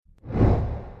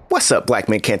What's up, Black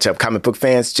Men Can't Jump comic book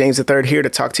fans? James III here to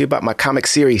talk to you about my comic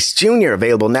series, Junior,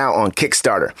 available now on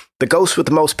Kickstarter. The ghost with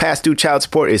the most past due child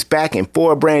support is back in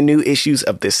 4 brand new issues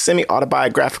of this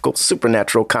semi-autobiographical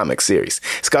supernatural comic series.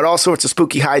 It's got all sorts of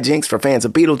spooky hijinks for fans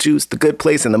of Beetlejuice, The Good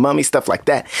Place, and The Mummy, stuff like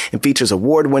that, and features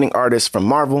award-winning artists from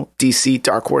Marvel, DC,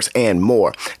 Dark Horse, and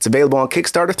more. It's available on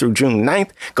Kickstarter through June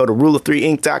 9th. Go to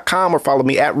rule3inc.com or follow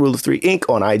me at rule3inc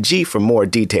on IG for more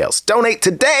details. Donate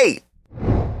today!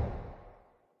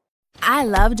 I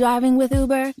love driving with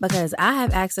Uber because I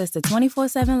have access to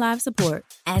 24/7 live support.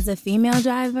 As a female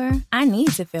driver, I need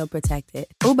to feel protected.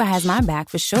 Uber has my back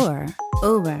for sure.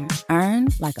 Uber, earn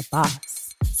like a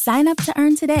boss. Sign up to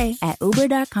earn today at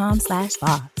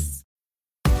uber.com/boss.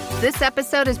 This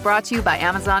episode is brought to you by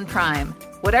Amazon Prime.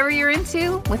 Whatever you're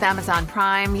into, with Amazon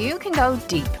Prime, you can go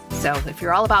deep. So if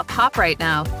you're all about pop right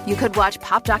now, you could watch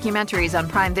pop documentaries on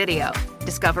Prime Video,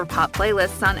 discover pop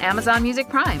playlists on Amazon Music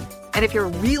Prime. And if you're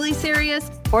really serious,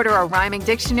 order a rhyming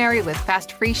dictionary with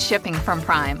fast free shipping from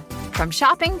Prime. From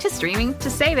shopping to streaming to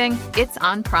saving, it's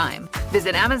on Prime.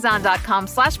 Visit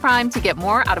Amazon.com/Prime to get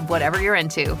more out of whatever you're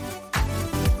into.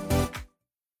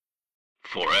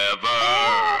 Forever.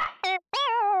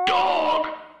 Dog.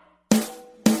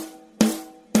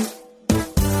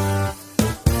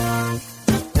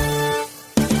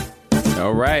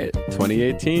 All right,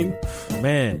 2018.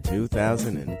 Man,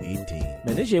 2018.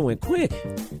 man, this year went quick.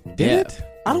 Did Yeah. it?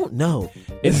 I don't know.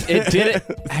 It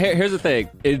didn't. Here's the thing.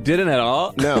 It didn't at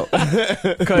all. No.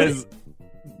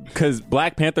 Because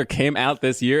Black Panther came out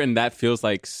this year, and that feels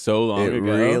like so long It ago.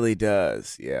 really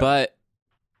does, yeah.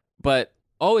 But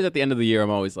always at the end of the year, I'm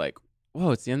always like,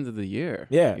 whoa, it's the end of the year.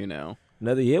 Yeah. You know,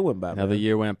 Another year went by. another man.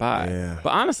 year went by. Yeah.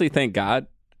 But honestly, thank God.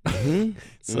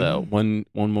 So one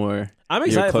more. I'm year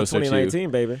excited for closer to-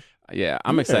 2019, baby. Yeah,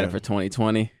 I'm excited for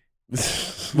 2020.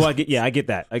 Well, I get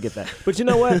that. But you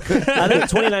know what? I think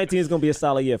 2019 is going to be a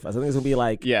solid year for us. I think it's going to be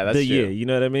like Yeah, that's the true. year. You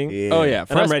know what I mean? Yeah. Oh yeah,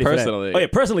 for And I'm us ready personally. for that. Oh yeah,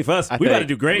 personally for us, we about to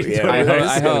do great. Yeah. I hope.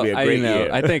 This is gonna be a great know. year.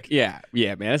 I think. Yeah,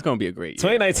 man, it's gonna be a great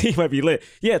year. 2019 might be lit.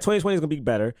 Yeah, 2020 is going to be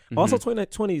better. Also,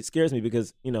 2020 scares me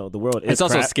because you know the world is. It's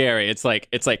also crap. scary. It's like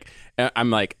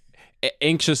I'm like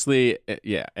anxiously.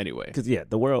 Yeah. Anyway, Because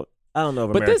the world. I don't know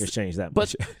if But America's this- changed that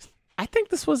but much. I think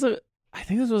this was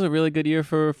a really good year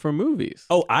for movies.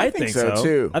 Oh, I think think so,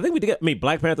 too. I think we did.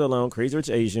 Black Panther alone, Crazy Rich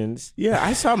Asians. Yeah,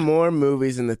 I saw more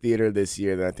movies in the theater this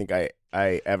year than I think I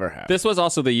ever have. This was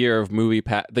also the year of movie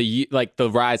the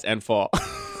rise and fall.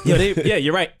 Yeah,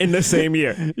 you're right. In the same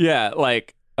year. Yeah,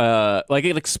 like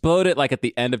it exploded like at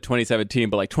the end of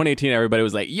 2017, but like 2018, everybody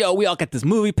was like, "Yo, we all got this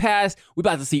movie pass. We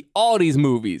about to see all these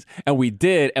movies," and we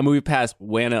did, and movie pass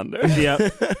went under. Yeah,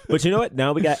 but you know what?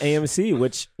 Now we got AMC,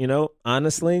 which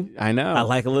honestly, I know. I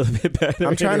like a little bit better.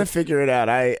 I'm trying to figure it out.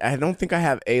 I don't think I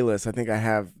have A-list. I think I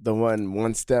have the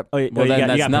one step Oh, yeah, Well, you then got,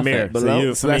 that's you got nothing. Premiere.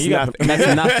 below. So that's nothing.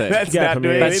 That's nothing. That's You got not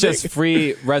Premiere. doing That's anything. just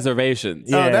free reservations.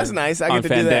 Yeah. Oh, that's nice. I On get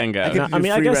to do that. Fandango. I get to do I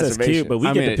mean, I free guess that's reservation. cute, but we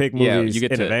I get mean, to pick yeah, movies you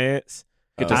get in to- advance.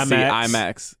 Get to see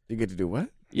IMAX. You get to do what?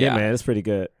 Yeah, man, it's pretty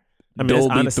good. I mean, it's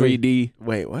Dolby honestly 3D.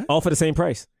 Wait, what? all for the same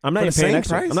price. I'm not For even the paying same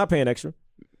extra. price? I'm not paying extra.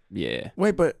 Yeah,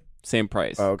 Wait, but same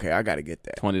price. okay, I got to get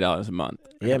that. $20 a month.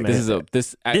 Yeah, man. This is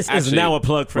This actually, is now a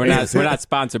plug for we're not AMC. we're not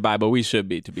sponsored by, but we should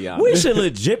be, to be honest. We should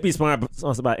legit be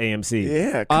sponsored by AMC.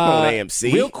 Yeah, come on,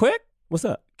 AMC. Real quick, What's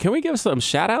up? can we give some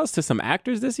shout outs to some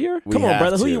actors this year? We Come on, have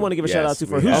brother. Who to. you want to give a shout out to Yes,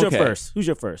 first? we Who's have your Okay. first? Who's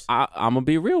your first? I'm gonna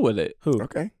be real with it. Who?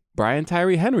 Okay. Brian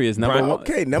Tyree Henry is number Brian- one.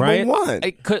 Okay, number Brian- one.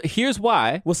 Here's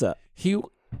why. What's up? He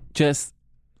just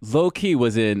low key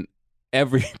was in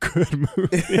every good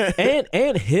movie.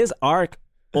 and his arc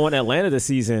on Atlanta this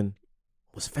season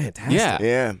was fantastic. Yeah.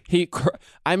 Yeah.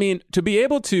 I mean, to be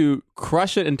able to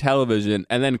crush it in television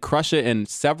and then crush it in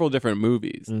several different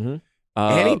movies. Mm-hmm.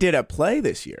 And he did a play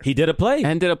this year. He did a play.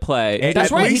 And did a play. And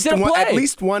That's At right. He least did a one- play. At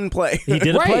least one play. He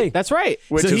did a right. play. That's right.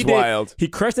 Which So is he did- wild. He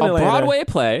crushed in A Atlanta. Broadway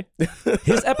play.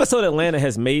 His episode Atlanta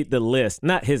has made the list.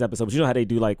 Not his episode, but you know how they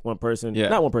do like one person. Yeah.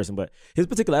 Not one person, but his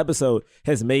particular episode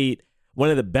has made one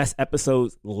of the best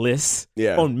episodes lists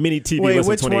Yeah. on many TV Wait, lists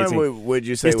which in one 2018. would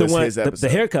you say It's the was one- his the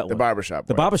episode? haircut The one. barbershop.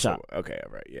 The one. barbershop. Okay,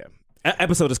 all right, yeah.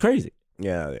 Episode is crazy.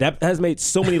 Yeah. That has made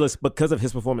so many lists because of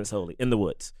his performance solely in the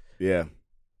woods. Yeah.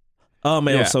 Oh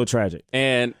man, it Yeah. was so tragic.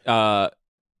 And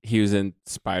he was in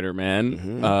Spider-Man,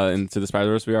 Into the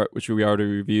Spider-Verse, which we already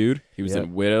reviewed. He was Yep.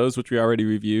 in Widows, which we already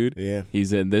reviewed. Yeah.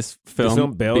 He's in this film,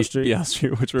 film, Beale Street. Beale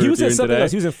Street, which we're He was in reviewing something today.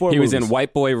 else. He was in 4 He was in movies.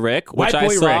 White Boy Rick, which White I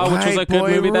Boy saw, Rick. which was a White good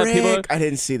Boy movie that people. Rick. I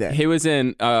didn't see that. He was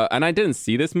in, and I didn't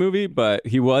see this movie, but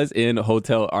he was in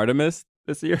Hotel Artemis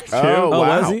this year too. Oh, Oh,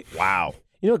 wow. was he? Wow.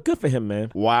 You know, good for him,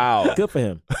 man. Wow. Good for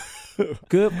him.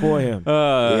 Good for him.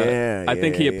 Yeah, I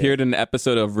think he yeah. appeared in an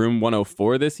episode of Room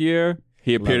 104 this year.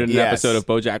 He appeared in an episode of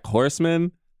BoJack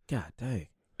Horseman. God dang.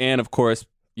 And, of course,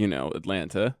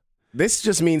 Atlanta. This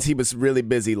just means he was really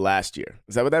busy last year.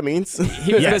 Is that what that means?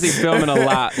 He was busy filming a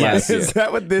lot last year. Is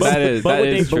that what this is? But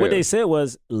True. what they said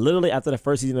was literally after the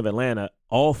first season of Atlanta,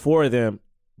 all 4 of them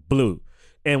blew.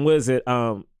 And was it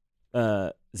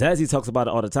Zazie talks about it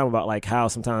all the time about like how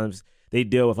sometimes they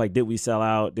deal with like, did we sell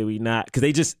out? Did we not?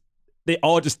 Because they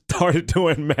all just started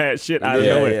doing mad shit out of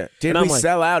nowhere. Yeah. Did we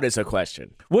sell out is a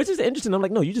question. Which is interesting. I'm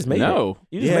like, no, you just made it. No.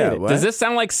 You just made it. What? Does this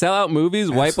sound like sellout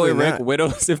movies? White Boy Absolutely Rick, not.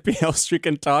 Widows, If Beale Street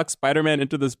Can Talk, Spider-Man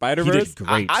Into the He Spider-Verse? did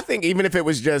great. I think even if it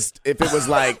was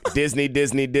like Disney,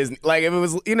 like if it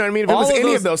was, you know what I mean? If it All was of any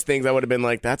those- of those things, I would have been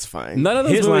like, that's fine. None of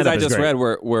those His movies lineup I is just great.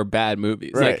 read were bad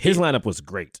movies. Right. Like, His lineup was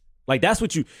great. Like that's what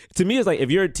to me, it's like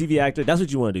if you're a TV actor, that's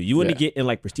what you want to do. You want to Yeah. get in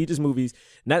like prestigious movies,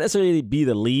 not necessarily be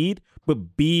the lead,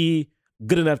 but be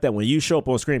good enough that when you show up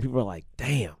on screen, people are like,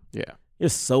 damn, yeah. you're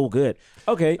so good.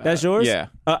 Okay, that's yours? Yeah.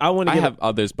 I want to I give have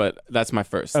others, but that's my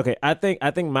first. Okay, I think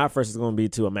my first is going to be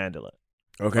to Amandla.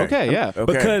 Okay, yeah.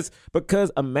 Okay.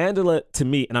 Because Amandla, to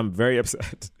me, and I'm very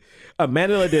upset,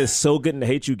 Amandla did so good in The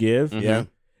Hate You Give. Yeah.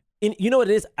 And you know what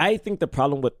it is? I think the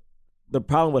problem with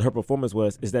her performance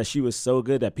is that she was so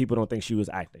good that people don't think she was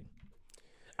acting.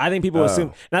 I think people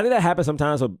assume, and I think that happens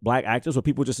sometimes with black actors where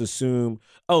people just assume,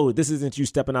 oh, this isn't you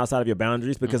stepping outside of your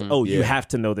boundaries because, you have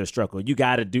to know their struggle. You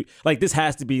got to do, like, this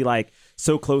has to be, like,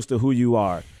 so close to who you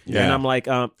are. Yeah. And I'm like,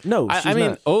 no, she's I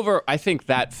mean, not. I think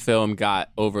that film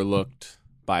got overlooked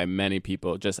by many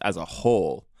people just as a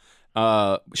whole.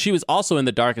 She was also in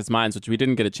The Darkest Minds, which we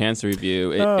didn't get a chance to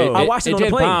review. I watched it on the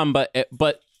did plane. bomb,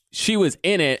 but she was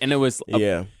in it, and it was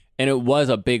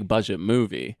a big budget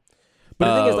movie.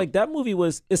 But the thing is, like, that movie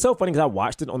it's so funny because I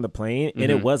watched it on the plane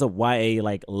and it was a YA,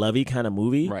 like, lovey kind of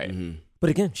movie. Right. But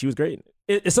again, she was great.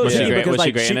 It's so Was she shitty great? because, Was she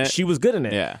like, great in it? she was good in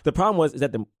it. Yeah. The problem is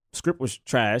that the script was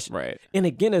trash. Right. And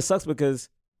again, it sucks because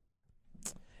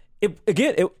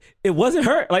it wasn't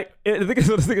her. Like, the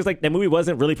thing is, like, that movie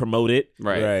wasn't really promoted.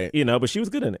 Right. You know, but she was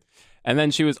good in it. And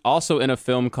then she was also in a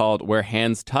film called Where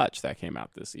Hands Touch that came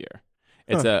out this year.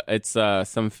 It's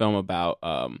some film about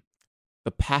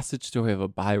the passage story of a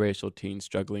biracial teen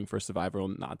struggling for survival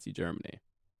in Nazi Germany.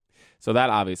 So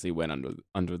that obviously went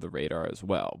under the radar as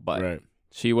well. But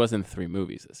she was in 3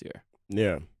 movies this year.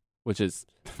 Yeah. Which is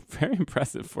very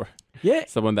impressive for Yeah.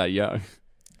 someone that young.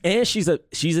 And she's an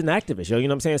activist, yo. You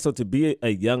know what I'm saying? So to be a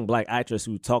young black actress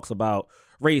who talks about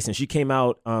race, and she came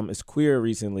out as queer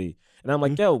recently, and I'm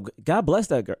like, yo, God bless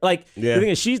that girl. Like, the thing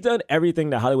is, she's done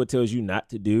everything that Hollywood tells you not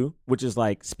to do, which is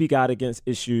like speak out against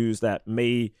issues that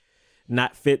may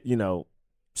not fit,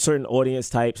 certain audience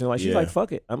types. And like, she's like,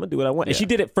 fuck it, I'm gonna do what I want. And she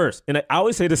did it first. And I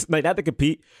always say this, like, not to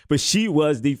compete, but she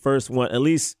was the first one, at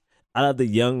least out of the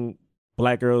young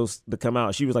black girls to come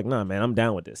out. She was like, nah, man, I'm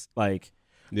down with this. Like,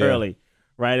 early,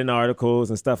 writing articles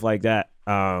and stuff like that.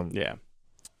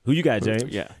 Who you got, James?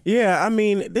 Yeah, I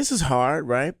mean, this is hard,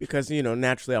 right? Because,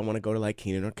 naturally I want to go to like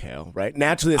Keenan or Kel, right?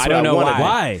 Naturally, that's I what don't know want.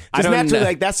 why. Just I don't naturally, know.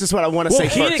 like, that's just what I want to say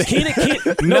first. Keenan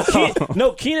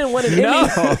won an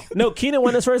Emmy. No, Keenan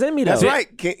won his first Emmy, though. That's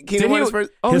right. Keenan won his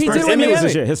first. Oh, His he first did win Emmy the was Emmy.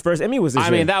 this year. His first Emmy was this year.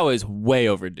 I mean, that was way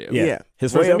overdue. Yeah.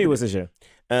 His first Way Emmy over- was this year.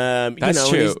 That's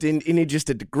True. true. And he just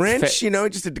did the Grinch, he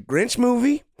just did the Grinch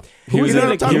movie. He was You know in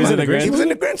what the- I'm talking he was in about? the Grinch He was in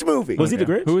the movie? Grinch movie. Was he the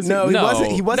Grinch? Who was No, he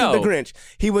wasn't the Grinch.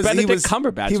 He was Benedict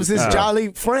Cumberbatch he was was his the-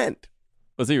 jolly friend.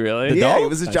 Was he really? Yeah, dog? he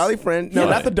was his jolly friend. No, Yeah.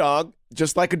 not the dog.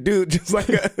 Just like a dude. Just like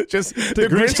the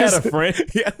Grinch had a friend?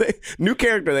 Yeah, new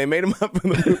character. They made him up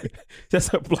in the movie.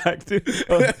 Just a black dude.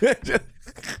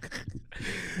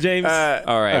 James.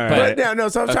 All right. But no.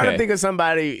 So I'm trying to okay. think of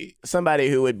somebody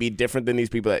who would be different than these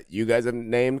people that you guys have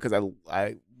named because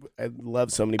I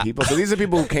love so many people. So these are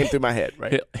people who came through my head,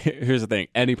 right? Here's the thing: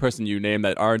 any person you name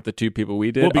that aren't the 2 people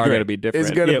we did Will be are great. going to be different.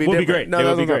 It's gonna Yeah, be will be different. great. No, It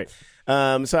will that's be what I'm great.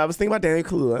 saying. So I was thinking about Daniel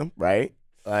Kaluuya, right?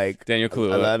 Like Daniel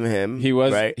Kaluuya. I love him. He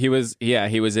was. right. He was. Yeah.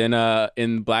 He was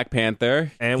in Black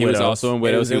Panther, And he Widows. was also in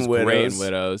Widows. He He was was in great Widows. in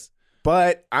Widows.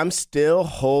 But I'm still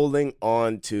holding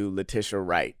on to Letitia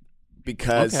Wright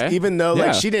because Okay. even though Yeah.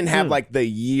 like she didn't have like the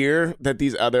year that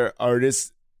these other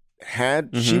artists had,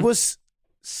 she was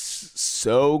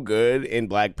so good in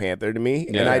Black Panther to me,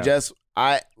 and Yeah.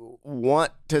 I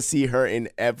want to see her in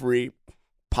every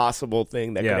possible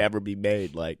thing that could ever be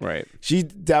made. Like, Right. she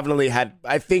definitely had.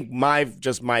 I think my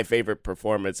favorite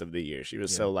performance of the year. She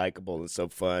was so likable and so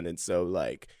fun and so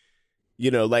like.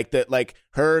 Like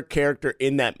her character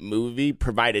in that movie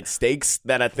provided stakes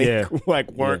that I think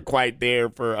weren't quite there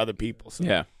for other people. So.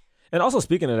 Yeah. And also,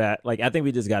 speaking of that, like, I think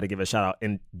we just got to give a shout out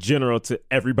in general to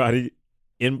everybody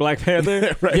in Black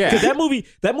Panther. Right. Yeah. 'Cause that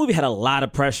movie had a lot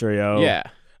of pressure, yo. Yeah.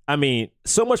 I mean,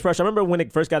 so much pressure. I remember when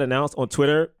it first got announced on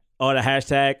Twitter, all the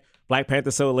hashtag Black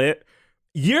Panther so lit.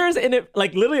 Years in it,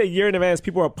 like literally a year in advance,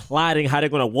 people are plotting how they're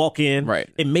going to walk in. Right.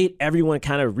 It made everyone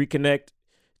kind of reconnect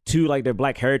to like their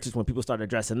Black heritage when people started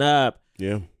dressing up.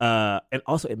 Yeah. And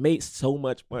also it made so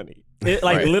much money. It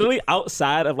like literally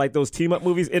outside of like those team up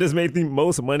movies, it has made the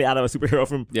most money out of a superhero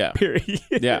film. Period.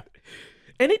 Yeah.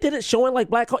 And it did it showing like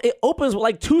Black. It opens with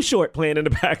like Too Short playing in the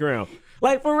background.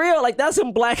 Like for real, like that's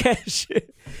some black ass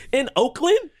shit in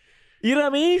Oakland. You know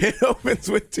what I mean? It opens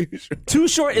with Too Short. Too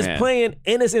Short is playing,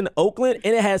 and it's in Oakland,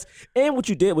 and it has. And what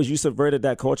you did was you subverted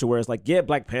that culture where it's like, yeah,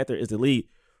 Black Panther is the lead,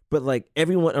 but like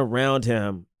everyone around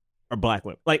him are black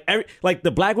women. Like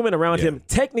the black women around him,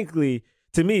 technically,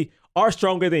 to me, are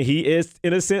stronger than he is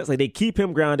in a sense. Like they keep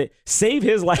him grounded, save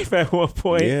his life at one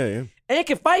point, and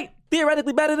can fight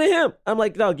theoretically better than him. I'm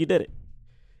like, dog, you did it.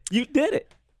 You did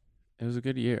it. It was a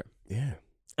good year. Yeah.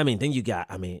 Then you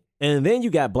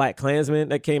got Black Klansman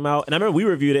that came out. And I remember we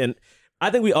reviewed it, and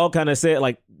I think we all kind of said,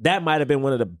 like, that might have been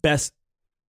one of the best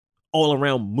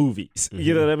all-around movies.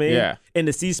 You know what I mean? Yeah. And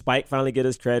to see Spike finally get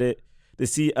his credit, to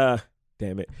see,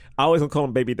 damn it, I always gonna call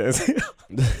him Baby Denzel.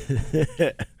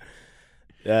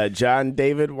 John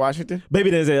David Washington?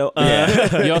 Baby Denzel.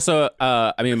 You also,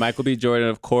 Michael B. Jordan,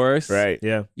 of course. Right.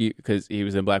 Yeah. Because he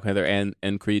was in Black Panther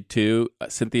and Creed 2.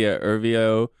 Cynthia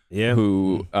Erivo,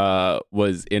 who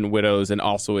was in Widows and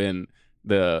also in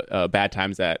the Bad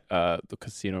Times at the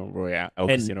Casino Royale.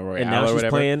 Casino Royale, and now she's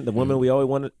whatever. playing the woman we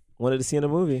always wanted to see in a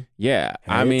movie. Yeah.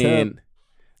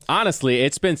 Honestly,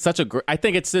 it's been such a I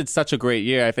think it's been such a great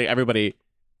year. I think everybody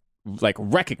like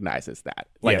recognizes that.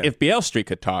 Like if Beale Street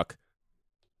could talk,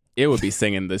 it would be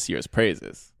singing this year's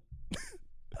praises.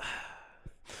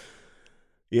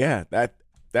 Yeah,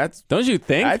 that's. Don't you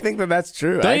think? I think that's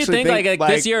true. Don't you think like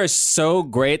this year is so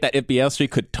great that if Beale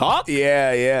Street could talk?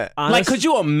 Yeah. Like, could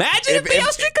you imagine if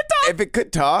Beale Street could talk? If it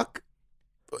could talk,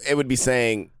 it would be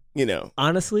saying,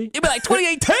 honestly, it'd be like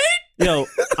 2018. Yo,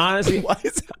 honestly,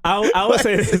 I will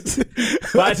say this.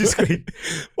 Why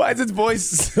is its voice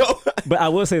so? But I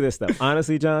will say this though.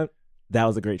 Honestly, John, that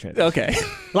was a great transition. Okay.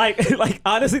 Like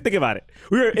honestly, think about it.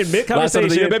 We were in mid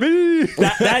conversation, baby.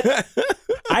 That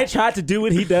I tried to do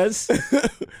what he does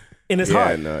in his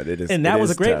heart. No, it is, and that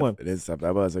was a great one. It is tough.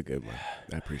 That was a good one.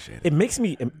 I appreciate it.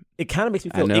 It kind of makes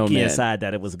me feel icky inside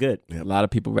that it was good. A lot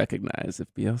of people recognize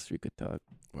if Beale Street could talk.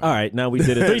 Wow. All right, now we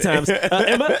did it 3 times.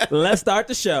 Emma, let's start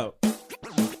the show.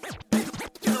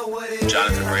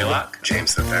 Jonathan Braylock,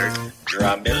 James III,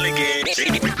 Drum Milligan.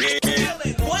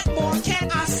 What more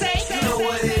can I say? You know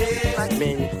what it is. Black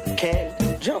men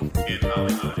can't jump. In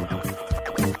Hollywood.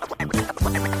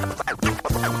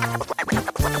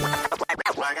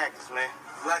 Black actors, man.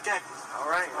 Black actors. All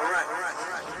right.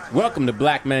 Welcome to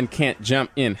Black Men Can't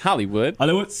Jump in Hollywood.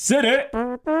 Hollywood City.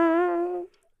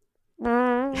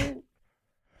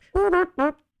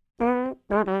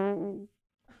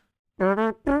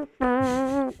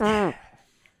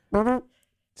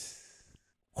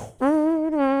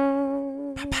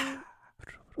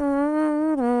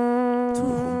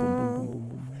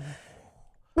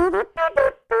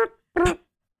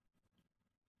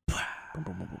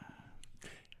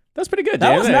 That's pretty good, James.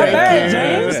 That was not bad,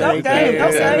 James.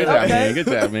 Okay. Good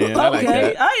job, man. I like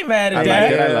that. I ain't mad at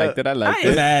that. I liked it. I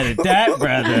ain't mad at that,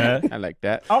 brother. I like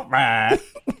that. All right.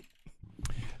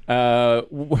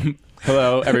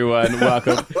 Hello, everyone.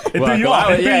 Welcome. It threw you off.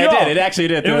 It did. It actually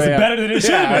did. It was better than it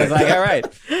should have been. I was like, all right.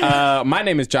 My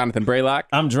name is Jonathan Braylock.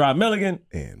 I'm Drum Milligan.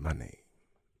 And my name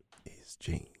is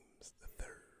James III.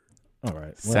 All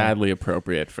right. Well, Sadly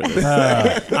appropriate for this.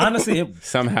 honestly,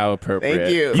 Somehow appropriate.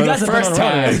 Thank you. you guys the have first been on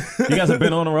the road time. today. You guys have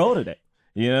been on the road today.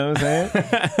 You know what I'm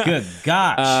saying? Good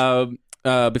gosh.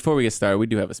 Before we get started, we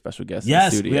do have a special guest in the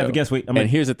Yes, studio. we have a guest. And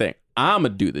here's the thing. I'm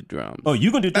going to do the drums. Oh,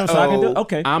 you going to do drums so I can do it?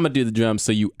 Okay. I'm going to do the drums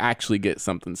so you actually get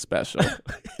something special.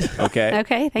 Okay?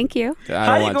 Okay, thank you.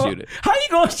 I don't want you to. How you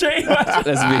going to change? Let's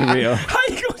be real. How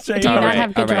you going to change? Do you not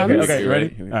have good drums? Okay,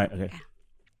 ready? All right, okay.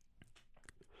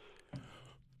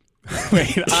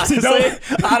 Wait,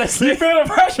 honestly, You feel the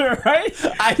pressure, right?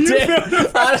 I did.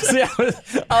 Honestly,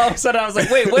 all of a sudden I was like,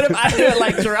 wait, what if I did it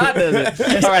like Gerard does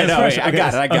it? All right, no, wait, I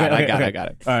got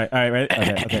it. All right, ready?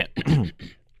 Okay.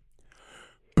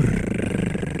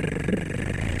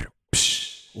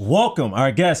 Welcome,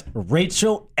 our guest,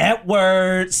 Rachael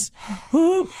Edwards.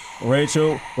 Woo.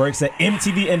 Rachael works at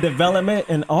MTV in development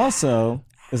and also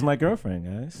is my girlfriend,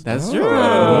 guys. That's true.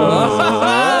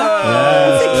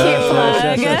 That's a cute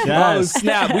plug. Yes. Oh,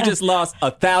 snap. We just lost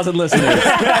 1,000 listeners.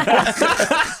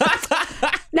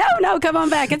 No, come on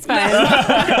back. It's fine. Yo,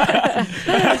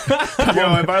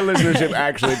 if our listenership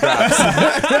actually drops.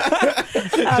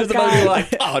 Just about to be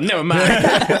like, oh, never mind.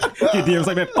 Your DM's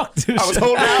like, man, fuck this I was shit.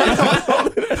 holding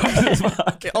out.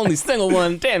 Only single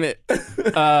one. Damn it.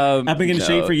 I've been getting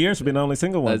shade for years for being the only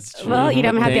single one. That's true. Well,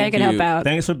 I'm happy I Thank could help you. out.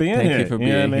 Thanks for being Thank here. you for know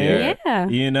what I being mean? here. Yeah.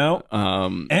 You know,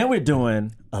 and we're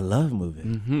doing a love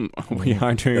movie. We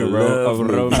are doing a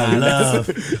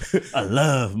romance. A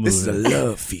love movie. This is a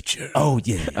love feature. Oh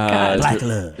yeah, black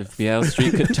love. If Beale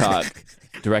Street Could Talk,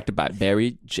 directed by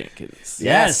Barry Jenkins.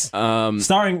 Yes.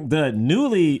 Starring the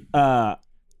newly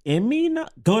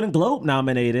Golden Globe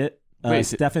nominated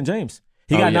Stephen James.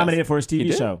 He got nominated for his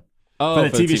TV show. Oh, for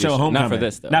the TV show Homecoming. Not for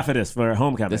this, though. Not for this, for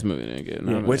Homecoming. This movie didn't get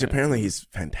nominated. Which apparently he's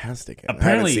fantastic in. I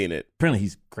Apparently, haven't seen it. Apparently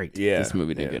he's great. Yeah. This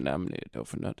movie didn't get nominated, though,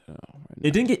 for nothing. It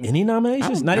didn't get any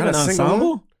nominations? Not not even a single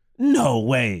ensemble? No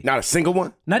way. Not a single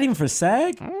one? Not even for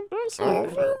SAG?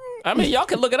 I mean, y'all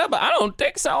can look it up, but I don't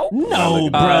think so. No,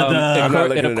 brother. I'm not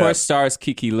looking It, of it course, up. stars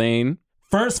Kiki Lane,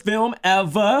 First film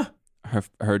ever.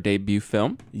 her debut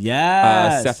film.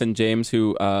 Yes. Stephen James,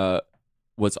 who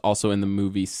was also in the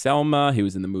movie Selma. He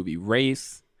was in the movie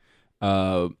Race.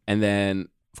 And then,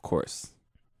 of course,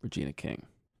 Regina King.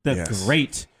 The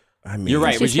great. I mean, You're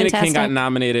right. She's Regina King got fantastic.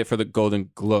 nominated for the Golden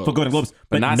Globes. For Golden Globes.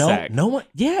 But not no, SAG. no one.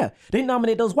 Yeah. They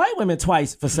nominated those white women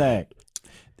twice for SAG.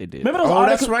 They did. Remember those Oh,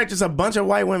 articles? that's right. Just a bunch of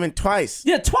white women twice.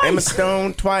 Yeah, twice. Emma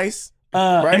Stone twice.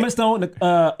 Right? Emma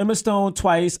Stone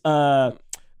twice.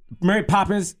 Mary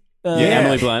Poppins.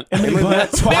 Emily Blunt. Emily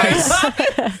Blunt twice.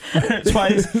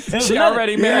 Twice. She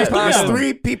already married It was Poppins.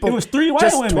 three people. It was three white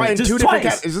just women. Twice, Just two twice.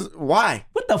 different categories. Why?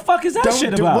 What the fuck is that Don't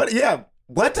shit do about? what? Yeah.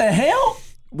 What the hell?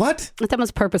 What? That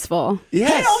was purposeful.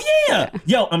 Yes. Hell yeah.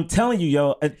 Yo, I'm telling you,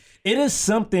 yo, it is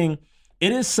something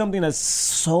that's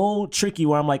so tricky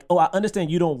where I'm like, oh, I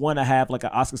understand you don't want to have like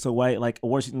an Oscar so white, like a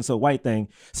Washington so white thing.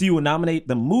 So you will nominate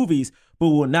the movies, but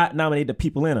will not nominate the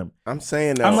people in them. I'm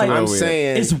saying that. I'm like, I'm weird.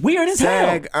 saying It's weird as hell.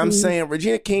 SAG. I'm saying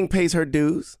Regina King pays her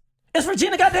dues. It's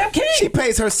Regina goddamn King. She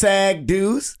pays her SAG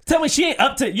dues. Tell me she ain't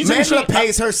up to. You tell me she Mandela ain't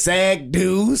pays her SAG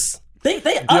dues. They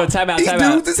Yo, up. time out, These time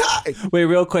out. dudes is high. Wait,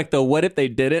 real quick, though. What if they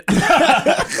did it?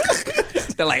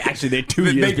 They're like, actually, they're 2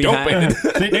 years They don't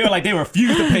behind. they were like they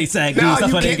refused to pay SAG dues. No, That's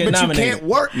you why they can't. get But nominated. you can't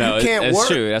work. No, you can't it's work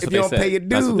true. That's if what you they don't said. pay your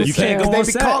That's what they dues. You can't said. go They on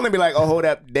be set. calling and be like, "Oh, hold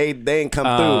up, they ain't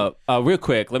come through." Real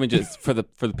quick, let me just for the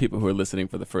people who are listening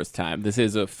for the first time. This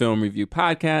is a film review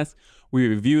podcast. We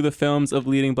review the films of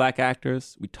leading black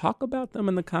actors. We talk about them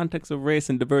in the context of race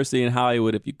and diversity in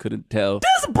Hollywood. If you couldn't tell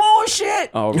This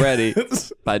bullshit. already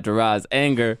by Daraz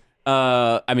anger,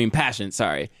 passion.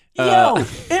 Sorry. Yo,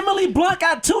 Emily Blunt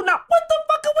got two. Now, what the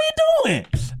fuck are we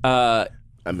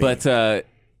doing?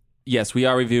 Yes, we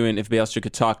are reviewing If Beale Street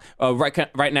Could Talk.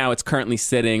 Right now, it's currently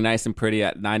sitting nice and pretty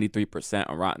at 93%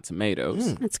 on Rotten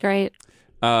Tomatoes. That's great.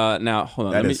 Now, hold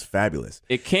on. That is fabulous.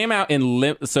 It came out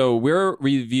in so we're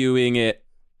reviewing it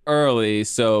early,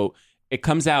 so it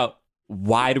comes out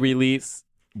wide release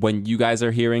when you guys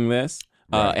are hearing this.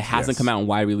 Right, it hasn't yes. come out in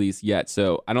wide release yet,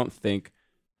 so I don't think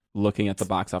looking at the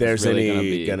box office There's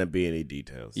really gonna be any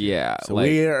details. Yeah, So like-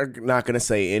 we are not gonna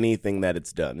say anything that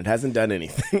it's done. It hasn't done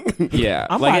anything. Yeah,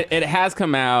 I'm like not- it has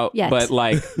come out, Yes. but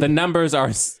like the numbers are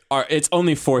it's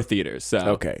only 4 theaters, so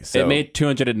Okay, so it made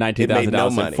 $219,000 no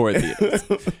in money. 4 theaters.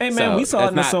 Hey man, So we saw it it's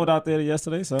and it not- sold out there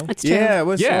yesterday. So It's true. yeah, it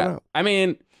was sold Yeah, out. I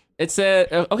mean, it's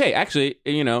okay. Actually,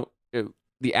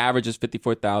 the average is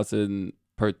 54,000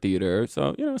 per theater,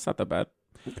 so it's not that bad.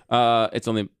 It's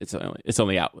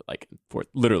only out like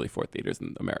literally 4 theaters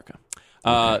in America.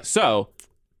 So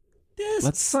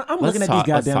I'm looking at these let's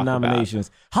goddamn talk about it. nominations.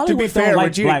 To Hollywood be fair, don't like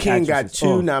Regina black King got actresses. 2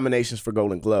 Oh. nominations for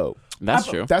Golden Globe. that's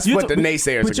true. That's You what t- the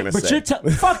naysayers but are gonna but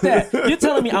say. fuck that. You're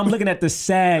telling me I'm looking at the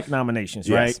SAG nominations,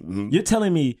 Yes. right? Mhm. You're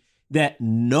telling me that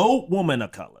no woman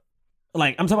of color,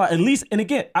 like I'm talking about at least, and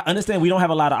again, I understand we don't have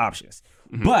a lot of options,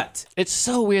 but It's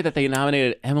so weird that they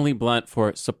nominated Emily Blunt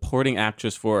for supporting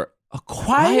actress for A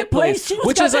Quiet Place. She was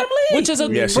which is goddamn lead. which is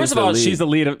Yeah, she's first of the all, lead. she's the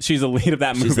lead of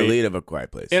that movie. She's the lead of A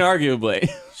Quiet Place. Inarguably.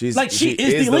 She's Like, she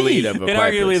is the lead. of A Quiet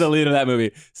Inarguably Place. the lead of that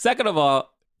movie. Second of all,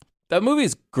 that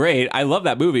movie's great. I love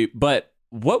that movie, but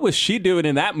what was she doing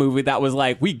in that movie that was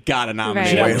like, we gotta nominate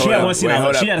Right. her? Wait, She hold had up, one scene wait, I love.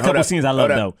 hold She up, had a hold couple up, scenes I hold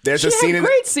love up. though. There's She a had scene in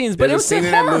great scenes, but there's it a was scene a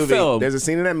in that horror movie. film. There's a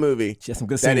scene in that movie She had some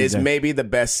good that scenes. is there. maybe the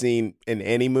best scene in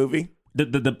any movie. The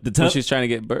When tub. she's trying to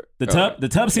get The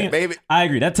tub scene. Baby. I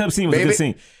agree. That tub scene was a Baby, good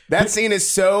scene. that scene is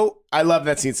so. I love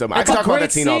that scene so much. I It's can a talk about great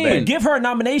that scene all scene. day. But give her a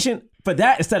nomination for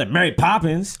that instead of Mary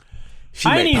Poppins.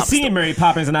 I ain't Mary even Poppins seen though. Mary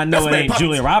Poppins, and I know That's it Mary ain't Poppins.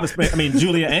 Julia Roberts.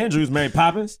 Julia Andrews, Mary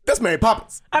Poppins. That's Mary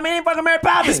Poppins. I mean, ain't fucking Mary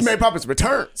Poppins. It's Mary Poppins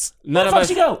Returns. None Where of the fuck us.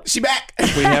 she go? She back.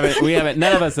 We haven't.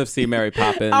 None of us have seen Mary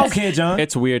Poppins. I don't care, John.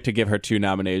 It's weird to give her 2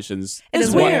 nominations. It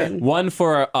is One- weird. One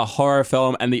for a horror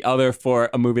film and the other for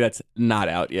a movie that's not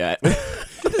out yet.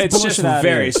 It's just bullshit out of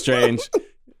very here. strange.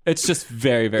 It's just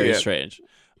very, very Yeah. strange.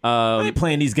 I ain't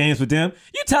playing these games with them.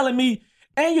 You telling me,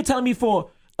 and you're telling me for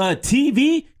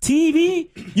TV,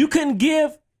 you couldn't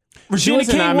give She Regina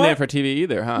wasn't King nominated one? for TV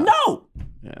either, huh? No.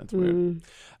 Yeah, that's weird.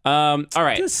 All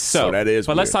right, so that is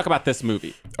but let's weird. talk about this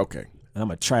movie. Okay,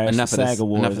 I'm a trash Enough of SAG this.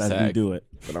 Awards Enough of as we SAG. do it.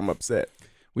 but I'm upset.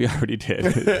 We already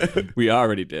did. We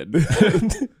already did.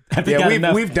 Have they Yeah, got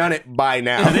enough? we've done it by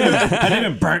now. Have they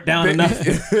been burnt down enough?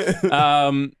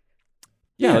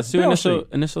 Yeah, let's do Beale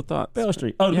initial thoughts. Beale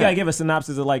Street. Oh, you Yeah. gotta give a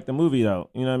synopsis of like the movie though.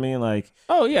 You know what I mean? Like,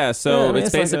 Oh yeah, so Yeah, it's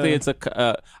it's like basically a- it's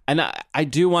a and I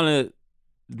do want to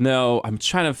know. I'm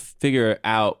trying to figure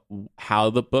out how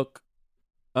the book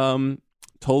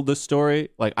told the story.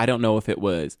 Like I don't know if it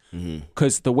was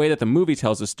because the way that the movie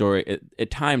tells the story, it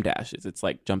time dashes. It's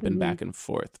like jumping back and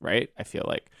forth, right? I feel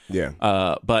like Yeah.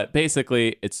 but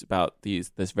basically it's about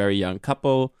this very young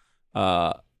couple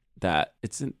that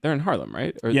they're in Harlem,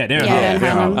 right? Or- yeah, they're Yeah,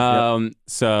 they're in Harlem.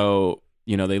 So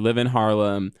they live in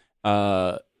Harlem.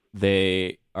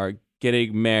 They are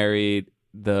getting married.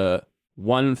 The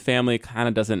one family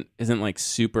kind of isn't like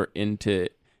super into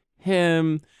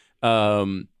him.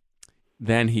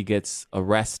 Then he gets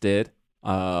arrested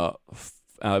because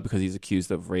he's accused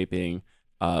of raping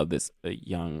a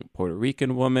young Puerto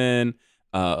Rican woman,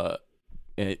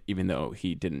 even though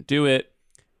he didn't do it.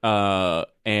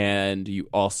 And you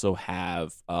also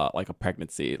have like a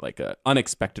pregnancy, like a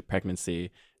unexpected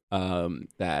pregnancy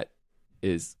that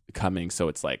is coming. So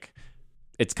it's like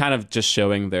it's kind of just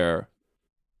showing their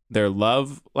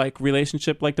love like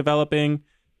relationship like developing.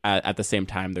 At the same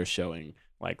time, they're showing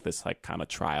like this like kind of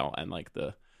trial and like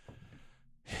the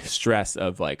stress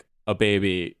of like a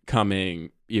baby coming,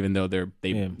 even though they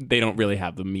don't really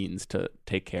have the means to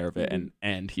take care of it,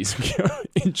 and he's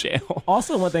in jail.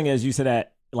 Also, one thing is you said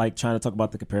that like trying to talk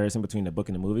about the comparison between the book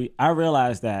and the movie. I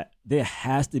realized that there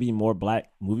has to be more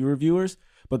black movie reviewers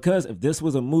because if this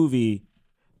was a movie,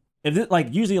 like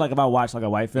usually like if I watch like a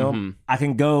white film, I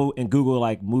can go and Google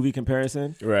like movie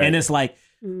comparison, Right. and it's like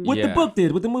what the book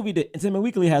did, what the movie did. Entertainment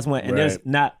Weekly has one, and there's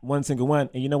not one single one.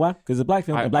 And you know why? Because it's a black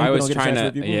film, and black people don't get a chance to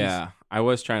review movies. I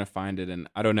was trying to find it, and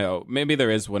I don't know. Maybe there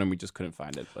is one, and we just couldn't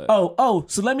find it. But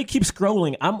So let me keep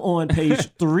scrolling. I'm on page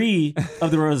 3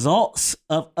 of the results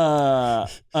of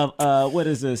what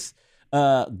is this?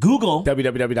 Google.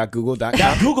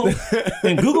 www.google.com. Google.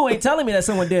 And Google ain't telling me that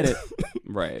someone did it.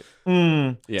 right.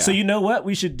 Yeah. So you know what?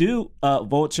 We should do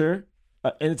Vulture,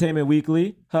 Entertainment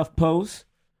Weekly, HuffPost,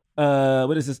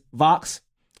 what is this? Vox.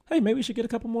 Hey, maybe we should get a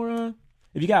couple more.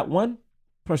 If you got one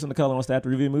person of color on staff to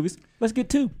review movies, let's get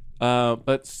 2.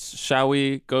 But shall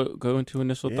we go into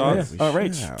initial thoughts? All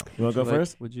right. You want to go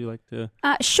first? Would you like to?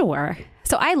 Sure.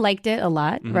 So I liked it a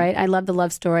lot, right? I love the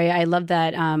love story. I love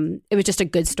that it was just a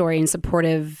good story and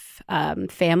supportive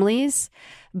families.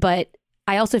 But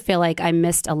I also feel like I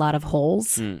missed a lot of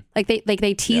holes. Like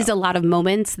they teased a lot of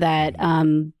moments that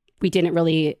we didn't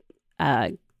really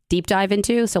deep dive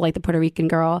into. So like the Puerto Rican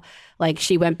girl, like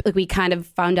she went, like we kind of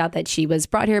found out that she was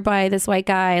brought here by this white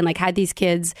guy and like had these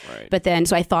kids. Right. But then,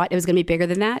 so I thought it was going to be bigger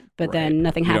than that, but then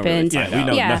nothing We don't really happened. find We out.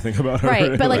 know nothing about her.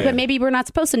 Right. But like, but maybe we're not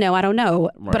supposed to know. I don't know.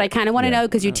 But I kind of want to know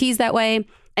because you tease that way.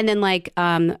 And then like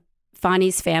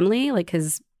Fonny's family, like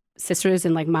his sisters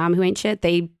and like mom who ain't shit,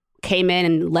 they came in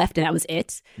and left and that was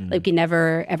it. Like we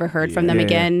never ever heard from them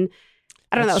again.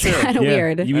 I don't know. It was kind of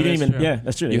weird. You didn't even. true. Yeah,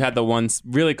 that's true. You had the ones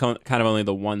really kind of only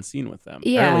the one scene with them.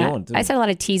 early Yeah. on, too. I said a lot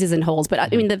of teases and holes, but I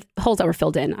mean, the holes that were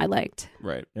filled in, I liked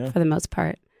Right. for the most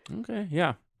part. Okay.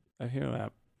 Yeah. I hear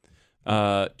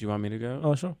that. Do you want me to go?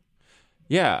 Oh, sure.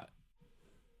 Yeah.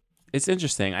 It's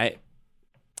interesting.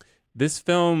 This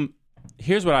film,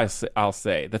 here's what I'll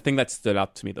say. The thing that stood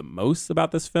out to me the most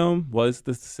about this film was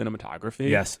the cinematography.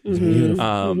 Yes. It's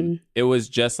beautiful. It was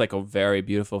just like a very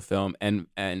beautiful film and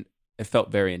it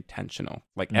felt very intentional.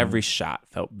 Like every shot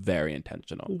felt very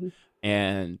intentional.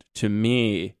 And to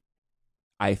me,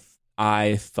 I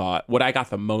thought what I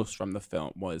got the most from the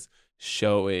film was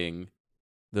showing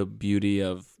the beauty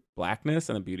of blackness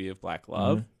and the beauty of black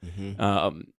love.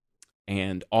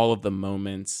 And all of the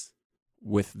moments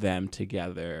with them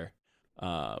together.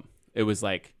 It was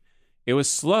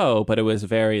slow, but it was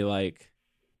very like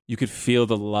you could feel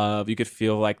the love, you could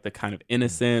feel like the kind of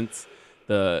innocence,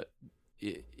 the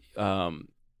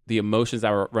emotions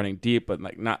that were running deep, but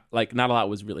not a lot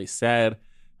was really said.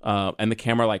 And the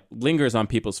camera like lingers on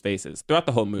people's faces throughout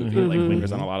the whole movie, like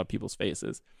lingers on a lot of people's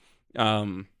faces.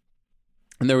 And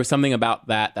there was something about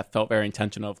that felt very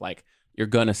intentional of like, you're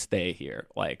gonna stay here.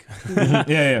 Like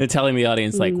they're telling the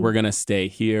audience like, we're gonna stay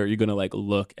here. You're gonna like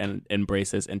look and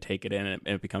embrace this and take it in and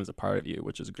it becomes a part of you,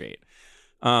 which is great.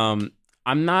 I'm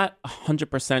not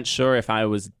 100% sure if I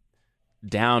was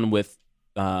down with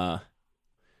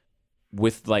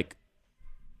with like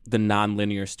the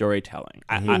non-linear storytelling.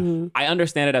 I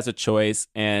understand it as a choice,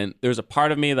 and there's a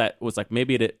part of me that was like,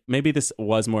 maybe this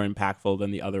was more impactful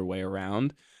than the other way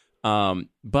around.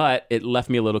 But it left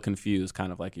me a little confused,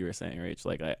 kind of like you were saying, Rach.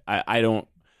 Like I don't.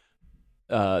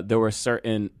 There were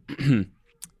certain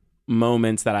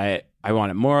moments that I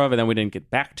wanted more of, and then we didn't get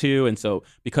back to, and so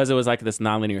because it was like this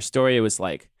non-linear story, it was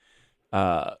like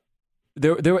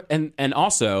there and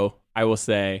also I will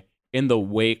say, in the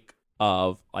wake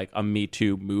of like a Me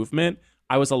Too movement,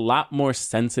 I was a lot more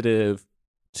sensitive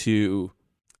to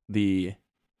the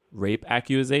rape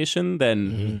accusation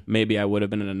than maybe I would have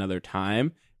been at another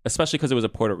time, especially because it was a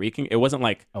Puerto Rican. It wasn't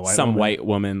like some white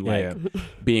woman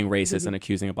being racist and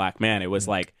accusing a black man. It was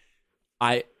like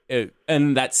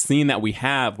and that scene that we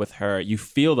have with her, you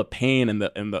feel the pain and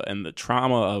the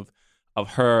trauma of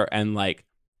her, and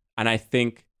I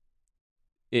think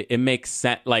it makes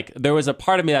sense. Like, there was a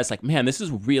part of me that's like, man, this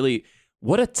is really,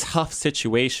 what a tough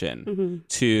situation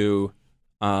to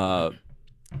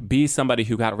be somebody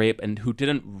who got raped and who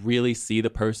didn't really see the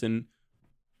person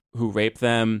who raped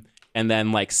them, and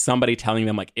then like somebody telling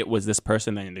them like it was this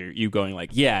person, and you going like,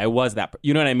 yeah, it was that.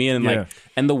 You know what I mean? And like,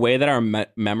 and the way that our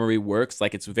memory works,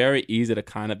 like, it's very easy to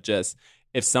kind of just,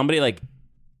 if somebody like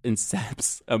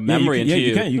incepts a memory into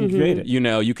you, you can create it. You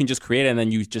know, you can just create it, and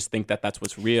then you just think that that's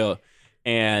what's real.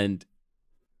 And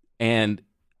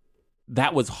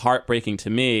that was heartbreaking to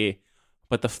me,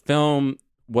 but the film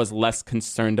was less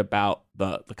concerned about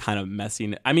the kind of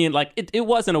messiness. I mean, like, it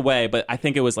was in a way, but I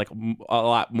think it was like a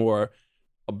lot more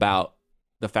about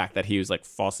the fact that he was like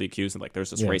falsely accused and like there's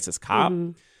this racist cop.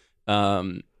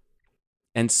 And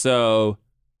so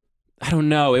I don't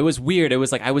know, it was weird. It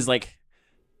was like, I was like,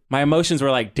 my emotions were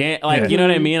like, damn, like, you know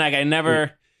what I mean? Like, I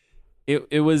never,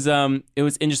 it was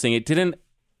interesting.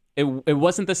 It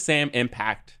wasn't the same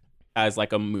impact as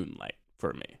like a Moonlight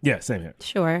for me. Yeah, same here.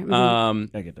 Sure.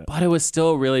 I get that. But it was still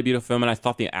a really beautiful film, and I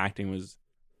thought the acting was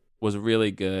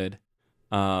really good.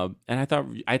 And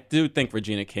I do think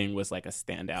Regina King was like a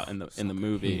standout in the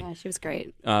movie. Yeah, she was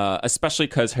great. Especially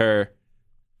because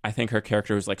I think her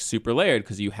character was like super layered,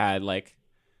 because you had like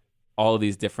all of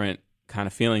these different kind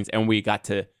of feelings,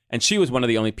 and she was one of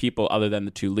the only people other than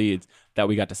the two leads that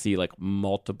we got to see like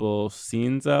multiple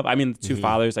scenes of. I mean, the two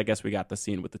fathers, I guess we got the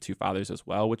scene with the two fathers as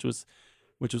well, which was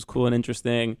cool and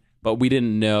interesting. But we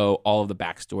didn't know all of the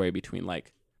backstory between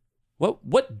like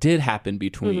what did happen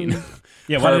between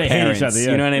why her did they hate parents. each other?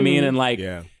 Yeah. You know what I mean?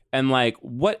 And like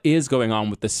what is going on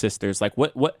with the sisters? Like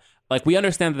what like, we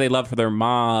understand that they love for their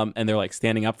mom and they're like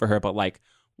standing up for her, but like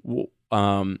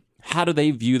how do they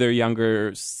view their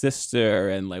younger sister,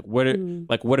 and like what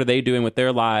are they doing with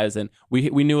their lives? And we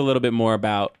knew a little bit more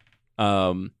about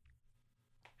Tiona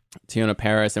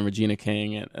Paris and Regina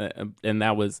King, and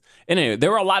that was, and anyway, there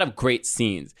were a lot of great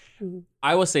scenes.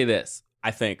 I will say this,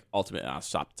 I think ultimately, I'll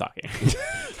stop talking.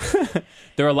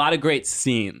 There are a lot of great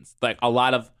scenes, like a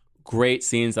lot of great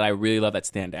scenes that I really love that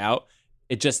stand out.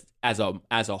 It just, as a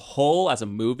whole, as a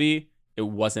movie, it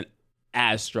wasn't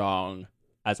as strong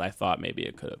as I thought maybe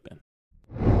it could have been.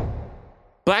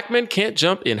 Black Men Can't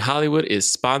Jump in Hollywood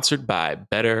is sponsored by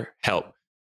BetterHelp.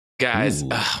 Guys,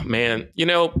 man,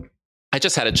 I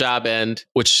just had a job end,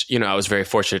 which, I was very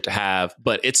fortunate to have,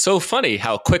 but it's so funny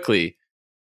how quickly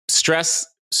stress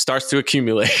starts to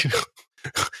accumulate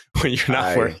when you're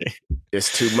not working.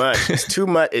 It's too much. It's too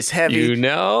much. It's heavy.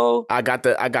 I got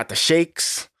the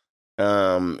shakes,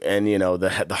 and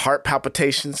the heart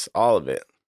palpitations, all of it.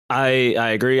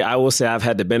 I agree. I will say I've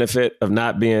had the benefit of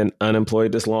not being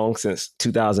unemployed this long since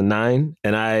 2009.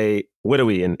 And what are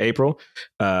we in April?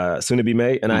 Soon to be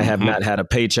May. And I have not had a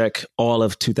paycheck all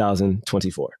of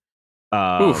 2024.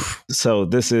 So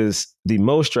this is the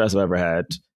most stress I've ever had.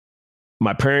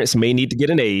 My parents may need to get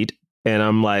an aid. And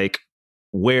I'm like,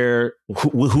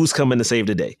 who's coming to save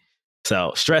the day?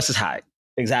 So stress is high.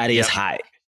 Anxiety is high.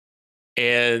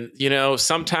 And,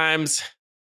 sometimes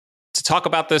to talk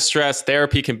about this stress,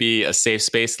 therapy can be a safe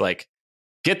space. Like,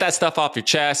 get that stuff off your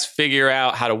chest, figure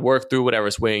out how to work through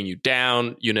whatever's weighing you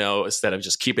down, instead of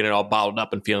just keeping it all bottled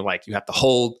up and feeling like you have to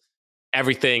hold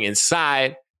everything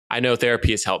inside. I know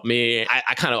therapy has helped me.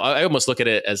 I almost look at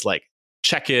it as like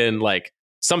check-in. Like,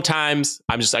 sometimes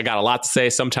I got a lot to say,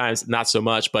 sometimes not so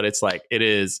much, but it's like, it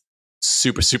is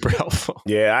super, super helpful.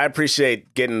 Yeah, I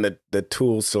appreciate getting the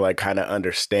tools to like kind of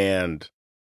understand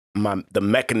the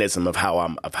mechanism of how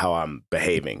I'm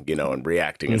behaving, and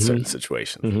reacting in certain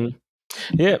situations.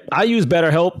 Yeah, I use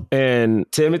BetterHelp, and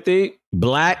Timothy,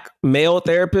 Black male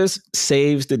therapist,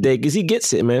 saves the day because he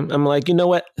gets it, man. I'm like, you know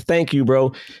what? Thank you,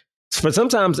 bro. For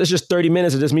sometimes it's just 30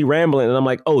 minutes of just me rambling, and I'm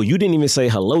like, oh, you didn't even say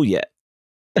hello yet.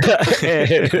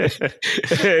 and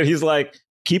he's like,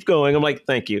 keep going. I'm like,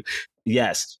 thank you.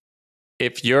 Yes.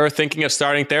 If you're thinking of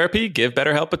starting therapy, give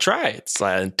BetterHelp a try. It's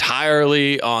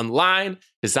entirely online,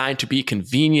 designed to be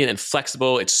convenient and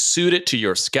flexible. It's suited to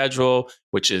your schedule,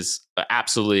 which is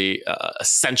absolutely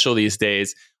essential these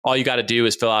days. All you got to do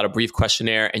is fill out a brief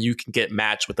questionnaire and you can get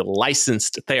matched with a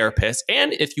licensed therapist.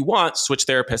 And if you want, switch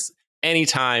therapists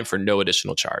anytime for no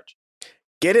additional charge.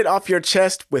 Get it off your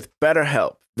chest with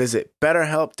BetterHelp. Visit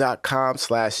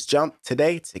BetterHelp.com/jump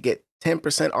today to get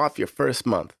 10% off your first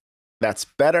month. That's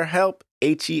BetterHelp,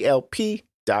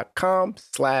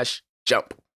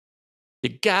 HELP.com/jump. You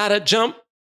gotta jump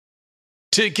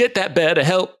to get that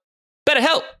BetterHelp.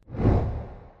 BetterHelp.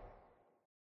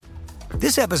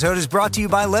 This episode is brought to you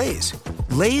by Lay's.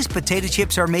 Lay's potato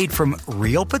chips are made from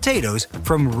real potatoes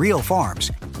from real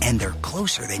farms, and they're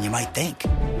closer than you might think.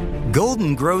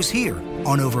 Golden grows here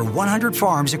on over 100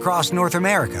 farms across North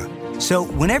America. So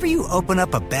whenever you open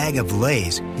up a bag of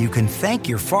Lay's, you can thank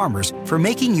your farmers for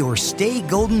making your Stay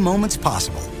Golden moments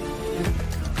possible.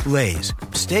 Lay's,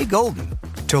 stay golden.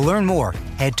 To learn more,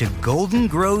 head to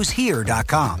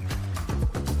goldengrowshere.com.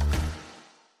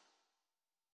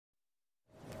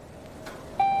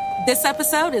 This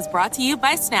episode is brought to you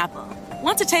by Snapple.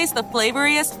 Want to taste the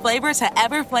flavoriest flavor to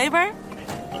ever flavor?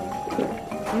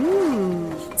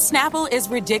 Snapple is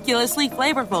ridiculously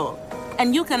flavorful.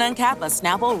 And you can uncap a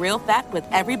Snapple real fact with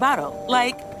every bottle.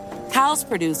 Like, cows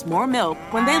produce more milk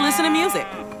when they listen to music.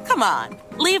 Come on,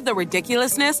 leave the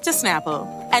ridiculousness to Snapple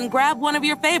and grab one of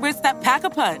your favorites that pack a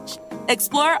punch.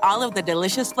 Explore all of the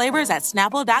delicious flavors at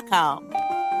Snapple.com.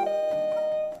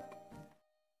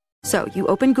 So, you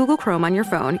open Google Chrome on your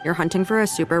phone, you're hunting for a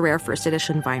super rare first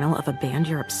edition vinyl of a band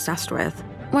you're obsessed with,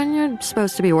 when you're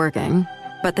supposed to be working.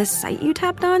 But this site you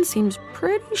tapped on seems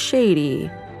pretty shady.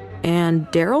 And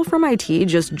Daryl from IT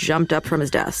just jumped up from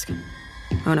his desk.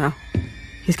 Oh no,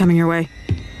 he's coming your way.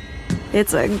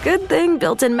 It's a good thing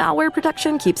built-in malware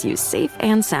protection keeps you safe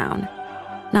and sound.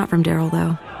 Not from Daryl,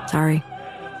 though. Sorry.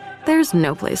 There's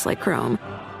no place like Chrome.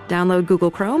 Download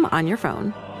Google Chrome on your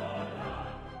phone.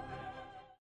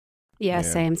 Yeah,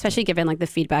 same. Especially given like the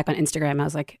feedback on Instagram. I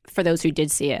was like, for those who did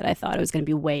see it, I thought it was going to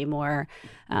be way more,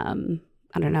 I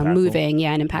don't know, moving,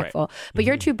 and impactful. Right. But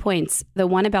your 2 points, the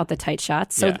one about the tight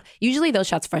shots. So usually those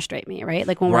shots frustrate me, right?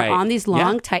 Like when we're on these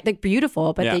long, tight, like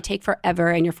beautiful, but they take forever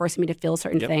and you're forcing me to feel a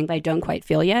certain thing that I don't quite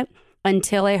feel yet.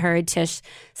 Until I heard Tish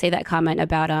say that comment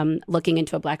about looking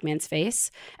into a black man's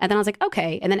face. And then I was like,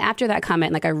 okay. And then after that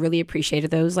comment, like I really appreciated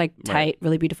those like tight,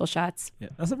 really beautiful shots. Yeah,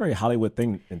 that's a very Hollywood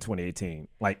thing in 2018.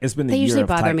 Like it's been the they year usually of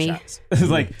bother tight me. shots. It's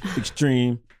like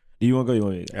extreme. Do you want to go? You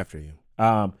want to go? After you.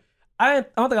 I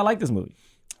don't think I like this movie.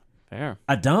 Fair.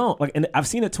 I don't. Like, and I've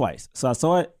seen it twice. So I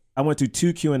saw it. I went to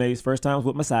 2 Q&As. First time was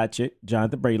with my side chick,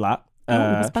 Jonathan Braylock.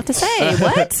 I was about to say,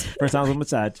 what? First time was with my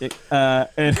side chick.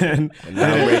 And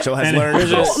now Rachel has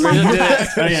learned. That's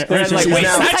how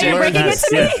you're breaking it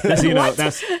to me? That's, you know,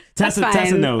 that's Tessa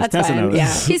knows. Tessa knows. Yeah,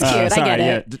 he's cute. I get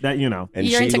it. Yeah, that, you know. And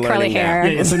you're into curly hair.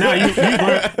 Yeah, so now you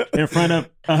work in front of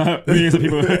millions of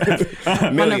people.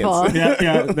 Wonderful.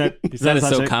 Yeah. He said it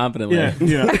so confidently. Yeah.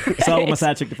 Saw it with my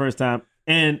side chick the first time.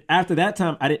 And after that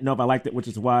time, I didn't know if I liked it, which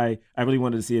is why I really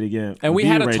wanted to see it again. And we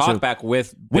had a talk back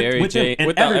with Barry J. And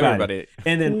with everybody.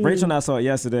 And then Rachel and I saw it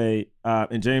yesterday,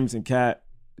 and James and Kat,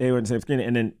 they were in the same screen.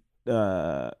 And then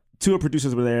 2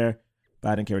 producers were there, but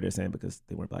I didn't care what they were saying because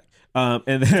they weren't black.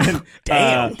 And then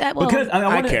because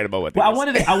I cared about what they I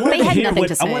wanted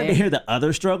to hear the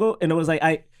other struggle, and it was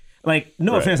like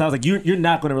no offense, I was like you're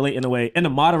not going to relate in a way. And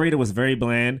the moderator was very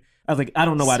bland. I was like, I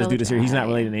don't know why this dude is here. He's not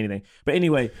relating to anything. But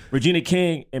anyway, Regina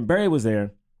King and Barry was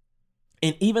there.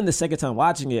 And even the second time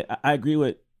watching it, I agree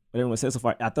with what everyone said so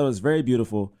far. I thought it was very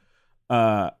beautiful.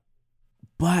 But,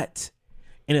 and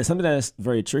it's something that's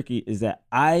very tricky, is that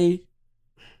I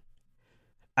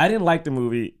didn't like the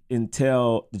movie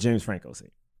until the James Franco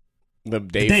scene. The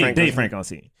Dave Franco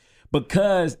scene.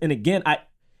 Because, and again, I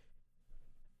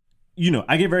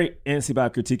get very antsy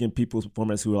about critiquing people's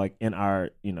performance who are like in our,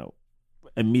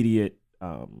 immediate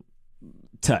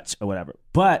touch or whatever.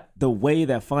 But the way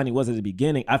that Fonny was at the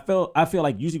beginning, I feel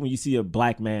like usually when you see a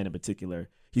black man in particular,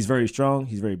 he's very strong,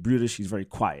 he's very brutish, he's very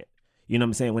quiet. You know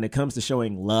what I'm saying? When it comes to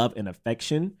showing love and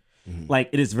affection, like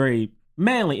it is very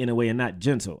manly in a way and not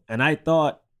gentle. And I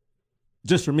thought,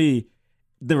 just for me,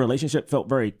 the relationship felt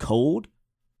very cold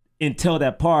until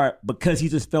that part, because he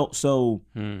just felt so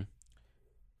and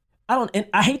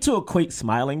I hate to equate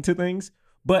smiling to things,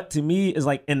 but to me, it's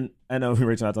like, and I know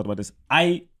Rachel and I talked about this,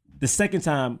 the second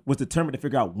time was determined to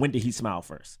figure out when did he smile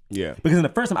first. Yeah. Because in the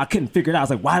first time, I couldn't figure it out. I was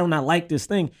like, why don't I like this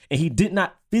thing? And he did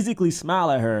not physically smile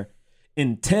at her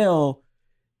until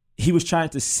he was trying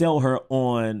to sell her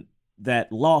on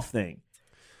that loft thing.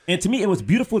 And to me, it was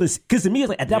beautiful because to me, it's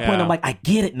like at that point, I'm like, I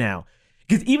get it now.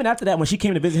 Because even after that, when she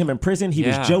came to visit him in prison, he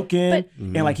was joking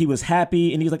and like he was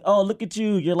happy. And he was like, oh, look at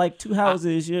you. You're like 2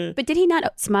 houses. But did he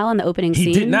not smile in the opening scene?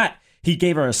 He did not. He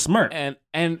gave her a smirk. And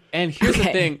here's the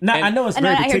thing. I know it's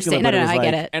very particular, but it was I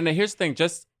get it. And here's the thing.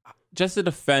 Just to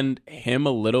defend him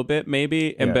a little bit,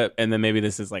 maybe, and then maybe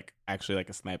this is like actually like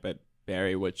a snipe at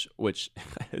Barry, which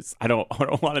is, I don't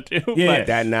want to do. Yeah, but,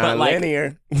 that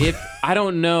non-linear. Like, if I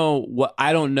don't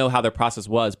know how their process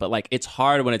was, but like it's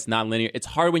hard when it's non-linear. It's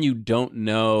hard when you don't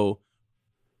know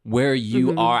where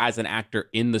you are as an actor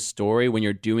in the story when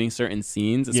you're doing certain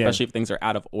scenes, especially if things are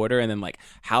out of order, and then like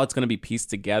how it's going to be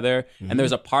pieced together. And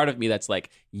there's a part of me that's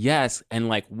like, yes, and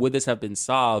like would this have been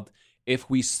solved if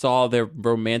we saw their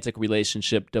romantic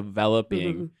relationship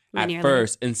developing at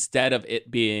first, instead of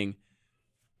it being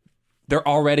they're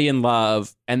already in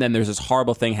love, and then there's this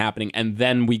horrible thing happening, and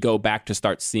then we go back to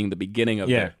start seeing the beginning of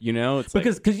it. You know, it's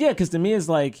because to me it's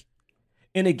like,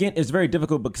 and again, it's very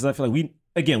difficult because I feel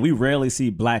like we rarely see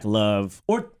black love,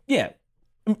 or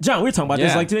John, we were talking about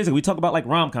this like 2 days ago. We talk about like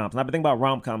rom-coms, and I've been thinking about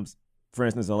rom-coms, for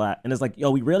instance, a lot, and it's like,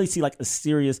 we rarely see like a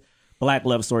serious black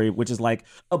love story, which is like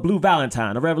a Blue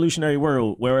Valentine, a Revolutionary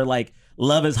World, where like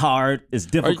love is hard, it's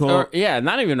difficult. Or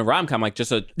not even a rom-com, like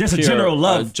just a general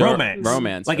love romance.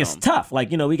 Like film. It's tough.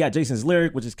 Like, we got Jason's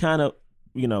Lyric, which is kind of,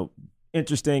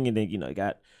 interesting. And then, you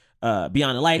got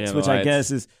Beyond the Lights, which I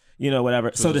guess is,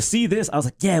 whatever. So to see this, I was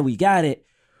like, yeah, we got it.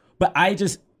 But I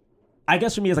guess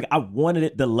for me, it's like I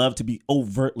wanted the love to be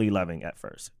overtly loving at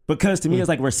first. Because to me, it's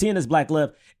like we're seeing this black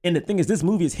love. And the thing is, this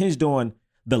movie is hinged on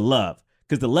the love.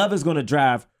 Because the love is going to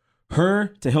drive her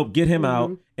to help get him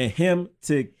out and him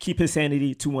to keep his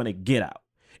sanity to want to get out.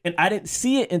 And I didn't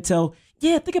see it until,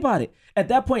 think about it. At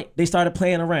that point, they started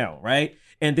playing around, right?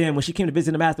 And then when she came to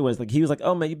visit him afterwards, like he was like,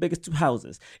 oh man, your biggest 2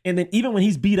 houses. And then even when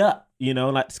he's beat up,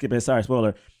 not to skip it, sorry,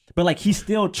 spoiler, but like he's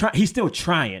still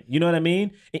trying, you know what I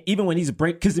mean? And even when he's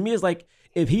because to me it's like,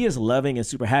 if he is loving and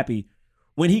super happy,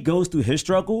 when he goes through his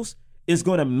struggles, it's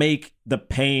going to make the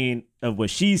pain of what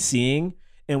she's seeing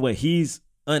and what he's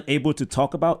unable to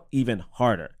talk about even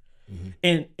harder.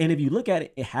 And if you look at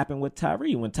it, it happened with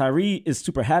Tyree. When Tyree is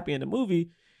super happy in the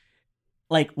movie,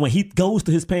 like when he goes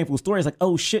to his painful story, it's like,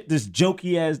 oh shit, this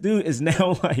jokey ass dude is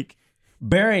now like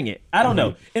bearing it. I don't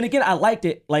know. And again, I liked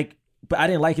it, like, but I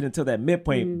didn't like it until that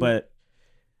midpoint. But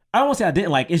I won't say I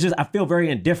didn't like it. It's just I feel very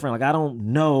indifferent. Like I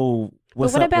don't know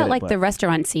what's what up about with like the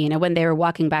restaurant scene and when they were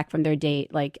walking back from their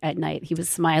date, like at night, he was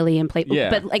smiley and playful.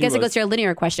 But I guess it goes to your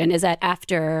linear question. Is that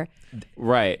after?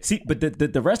 Right. See, but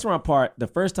the restaurant part, the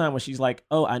first time when she's like,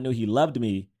 oh, I knew he loved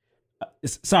me.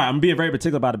 Sorry, I'm being very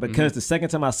particular about it because the second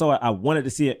time I saw it, I wanted to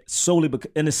see it solely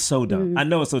because, and it's so dumb. I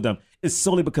know it's so dumb. It's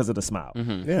solely because of the smile.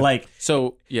 Like,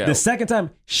 the second time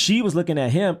she was looking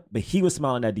at him, but he was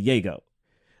smiling at Diego.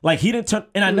 Like he didn't turn,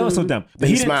 and I know it's so dumb, but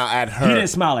he didn't smile at her. He didn't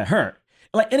smile at her.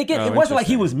 Like, and again, it wasn't like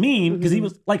he was mean because he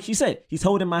was, like she said, he's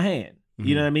holding my hand.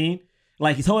 You know what I mean?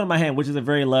 Like he's holding my hand, which is a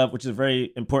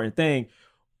very important thing.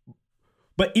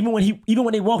 But even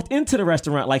when they walked into the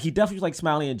restaurant, like he definitely was like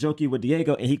smiling and jokey with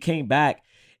Diego, and he came back,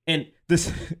 and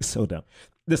this is so dumb.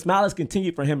 The smile has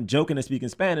continued for him joking and speaking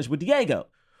Spanish with Diego,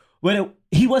 but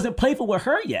he wasn't playful with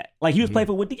her yet. Like he was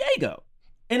playful with Diego,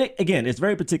 and again, it's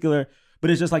very particular. But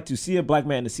it's just like to see a black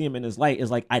man, to see him in his light, is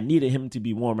like I needed him to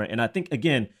be warmer. And I think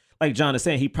again, like John is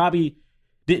saying, he probably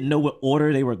didn't know what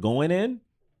order they were going in,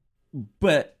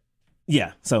 but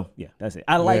so that's it.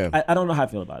 I don't know how I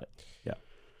feel about it.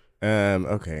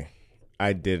 Okay.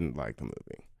 I didn't like the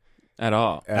movie. At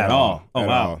all. Oh,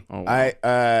 wow.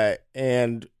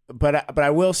 But I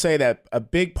will say that a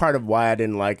big part of why I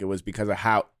didn't like it was because of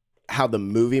how the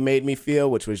movie made me feel,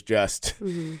 which was just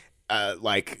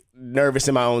like nervous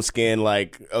in my own skin,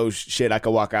 like, oh shit, I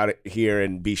could walk out here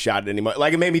and be shot anymore.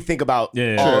 Like it made me think about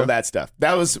all of that stuff.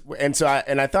 That was, and so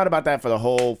I thought about that for the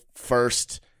whole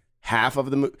first half of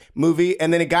the movie,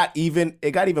 and then it got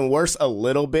even worse a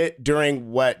little bit during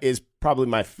what is probably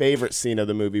my favorite scene of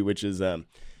the movie, which is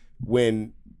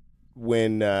when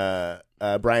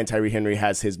Brian Tyree Henry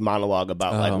has his monologue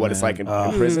about like what it's like in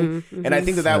prison. And I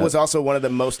think that was also one of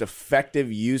the most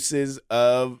effective uses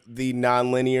of the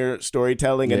nonlinear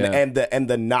storytelling and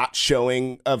the not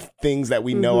showing of things that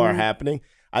we know are happening.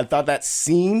 I thought that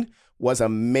scene was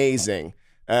amazing.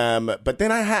 But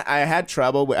then I had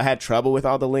trouble with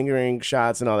all the lingering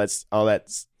shots and all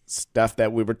that stuff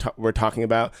that we're talking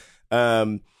about.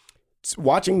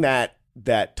 Watching that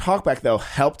talkback though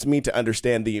helped me to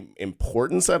understand the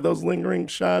importance of those lingering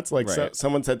shots. Like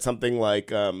someone said something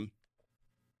like, "Oh,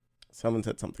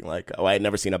 I had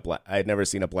never seen a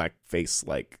black face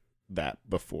like that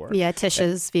before. Yeah,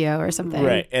 Tish's VO or something.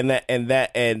 Right. And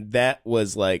that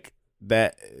was like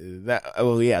that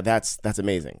oh yeah, that's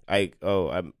amazing.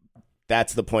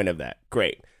 That's the point of that.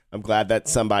 Great. I'm glad that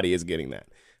somebody is getting that.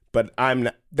 But I'm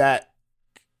not that.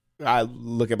 I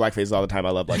look at blackface all the time. I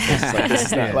love blackface. It's like, this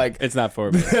is not like it's not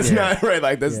for me. That's not right.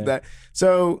 Like this is that.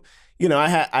 So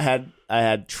I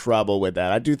had trouble with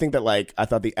that. I do think that like I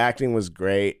thought the acting was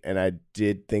great, and I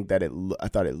did think that I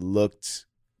thought it looked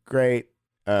great.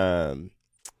 And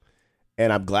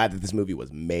I'm glad that this movie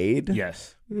was made.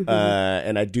 Yes.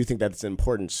 And I do think that it's an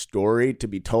important story to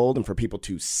be told and for people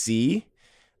to see.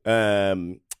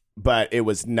 But it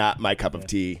was not my cup of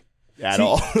tea at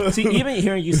all. See, even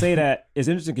hearing you say that is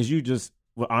interesting because you just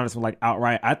were honest with like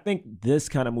outright. I think this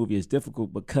kind of movie is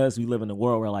difficult because we live in a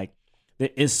world where like there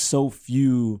is so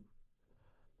few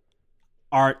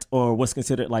art or what's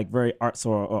considered like very arts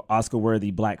or Oscar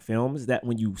worthy black films that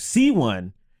when you see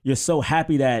one, you're so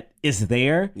happy that it's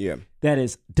there. Yeah. That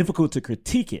it's difficult to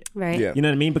critique it. Right. Yeah. You know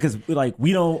what I mean? Because like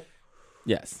we don't.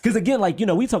 Yes. Because again, like,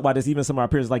 we talk about this, even some of our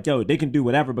peers, like, yo, they can do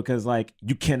whatever because like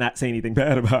you cannot say anything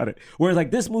bad about it. Whereas like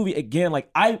this movie, again, like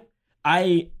I'm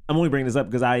only bringing this up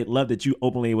because I love that you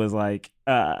openly was like,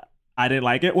 I didn't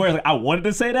like it. Whereas like I wanted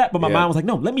to say that, but my mind was like,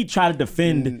 no, let me try to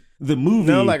defend the movie.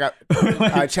 No, like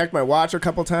I checked my watch a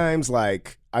couple times.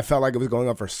 Like I felt like it was going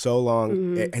on for so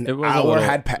long. An hour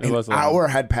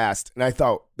had passed, and I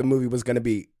thought the movie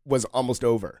was almost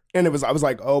over. And I was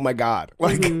like, oh my God,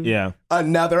 like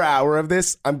another hour of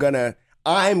this, I'm gonna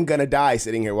die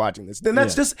sitting here watching this. Then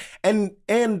that's just and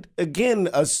again,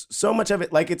 so much of it,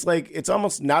 it's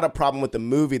almost not a problem with the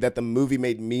movie that the movie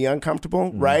made me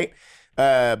uncomfortable, right?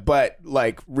 But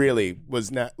like really was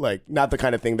not the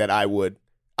kind of thing that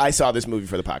I saw this movie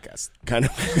for the podcast. Kind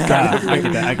of.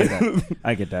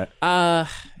 I get that.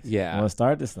 Yeah. Want to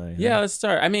start this thing? Yeah, let's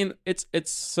start. I mean, it's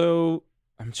so.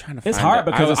 I'm trying to. It's hard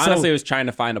because I was trying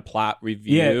to find a plot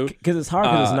review. Yeah, because it's hard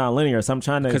because it's not linear. So I'm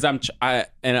trying to. Because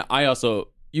I also,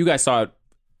 you guys saw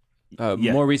it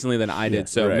more recently than I did,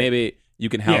 so maybe you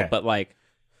can help. But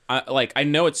I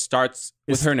know it starts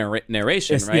with her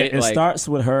narration, right? Yeah, it starts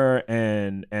with her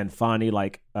and Fonnie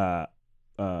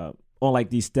on like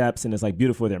these steps, and it's like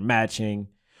beautiful. They're matching,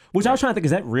 which I was trying to think,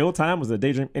 is that real time? Was it a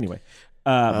daydream? Anyway.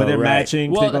 But they're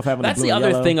matching. Well, they both have that's blue the and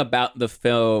other yellow. thing about the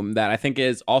film that I think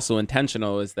is also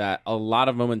intentional is that a lot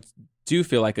of moments do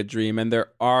feel like a dream, and there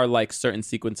are like certain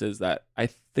sequences that I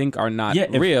think are not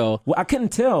real. Well, I couldn't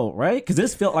tell, right? Because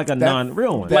this felt like a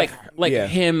non-real one. Like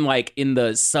him, like in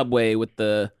the subway with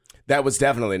the. That was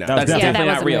definitely not. That's definitely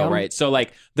not real, right? So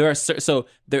like there are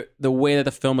the way that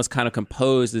the film was kind of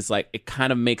composed is like it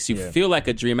kind of makes you feel like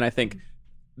a dream, and I think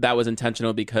that was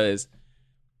intentional because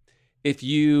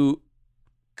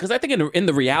because I think in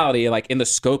the reality, like in the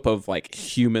scope of like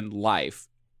human life,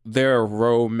 their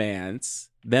romance,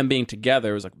 them being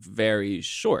together was like very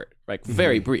short, like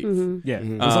very brief. Mm-hmm. Yeah,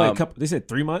 it was like a couple. They said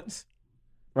 3 months.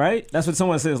 Right? That's what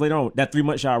someone says later on. That 3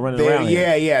 months y'all running around.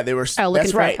 Yeah. They were.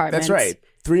 Looking for apartments. That's right.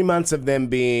 3 months of them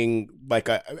being like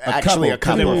a couple.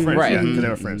 They were friends, right? Because they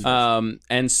were friends.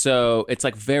 And so it's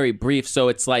like very brief. So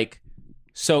it's like,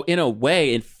 so in a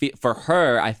way, for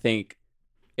her, I think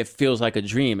it feels like a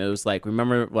dream. It was like,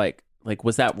 remember, like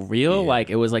was that real? Yeah. Like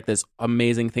it was like this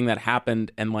amazing thing that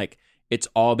happened, and like it's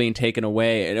all being taken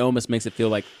away. It almost makes it feel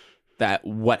like that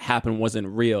what happened wasn't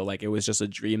real. Like it was just a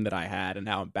dream that I had, and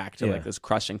now I'm back to like this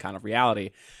crushing kind of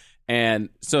reality. And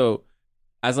so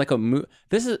as like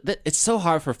it's so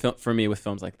hard for me with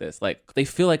films like this. Like they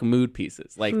feel like mood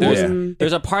pieces. Like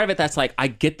there's a part of it that's like I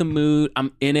get the mood,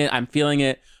 I'm in it, I'm feeling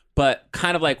it, but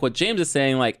kind of like what James is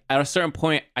saying, like at a certain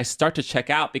point I start to check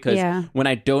out because when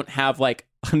I don't have like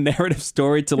a narrative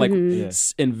story to like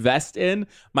invest in,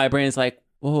 my brain is like,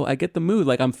 well, I get the mood.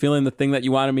 Like I'm feeling the thing that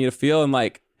you wanted me to feel, and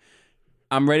like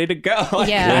I'm ready to go.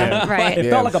 Right. It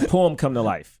felt like a poem come to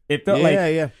life. It felt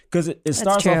because it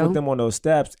starts off with them on those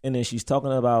steps, and then she's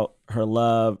talking about her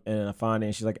love and Fonnie,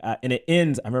 and she's like, and it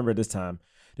ends. I remember this time,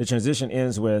 the transition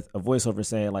ends with a voiceover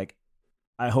saying, like,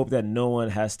 I hope no one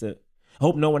has to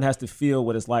feel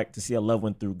what it's like to see a loved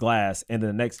one through glass. And then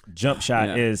the next jump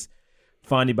shot is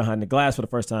Fonnie behind the glass for the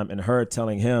first time, and her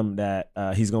telling him that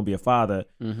he's going to be a father.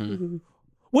 Mm-hmm.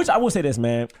 Which I will say this,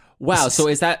 man. Wow. So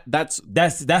is that's the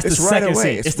second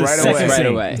scene. It's the second scene.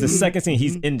 Away. It's the second scene.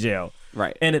 He's in jail.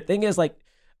 Right. And the thing is, like,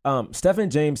 Stephen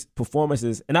James'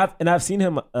 performances, and I've seen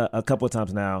him a couple of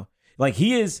times now. Like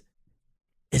he is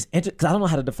because I don't know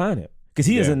how to define him, because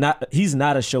he's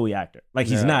not a showy actor. Like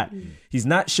he's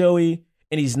not showy,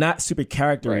 and he's not super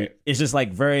charactery. Right. It's just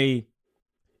like very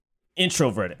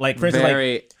introverted. Like for instance,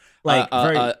 very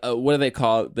what do they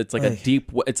call it? It's like a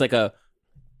deep. It's like a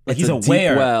like it's he's a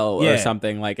aware deep well Yeah. or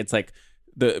something. Like it's like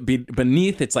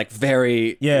beneath, it's like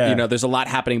very, Yeah. there's a lot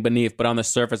happening beneath, but on the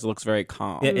surface, it looks very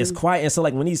calm. Yeah, it's quiet. And so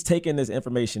like when he's taking this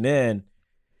information in,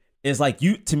 it's like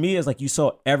to me, it's like you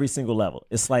saw every single level.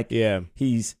 It's like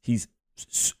he's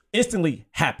instantly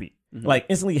happy. Like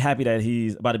instantly happy that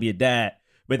he's about to be a dad.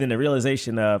 But then the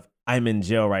realization of I'm in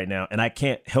jail right now and I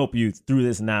can't help you through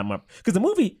this 9 months. Because the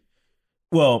movie,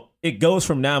 well, it goes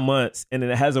from 9 months and then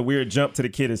it has a weird jump to the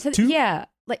kid is 2. Yeah.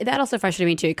 Like, that also frustrated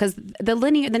me too, because the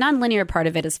non-linear part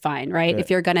of it is fine, right? If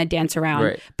you're gonna dance around,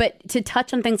 Right. but to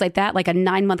touch on things like that, like a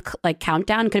 9-month like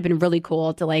countdown, could have been really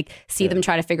cool to like see them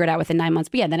try to figure it out within 9 months.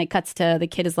 But yeah, then it cuts to the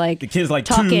kid's like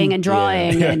talking 2. and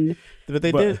drawing, and But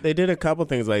they did a couple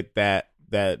things like that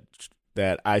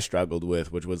I struggled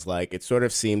with, which was like it sort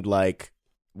of seemed like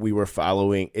we were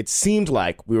following. It seemed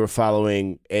like we were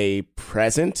following a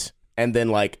present and then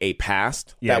like a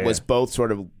past that was both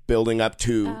sort of building up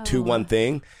to one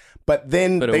thing. But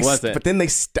then they stopped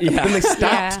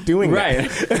doing that.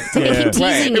 They keep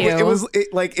teasing you.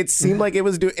 It seemed like it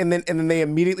was doing, and then they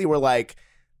immediately were like,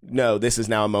 no, this is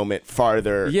now a moment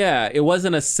farther. Yeah, it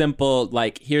wasn't a simple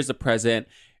like here's a present,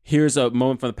 here's a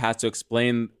moment from the past to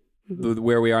explain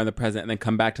where we are in the present, and then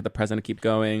come back to the present and keep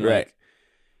going. Right.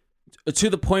 Like, to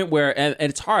the point where, and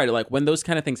it's hard. Like when those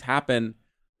kind of things happen,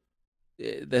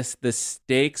 the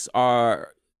stakes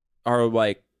are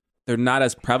like they're not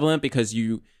as prevalent because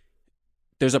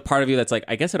there's a part of you that's like,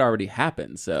 I guess it already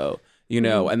happened. So,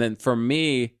 and then for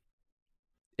me,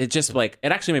 it just like,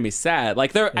 it actually made me sad.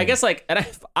 Like I guess like, and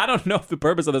I don't know if the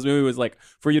purpose of this movie was like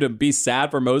for you to be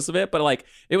sad for most of it, but like,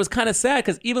 it was kind of sad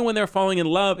because even when they're falling in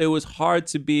love, it was hard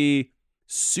to be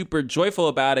super joyful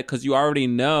about it because you already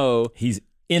know he's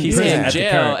in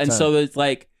jail. And so it's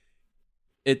like,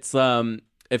 it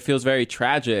feels very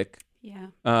tragic.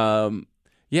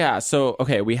 Yeah. So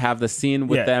okay, we have the scene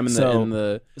with them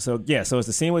So it's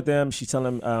the scene with them. She's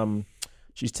telling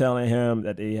him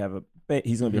that they have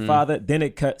he's going to be a father. Then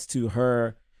it cuts to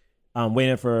her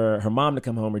waiting for her mom to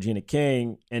come home, Regina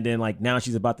King, and then like now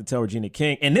she's about to tell Regina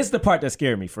King. And this is the part that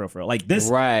scared me for real. Like this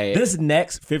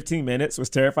next 15 minutes was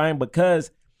terrifying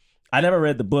because I never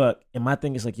read the book, and my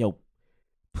thing is like, yo,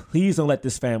 please don't let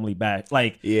this family back.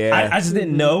 Like, I just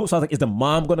didn't know. So I was like, is the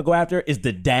mom going to go after her? Is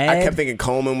the dad? I kept thinking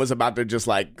Coleman was about to just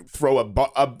like throw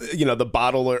the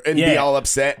bottle and be all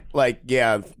upset. Like,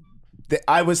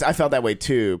 I felt that way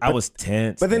too. I was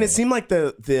tense. But then it seemed like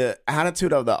the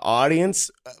attitude of the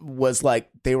audience was like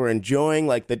they were enjoying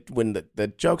like when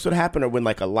the jokes would happen or when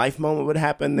like a life moment would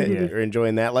happen. They're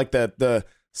enjoying that. Like the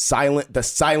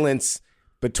silence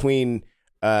between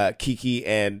Kiki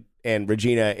and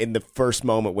Regina in the first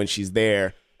moment when she's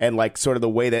there, and like sort of the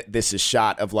way that this is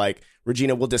shot of like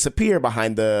Regina will disappear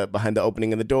behind the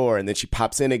opening of the door, and then she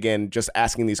pops in again, just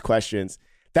asking these questions.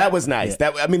 That was nice.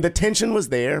 The tension was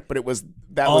there, but was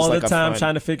all like the time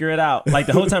trying to figure it out. Like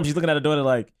the whole time she's looking at the door, they're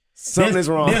like something is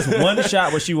wrong. There's one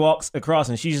shot where she walks across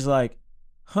and she's just like,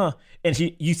 huh, and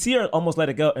you see her almost let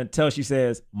it go until she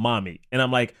says, "Mommy," and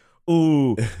I'm like,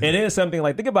 ooh. It is something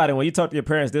like, think about it when you talk to your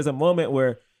parents. There's a moment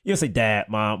where you'll say dad,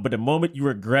 mom, but the moment you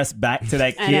regress back to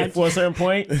that kid for a certain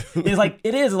point, it's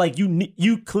like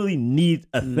you clearly need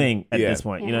a thing at this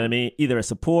point. You know what I mean? Either a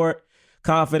support,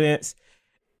 confidence.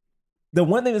 The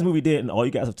one thing this movie did, and all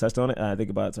you guys have touched on it, and I think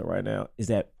about it till right now, is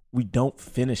that we don't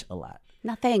finish a lot.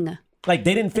 Nothing. Like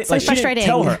they didn't fit. So like she didn't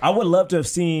tell her. I would love to have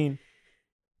seen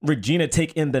Regina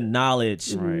take in the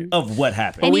knowledge of what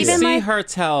happened. And we see her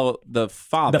tell the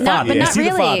father. The father. But not See the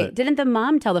really. father. Didn't the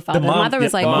mom tell the father? The mom- mother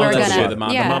was like, the mom we're told gonna. the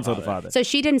mom. The mom told the father. So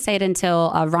she didn't say it until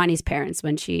Ronnie's parents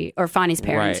or Fonny's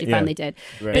parents. She finally did.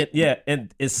 Right.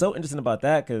 And it's so interesting about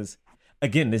that because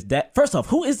again, this dad. First off,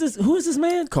 who is this? Who is this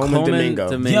man? Coleman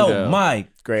Domingo. Yo, my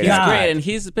great. He's God. great, and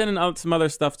he's been in some other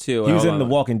stuff too. He was in The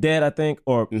Walking Dead, I think,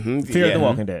 or Fear of the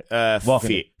Walking Dead.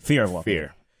 Fear of Walking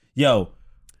Dead. Yo,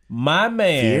 my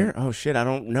man. Fear? Oh shit, I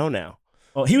don't know now.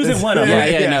 Oh, he was in one of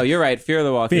them. No, you're right. Fear of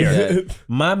the Walking Dead.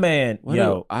 My man,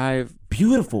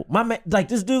 beautiful. My man, like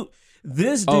this dude.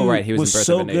 This dude he was in Birth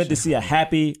so of a good Nation. to see a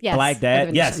happy black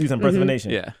dad. Yes, he was in Birth of a Nation.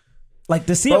 Yeah. Like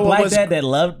to see a black dad that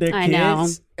loved their I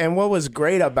kids. know. And what was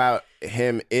great about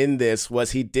him in this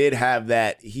was he did have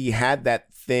that. He had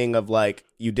that thing of like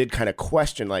you did kind of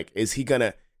question like is he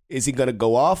gonna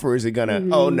go off or is he gonna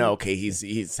oh no okay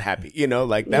he's happy, you know,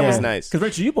 like that was nice. Because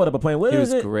Rachel, you brought up a point. What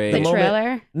is it? Great. The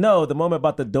trailer? No, the moment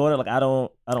about the daughter. Like I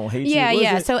don't hate you. Yeah, What is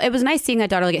yeah. it? So it was nice seeing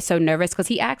that daughter get so nervous because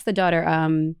he asked the daughter,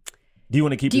 do you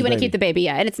want to keep? Do you want to keep the baby?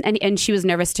 Yeah, and she was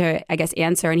nervous to, I guess,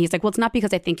 answer. And he's like, well, it's not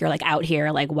because I think you're like out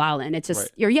here like wilding. It's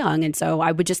just you're young, and so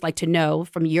I would just like to know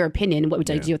from your opinion what would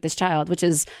you like to do with this child, which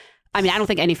is I mean, I don't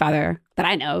think any father that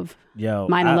I know of,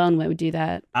 mine alone, would do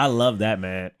that. I love that,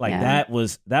 man. Like that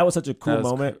was such a cool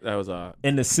moment. That was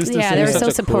and the sister, they were so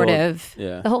supportive.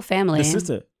 Cool, the whole family. The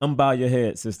sister, bow your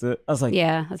head, sister. I was like,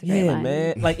 that's a great line.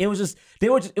 man. Like it was just it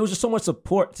was just so much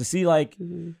support to see like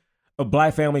a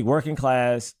black family, working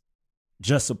class,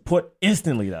 just support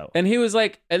instantly though. And he was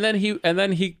like, and then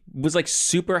he was like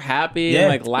super happy and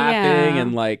like laughing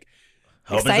and like.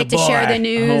 Excited to share the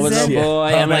news. Hope is a boy.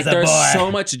 And like there's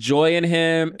so much joy in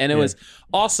him. And it was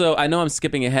also, I know I'm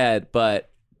skipping ahead, but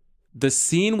the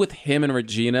scene with him and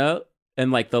Regina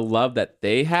and like the love that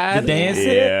they had. The dance.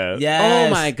 Oh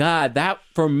my God. That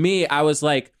for me, I was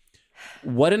like,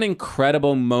 what an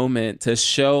incredible moment to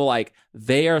show like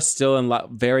they are still in love,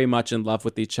 very much in love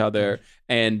with each other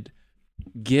and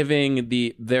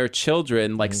giving their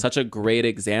children like such a great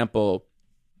example.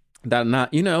 That not,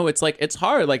 it's like, it's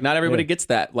hard. Like not everybody gets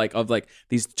that, like of like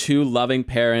these two loving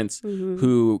parents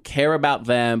who care about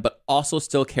them, but also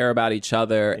still care about each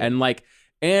other. And like,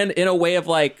 and in a way of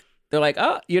like, they're like,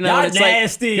 oh, y'all it's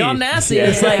nasty. Like, y'all nasty.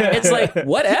 It's like,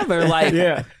 whatever.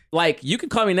 Like, like you can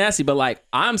call me nasty, but like,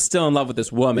 I'm still in love with this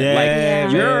woman.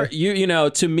 Like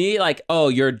to me, like, oh,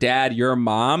 your dad, your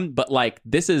mom, but like,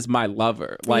 this is my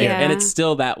lover. Like, and it's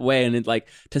still that way. And it, like,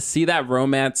 to see that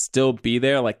romance still be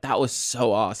there, like, that was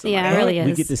so awesome. Yeah, like, it really is.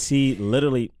 We get to see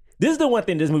literally, this is the one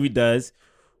thing this movie does,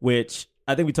 which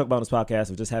I think we talked about on this podcast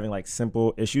of just having like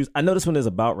simple issues. I know this one is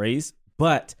about race,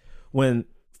 but when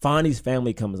Fonny's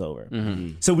family comes over.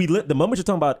 So the moment you're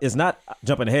talking about is not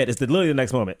jumping ahead. It's literally the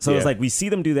next moment. So it's like we see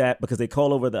them do that because they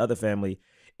call over the other family.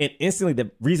 And instantly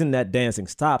the reason that dancing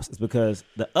stops is because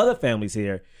the other family's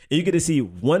here. And you get to see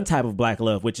one type of black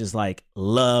love, which is like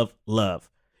love.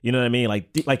 You know what I mean?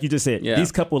 Like you just said,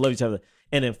 these couple love each other.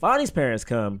 And then Fonny's parents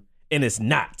come and it's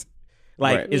not.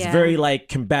 Like it's very like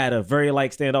combative, very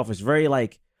like standoffish, very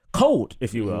like cold,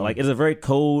 if you will. Like it's a very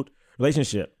cold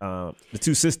relationship. The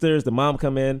two sisters, the mom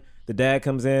come in, the dad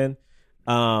comes in.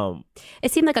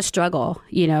 It seemed like a struggle,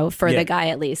 for the guy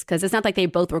at least, because it's not like they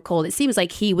both were cold. It seems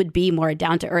like he would be more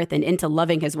down to earth and into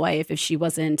loving his wife if she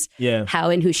wasn't how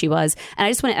and who she was. And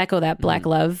I just want to echo that black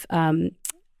love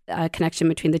connection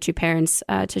between the two parents,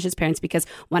 Tisha's parents, because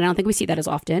one, I don't think we see that as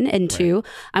often, and two,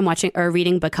 I'm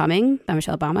reading Becoming by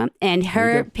Michelle Obama, and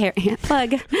her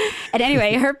plug. And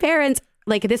anyway, her parents.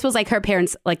 Like this was like her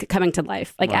parents like coming to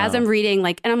life. Like as I'm reading,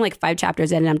 like, and I'm like 5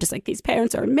 chapters in, and I'm just like, these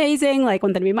parents are amazing. Like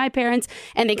want them to be my parents,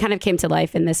 and they kind of came to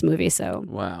life in this movie. So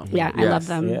I love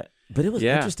them. Yeah, but it was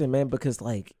interesting, man, because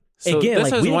like so again,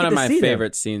 this like, was one of my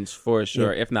favorite scenes for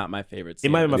sure, if not my favorite scene.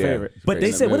 It might be my favorite. But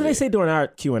they said, what did they say during our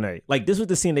Q&A? Like this was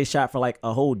the scene they shot for like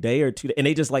a whole day or 2 days, and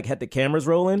they just like had the cameras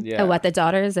rolling. Yeah. Oh, what, the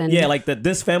daughters and like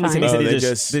this family scene. They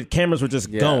said the cameras were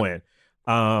just going.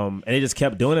 And they just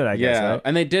kept doing it, I guess. Right?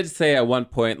 And they did say at one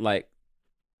point, like,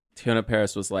 Tiana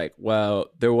Paris was like, well,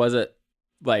 there wasn't,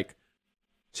 like,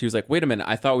 she was like, wait a minute,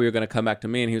 I thought we were going to come back to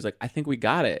me. And he was like, I think we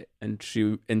got it. And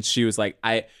she was like,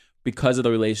 because of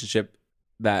the relationship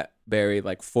that Barry,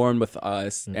 like, formed with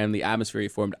us and the atmosphere he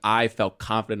formed, I felt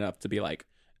confident enough to be like,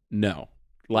 no,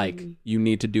 like, you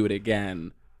need to do it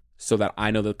again so that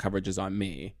I know the coverage is on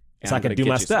me. So I can do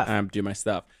my stuff. I'm do my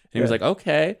stuff. And he was like,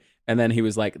 okay. And then he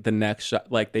was like, the next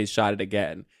shot, like they shot it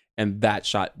again. And that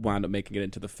shot wound up making it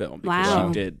into the film because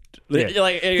she did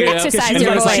like exercise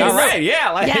your voice. Like, all right,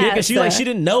 because she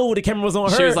didn't know the camera was on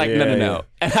her. She was like, no.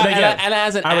 And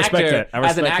as an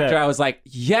actor, I was like,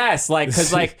 yes, like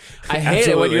because like I hate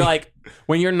it when you're like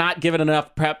when you're not given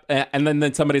enough prep, and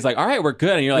then somebody's like, all right, we're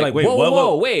good, and you're like,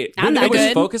 whoa, wait, I'm not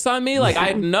good. Focus on me, like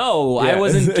I know I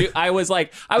wasn't. I was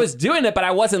like, I was doing it, but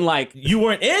I wasn't like you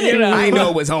weren't in it. I know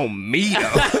it was on me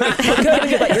though.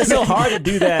 It's so hard to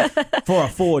do that for a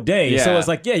full day. So it's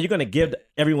like, you're gonna give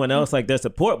everyone else like their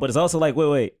support, but it's also like,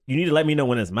 wait, you need to let me know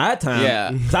when it's my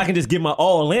time, so I can just give my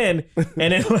all in,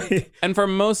 and then like, and for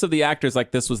most of the actors,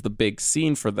 like this was the big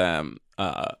scene for them,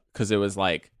 because it was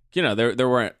like. There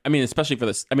weren't. I mean, especially for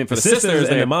this. I mean, for the sisters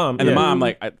and the mom,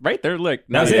 like right, they're like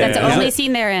that's the only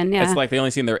scene they're in. Yeah, it's like the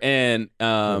only scene they're in. What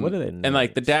are they? And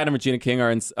like the dad and Regina King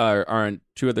are in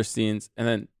 2 other scenes, and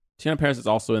then Tiana Paris is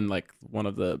also in like one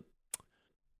of the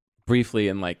briefly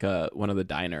in like one of the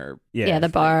diner. The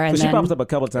bar. So and she pops up a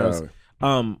couple times.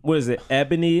 What is it?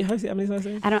 Ebony? How do you say Ebony's last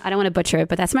name? I don't want to butcher it,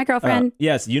 but that's my girlfriend.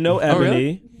 Yes, Ebony.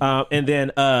 Really? And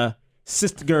then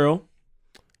Sister Girl.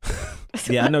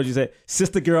 Yeah, I know what you said.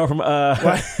 Sister girl from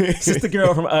Undercover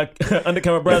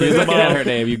Brothers. If you're looking at her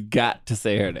name, you got to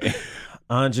say her name.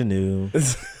 Ingenue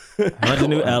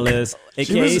Ellis,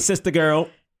 aka Sister Girl.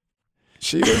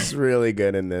 She was really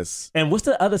good in this. And what's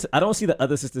the other? I don't see the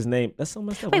other sister's name. That's so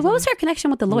messed up. Wait, what was her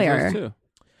connection with the lawyer?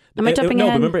 Am I jumping no,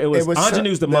 ahead? remember it was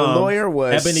Ingenue's the mom. The lawyer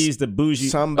was Ebony's the bougie.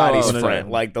 somebody's no. friend.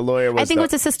 Like the lawyer was. I think it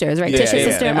was his sisters, right? Yeah, Tisha's yeah.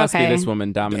 sister. It must okay. be this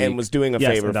woman, Dominique. and was doing a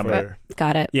favor for her.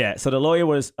 Got it. Yeah. So the lawyer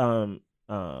was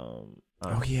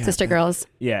Sister girls.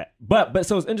 Yeah. But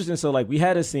so it's interesting. So like we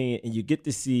had a scene and you get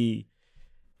to see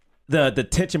the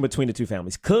tension between the two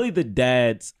families. Clearly the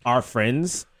dads are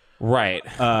friends. Right.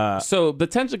 So the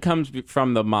tension comes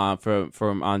from the mom,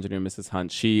 from Ingenue, Mrs.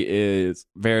 Hunt. She is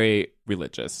very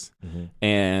religious. Mm-hmm.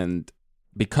 And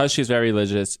because she's very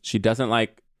religious, she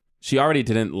already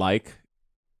didn't like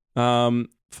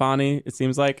Fonny, it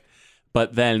seems like.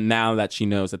 But then now that she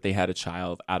knows that they had a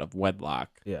child out of wedlock.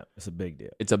 Yeah, it's a big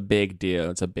deal. It's a big deal.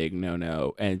 It's a big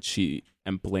no-no. And she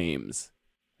blames.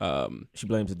 She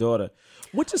blames the daughter.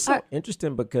 Which is so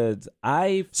interesting because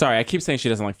Sorry, I keep saying she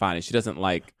doesn't like Fonny. She doesn't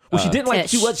like... Well, she didn't like.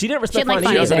 She didn't respect Fonny.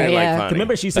 She doesn't like Fonny.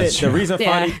 Remember, she said the reason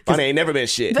Fonny ain't never been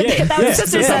shit. The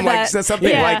sister said that.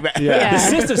 Something like that. The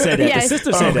sister said that. Yeah. The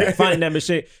sister said that. Fonny never been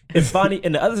shit. If Fonny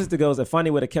and the other sister goes, if Fonny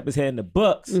would have kept his head in the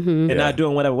books and not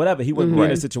doing whatever, he wouldn't be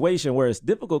in a situation where it's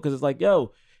difficult because it's like,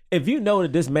 yo, if you know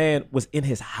that this man was in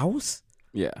his house,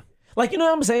 like you know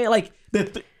what I'm saying, like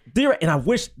there. And I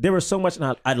wish there was so much.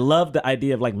 And I love the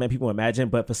idea of like men people imagine,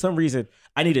 but for some reason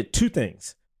I needed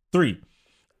three.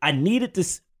 I needed to.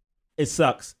 It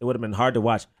sucks. It would have been hard to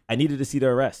watch. I needed to see the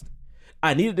arrest.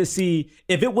 I needed to see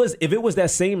if it was that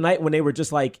same night when they were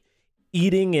just like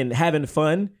eating and having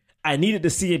fun. I needed to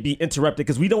see it be interrupted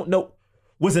because we don't know.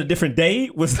 Was it a different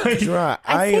day? Was like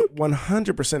I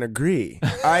 100% agree.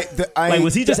 Like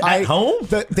was he just at home?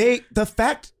 The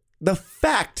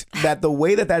fact that the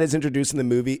way that is introduced in the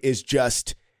movie is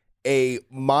just a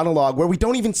monologue where we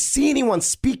don't even see anyone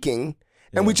speaking.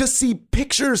 And we just see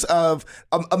pictures of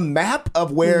a map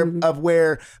of where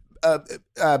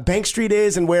Bank Street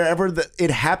is and wherever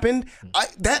it happened.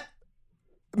 That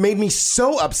made me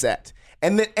so upset.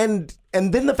 And then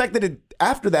the fact that it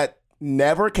after that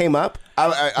never came up.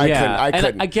 I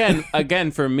couldn't. And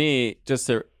again, for me, just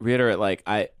to reiterate, like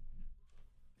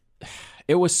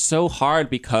it was so hard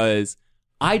because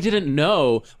I didn't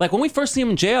know. Like when we first see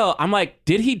him in jail, I'm like,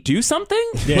 did he do something?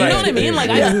 You know what I mean? Like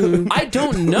I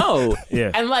don't know.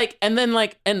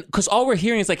 And because all we're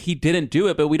hearing is like he didn't do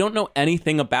it, but we don't know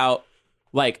anything about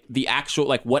like the actual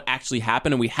like what actually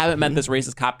happened, and we haven't met this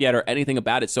racist cop yet or anything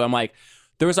about it. So I'm like,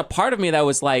 there was a part of me that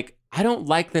was like, I don't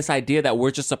like this idea that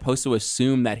we're just supposed to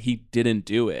assume that he didn't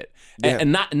do it,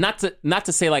 and not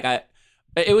to say like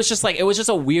it was just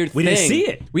a weird thing. We didn't see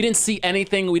it. We didn't see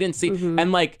anything. We didn't see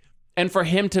and like. And for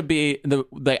him to be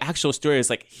the actual story is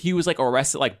like he was like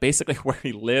arrested like basically where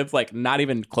he lived, like not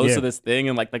even close to this thing,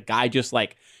 and like the guy just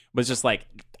like was just like,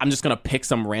 I'm just gonna pick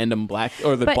some random black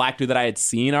black dude that I had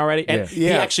seen already, and he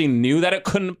actually knew that it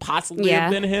couldn't possibly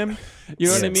have been him. You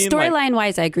know what I mean? Storyline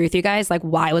wise, I agree with you guys. Like,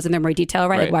 why wasn't there more detail?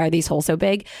 Right? Like, why are these holes so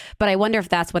big? But I wonder if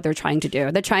that's what they're trying to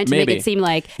do. They're trying to make it seem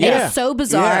like it's so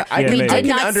bizarre. I We can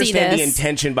not understand see the this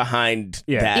intention behind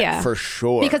that for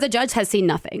sure. because the judge has seen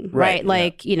nothing, right?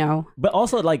 Like, you know. But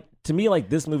also, like to me, like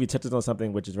this movie touches on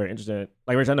something which is very interesting.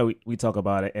 Like, Rich, I know we talk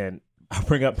about it, and I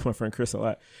bring up my friend Chris a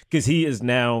lot because he is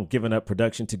now giving up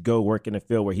production to go work in a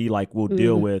field where he like will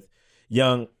deal with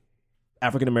young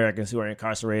African Americans who are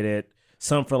incarcerated,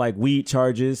 some for like weed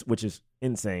charges, which is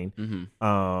insane,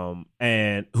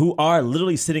 and who are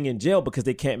literally sitting in jail because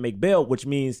they can't make bail, which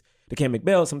means they can't make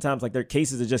bail. Sometimes like their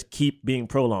cases just keep being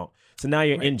prolonged. So now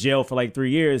you're in jail for like 3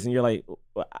 years, and you're like,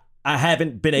 I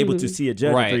haven't been able to see a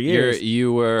judge in 3 years.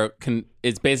 You were.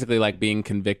 It's basically like being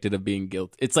convicted of being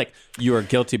guilty. It's like you are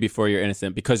guilty before you're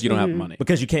innocent because you don't have money.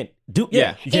 Because you can't do. You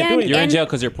can't do it. You're in jail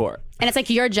because you're poor. And it's like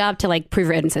your job to like prove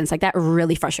your innocence. Like that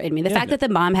really frustrated me. The fact that the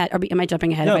mom had, or am I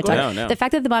jumping ahead? No. The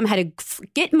fact that the mom had to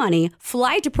get money,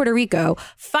 fly to Puerto Rico,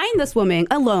 find this woman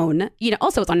alone. You know,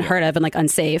 also it's unheard of and like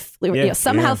unsafe. You know,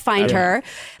 somehow find her,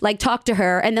 like talk to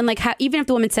her, and then like even if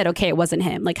the woman said okay, it wasn't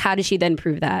him. Like how did she then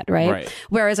prove that? Right.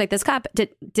 Whereas like this cop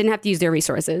didn't have to use their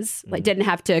resources. Like didn't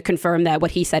have to confirm that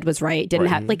what he said was right. Didn't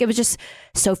have like it was just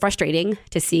so frustrating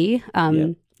to see.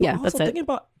 That's it.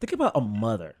 Think about a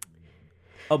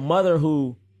mother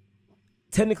who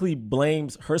technically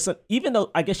blames her son, even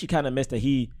though I guess she kind of missed that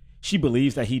she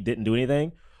believes that he didn't do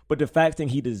anything, but the fact that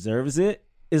he deserves it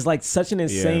is like such an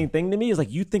insane thing to me. It's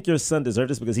like you think your son deserves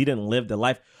this because he didn't live the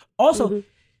life. Also,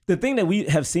 the thing that we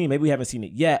have seen, maybe we haven't seen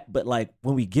it yet, but like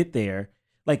when we get there,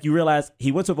 like you realize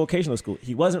he went to a vocational school.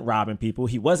 He wasn't robbing people.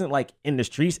 He wasn't like in the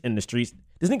streets.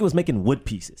 This nigga was making wood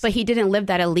pieces. But he didn't live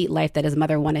that elite life that his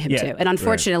mother wanted him to. And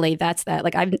unfortunately, that's that.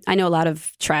 Like I know a lot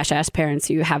of trash ass parents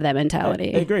who have that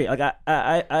mentality. I agree. Like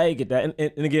I get that.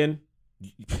 And again,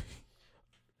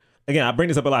 again, I bring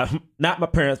this up a lot. Not my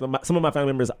parents, but some of my family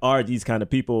members are these kind of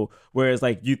people where it's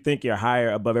like you think you're higher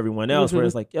above everyone else. Where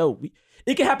it's like, yo,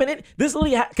 it could happen. This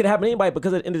literally could happen to anybody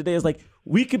because at the end of the day, it's like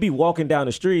we could be walking down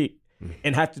the street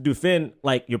and have to defend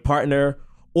like your partner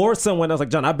or someone else. Like,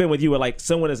 John, I've been with you where like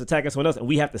someone is attacking someone else and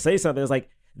we have to say something. It's like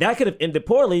that could have ended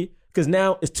poorly because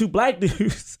now it's two black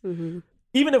dudes,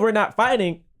 even if we're not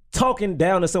fighting, talking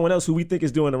down to someone else who we think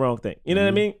is doing the wrong thing. You know what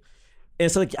I mean?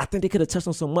 And so like, I think they could have touched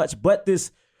on so much, but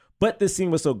this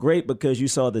scene was so great because you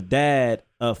saw the dad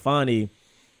of Fonny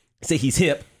say he's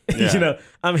hip. Yeah. You know,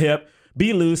 I'm hip.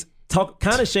 Be loose. Talk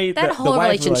kind of shade. That whole the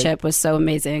wife relationship was so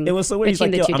amazing. It was so weird. He's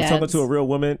like, yo, I'm dads. talking to a real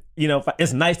woman. You know,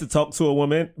 it's nice to talk to a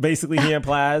woman. Basically, he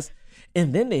implies.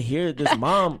 And then to hear this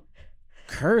mom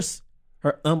curse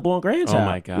her unborn grandchild. Oh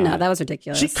my God. No, that was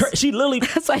ridiculous. She literally.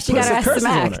 That's why she got her ass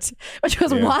smacked, which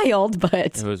was wild, but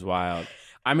it was wild.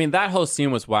 I mean, that whole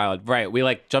scene was wild. Right. We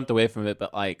like jumped away from it,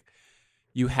 but like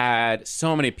you had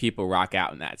so many people rock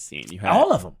out in that scene. You had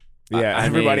all of them. Yeah,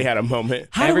 everybody had a moment.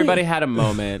 Everybody had a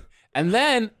moment. And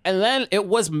then it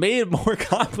was made more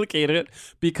complicated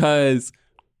because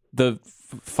the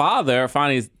father,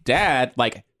 Fonny's dad,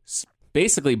 like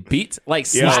basically beats, like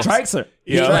strikes her.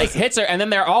 He like hits her, and then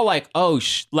they're all like, "Oh,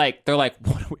 like they're like,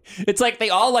 what are we?" It's like they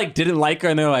all like didn't like her,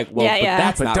 and they're like, "Well, but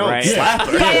that's not don't right." Slap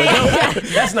her.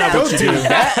 That's not what you do.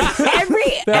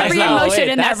 Every emotion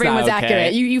in that that's room not was okay.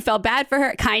 accurate. You felt bad for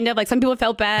her, kind of. Like some people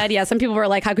felt bad. Yeah, some people were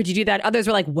like, "How could you do that?" Others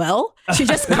were like, "Well, she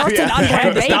just cursed an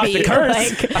unborn baby." Stop the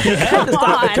curse. Like, come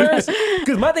on.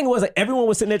 Because my thing was like everyone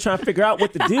was sitting there trying to figure out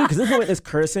what to do because this woman is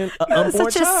cursing an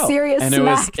unborn Such child. a serious And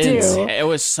smack too. it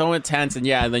was so intense, and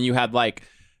and then you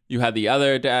had the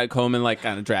other dad, Coleman, like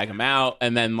kind of drag him out,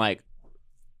 and then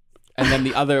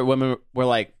the other women were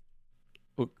like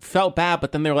felt bad,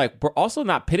 but then they were like, we're also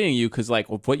not pitying you because like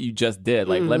what you just did.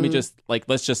 Like let me just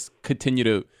let's just continue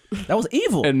to that was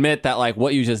evil. Admit that like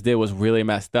what you just did was really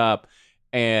messed up,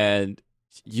 and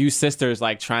you sisters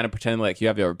like trying to pretend like you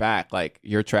have your back, like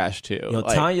you're trash too. Yo,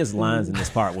 like, Tanya's lines in this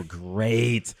part were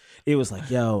great. It was like,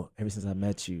 yo, ever since I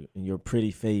met you and your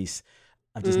pretty face,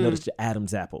 I've just noticed your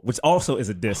Adam's apple, which also is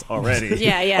a diss already.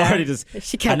 Yeah. Already just,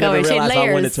 she kept I never going. She had realized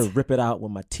I wanted layers. to rip it out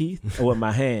with my teeth or with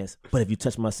my hands. But if you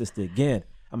touch my sister again,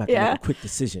 I'm going to make a quick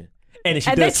decision. And then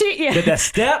she does that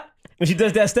step. When she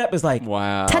does that step, it's like,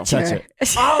 wow. Touch her.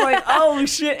 Oh, like, oh,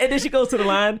 shit. And then she goes to the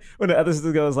line when the other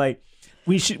sister goes like,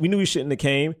 we knew we shouldn't have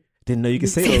came. Didn't know you could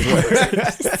say those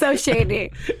words. So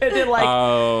shady. And then like,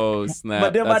 oh snap!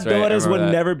 But then That's my right. daughters would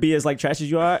that. never be as like trash as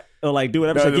you are, or like do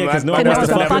whatever. No, She's like, because no one my wants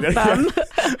to daughters fuck are them.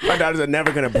 My daughters are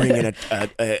never going to bring in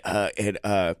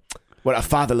a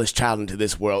fatherless child into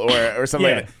this world or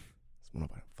something like that.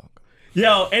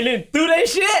 Yo, and then through that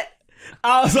shit,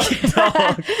 I was like,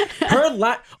 dog. Her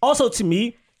line. Also, to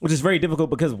me, which is very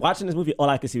difficult because watching this movie, all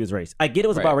I could see was race. I get it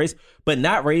was about race, but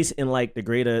not race in like the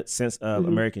greater sense of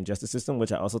American justice system,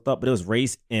 which I also thought, but it was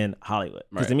race in Hollywood.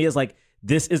 Because to me, it's like,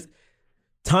 this is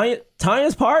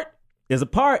Tanya's part is a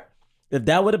part. If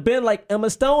that would have been like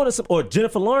Emma Stone or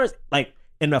Jennifer Lawrence, like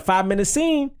in a 5-minute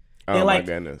scene,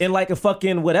 in like a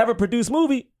fucking whatever produced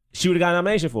movie, she would have got a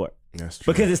nomination for it. That's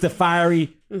true. Because it's the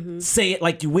fiery, say it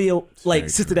like you will, like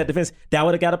sister that defense. That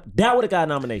would have got a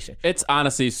nomination. It's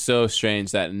honestly so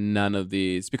strange that none of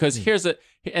these, because here's the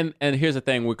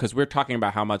thing, because we're talking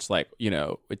about how much like, you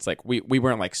know, it's like we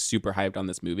weren't like super hyped on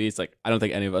this movie. It's like I don't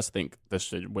think any of us think this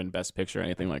should win Best Picture or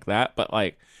anything like that. But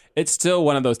like it's still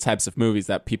one of those types of movies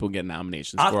that people get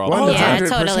nominations for all the time. Yeah,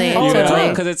 totally.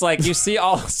 Because it's like you see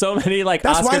so many like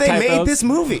that's Oscar why they type made films. this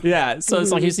movie. Yeah, so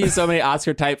it's like you see so many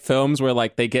Oscar type films where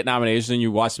like they get nominations and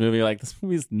you watch the movie, you're like, this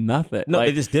movie's nothing. No, like,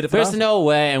 they just did it for There's Oscar. no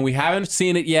way, and we haven't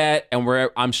seen it yet, and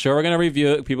I'm sure we're gonna review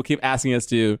it. People keep asking us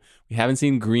to. We haven't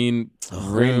seen Green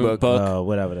Book,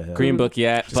 whatever the hell. Green Book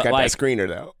yet. Just but got like, that screener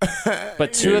though.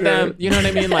 but two of them, you know what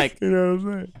I mean? Like, you know what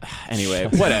I'm saying? Anyway,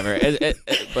 whatever.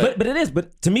 But it is.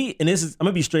 But to me, and this is, I'm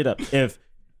gonna be straight up. If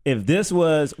this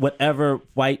was whatever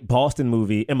white Boston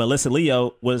movie and Melissa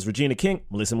Leo was Regina King,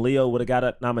 Melissa Leo would have got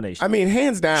a nomination. I mean,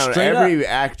 hands down, Straight every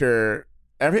actor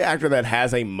that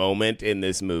has a moment in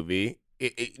this movie,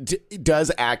 it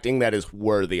does acting that is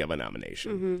worthy of a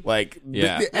nomination. Like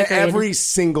every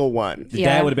single one. The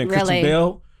dad would have been Christian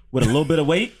Bale with a little bit of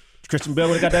weight. Christian Bale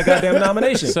would have got that goddamn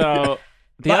nomination. So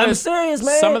I'm serious,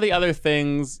 man. Some of the other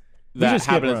things that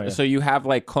happen. So you have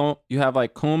like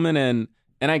Coleman and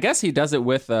I guess he does it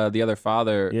with the other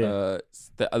father. Yeah.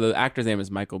 The actor's name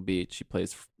is Michael Beach. He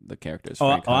plays the characters.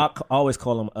 I always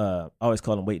call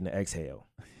him waiting to exhale.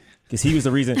 Because he was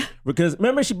the reason. Because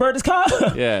remember she burned his car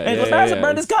up. Yeah. And Larissa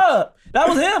burned his car up. That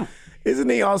was him. Isn't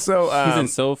he also? He's in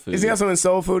Soul Food. Is he also in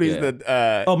Soul Food? He's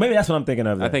the. Oh, maybe that's what I'm thinking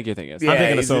of. I think you're thinking. I'm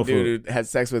thinking of Soul the dude Food. who had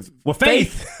sex with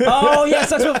Faith. Oh yeah,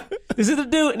 sex with. This is the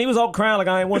dude, and he was all crying like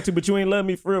I ain't want to, but you ain't love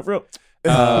me for real, for real.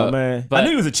 Man, I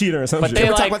knew he was a cheater or something. Can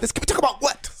we talk about this? Can we talk about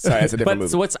what? Sorry, that's a different movie.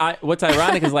 So what's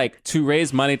ironic is like to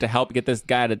raise money to help get this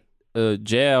guy to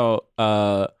jail.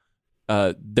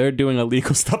 They're doing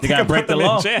illegal stuff. They gotta break the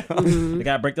law. They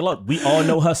gotta break the law. We all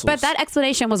know hustles. But that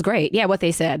explanation was great. Yeah, what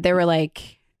they said. They were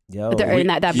like, Yo, in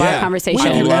that bar conversation.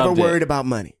 Why are you never worried about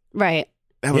money? Right.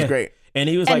 That was great. And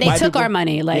he was and like, they took our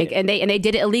money, like, and they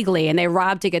did it illegally, and they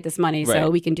robbed to get this money, so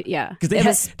we can do,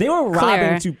 because they were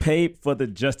robbing to pay for the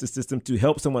justice system to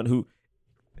help someone who,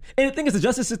 and the thing is, the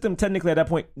justice system technically at that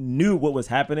point knew what was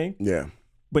happening. Yeah,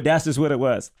 but that's just what it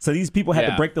was. So these people had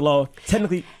to break the law.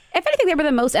 Technically, if anything, they were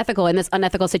the most ethical in this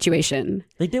unethical situation.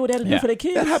 They did what they had to do for their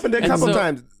kids. That happened a couple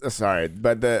times. Sorry,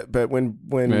 but when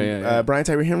Brian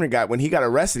Tyree Henry when he got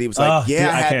arrested, he was like,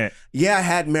 I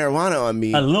had marijuana on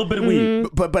me, a little bit of weed,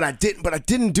 but I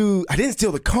didn't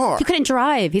steal the car. You couldn't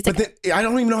drive. He's like, I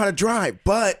don't even know how to drive.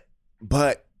 But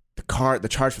the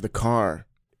charge for the car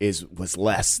was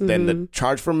less than the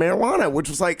charge for marijuana, which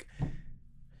was like.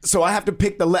 So I have to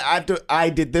pick I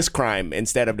did this crime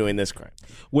instead of doing this crime.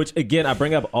 Which, again, I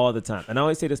bring up all the time. And I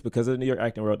always say this because of the New York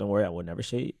acting world. Don't worry, I will never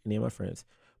shade any of my friends.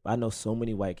 But I know so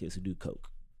many white kids who do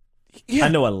coke. Yeah. I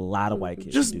know a lot of white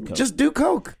kids who do coke. Just do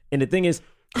coke. And the thing is,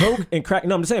 coke and crack,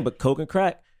 no, I'm just saying, but coke and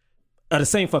crack are the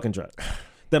same fucking drug.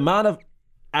 The amount of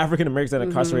African Americans that are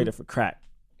incarcerated for crack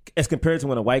as compared to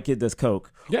when a white kid does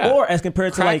coke, or as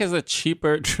compared crack to is a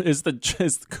cheaper is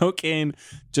cocaine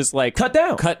just like cut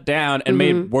down and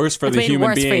made worse for the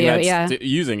human being that's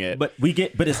using it. But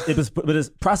it's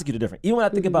prosecuted different. Even when I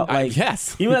think about like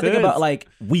even when I think about like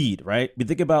weed, right? We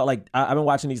think about like I've been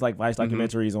watching these like Vice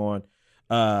documentaries on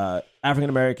African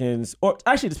Americans, or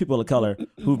actually just people of color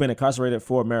who've been incarcerated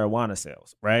for marijuana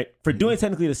sales, right? For doing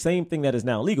technically the same thing that is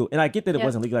now legal. And I get that it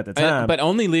wasn't legal at the time. But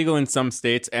only legal in some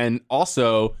states. And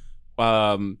also,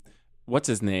 what's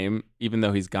his name? Even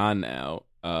though he's gone now,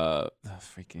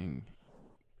 freaking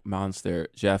monster,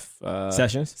 Jeff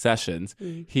Sessions.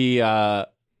 He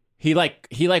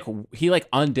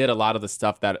undid a lot of the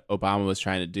stuff that Obama was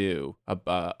trying to do,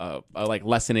 like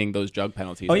lessening those drug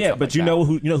penalties. Oh yeah, but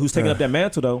who's taking up that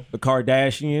mantle though? The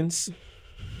Kardashians.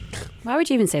 Why would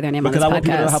you even say their name because on this podcast? I want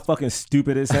people to know how fucking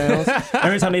stupid it sounds.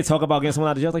 Every time they talk about getting someone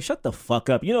out of jail, like shut the fuck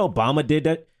up. You know Obama did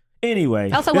that. Anyway,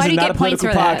 also, why do you get points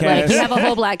for that? Like, you have a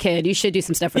whole black kid. You should do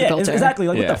some stuff for the culture. Exactly.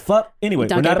 Like, what the fuck? Anyway,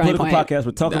 we're not a political podcast.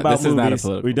 We're talking about movies.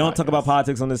 We don't talk about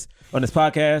politics on this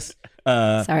podcast.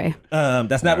 Sorry.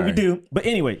 That's not what we do. But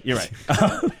anyway, you're right.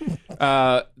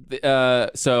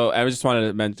 So I just wanted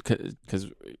to mention, because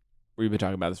we've been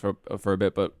talking about this for a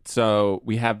bit, but so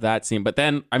we have that scene. But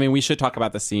then, I mean, we should talk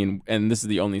about the scene, and this is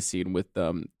the only scene with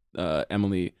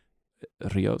Emily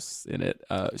Rios in it.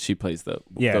 She plays the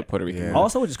Puerto Rican woman.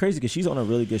 Also, which is crazy because she's on a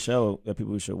really good show that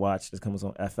people should watch. This comes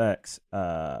on FX.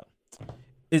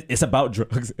 It's about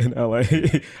drugs in LA.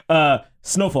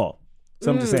 Snowfall.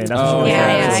 So I'm just saying. That's what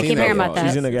I keep hearing about that.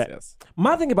 She's in the yes.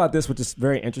 My thing about this, which is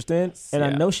very interesting, and I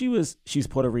know she's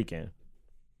Puerto Rican,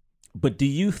 but do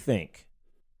you think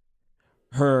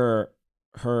her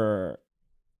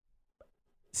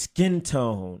skin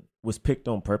tone was picked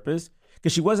on purpose?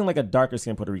 Because she wasn't like a darker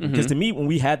skinned Puerto Rican. Because to me, when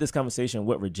we had this conversation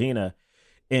with Regina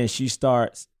and she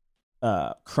starts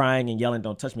crying and yelling,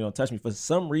 don't touch me, for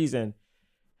some reason,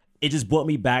 it just brought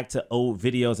me back to old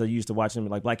videos I used to watch them,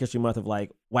 like Black History Month, of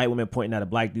like white women pointing at a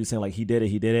black dude saying like, he did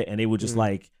it. And they would just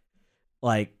like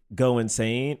go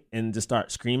insane and just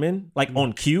start screaming, like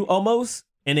on cue almost,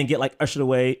 and then get like ushered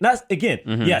away.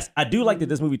 Yes, I do like that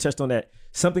this movie touched on that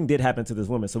something did happen to this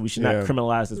woman. So we should not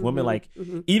criminalize this woman. Like,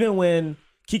 even when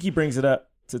Kiki brings it up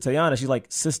to Tayana, she's like,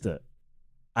 sister,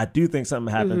 I do think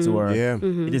something happened to her. Yeah.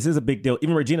 This is a big deal.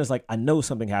 Even Regina's like, I know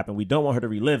something happened. We don't want her to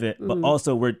relive it, but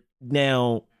also we're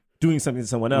now doing something to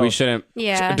someone else. We shouldn't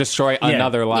destroy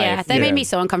another life. Yeah, that made me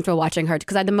so uncomfortable watching her,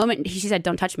 because at the moment she said,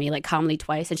 don't touch me, like calmly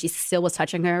twice, and she still was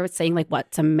touching her, saying like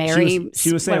what, to Mary?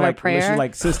 She was saying like, prayer? She was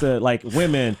like, sister, like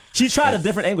women. She tried a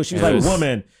different angle. She was like,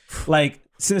 woman, like,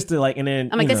 sister, like, and then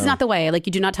I'm like, this is not the way. Like,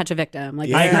 you do not touch a victim.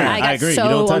 Like, I agree.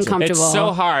 So uncomfortable. It's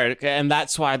so hard, and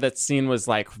that's why that scene was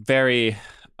like very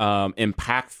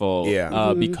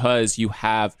impactful. Because you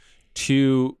have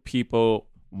two people,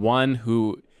 one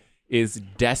who is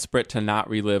desperate to not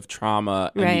relive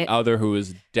trauma, and the other who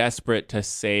is desperate to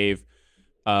save.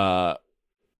 I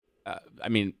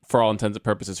mean, for all intents and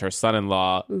purposes, her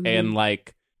son-in-law, and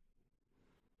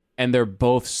they're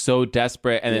both so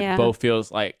desperate, and it both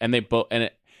feels like, and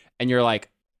you're like,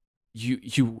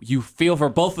 you feel for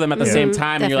both of them at the same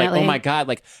time, and you're like, oh my God,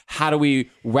 like how do we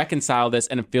reconcile this?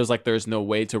 And it feels like there's no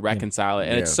way to reconcile it,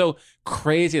 and it's so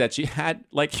crazy that she had,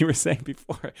 like you were saying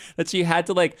before, that she had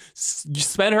to like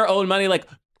spend her own money like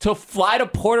to fly to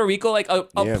Puerto Rico, like a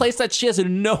place that she has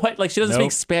no, like she doesn't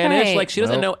speak Spanish, like she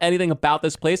doesn't know anything about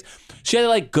this place. She had to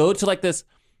like go to like this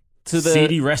to the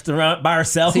seedy restaurant by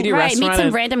herself, meet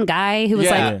some random guy who was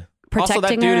like protecting also,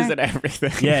 that dude her. is in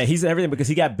everything. Yeah, he's in everything because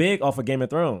he got big off of Game of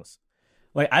Thrones.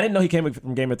 Like, I didn't know he came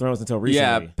from Game of Thrones until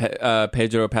recently. Yeah,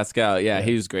 Pedro Pascal. Yeah,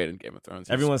 he was great in Game of Thrones.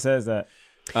 Everyone says that.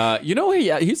 You know,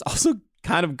 he's also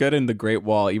kind of good in The Great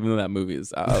Wall, even though that movie is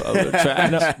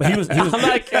trash. No, but he was I'm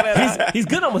not kidding. He's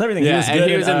good on with everything. Yeah,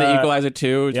 he was in The Equalizer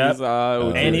 2, which was,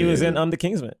 and he was in The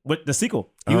Kingsman, with the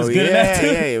sequel. He was good in that too.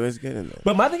 Yeah, he was good in that.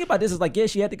 But my thing about this is like,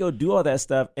 she had to go do all that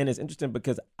stuff, and it's interesting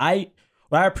because what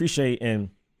I appreciate,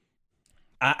 and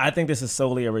I think this is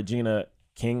solely a Regina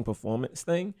King performance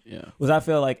thing, was I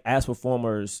feel like as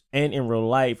performers and in real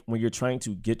life, when you're trying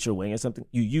to get your way in something,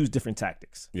 you use different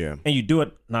tactics. Yeah. And you do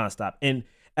it nonstop. And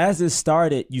as this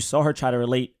started, you saw her try to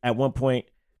relate at one point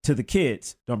to the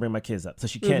kids. Don't bring my kids up. So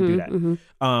she can't do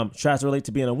that. Tries to relate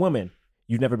to being a woman.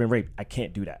 You've never been raped. I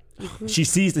can't do that. She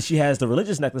sees that she has the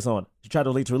religious necklace on. She tried to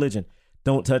relate to religion.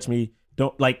 Don't touch me.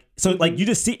 Don't like, so like you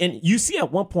just see, and you see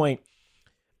at one point,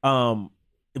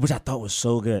 which I thought was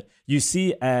so good. You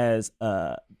see as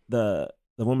the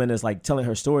woman is like telling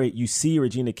her story, you see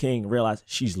Regina King realize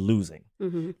she's losing.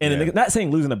 And not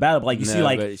saying losing a battle, but like you see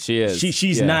like she is.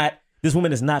 She's not, this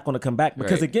woman is not going to come back.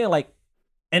 Because again, like,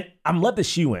 and I'm glad that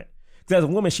she went. Because as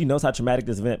a woman, she knows how traumatic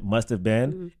this event must have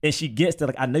been. And she gets to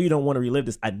like, I know you don't want to relive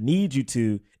this. I need you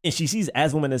to. And she sees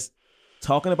as a woman is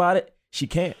talking about it, she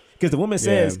can't. Because the woman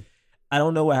says, I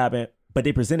don't know what happened, but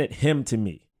they presented him to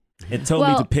me. And told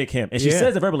me to pick him. And she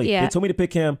says it verbally. They told me to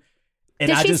pick him. And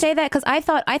did she say that? Because I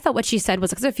thought what she said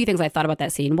was, because there are a few things I thought about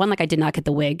that scene. One, like I did not get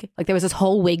the wig. Like there was this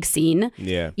whole wig scene.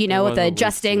 Yeah. You know, with the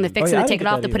adjusting, the fixing, the taking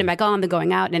off, the putting back on, the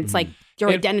going out. And it's like your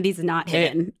identity's not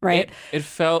hidden, right? It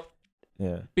felt,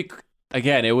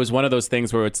 again, it was one of those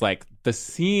things where it's like the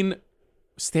scene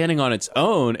standing on its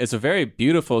own is a very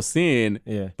beautiful scene,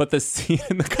 but the scene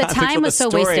in the context time of was the so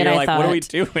story, wasted, you're I like, thought. what are we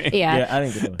doing? Yeah, I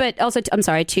didn't get it. But also, I'm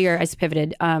sorry, I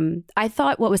pivoted. I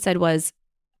thought what was said was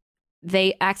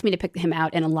they asked me to pick him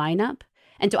out in a lineup.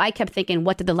 And so I kept thinking,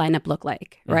 what did the lineup look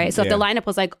like? Right. So if the lineup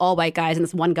was like all white guys and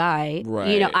this one guy,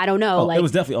 you know, I don't know. It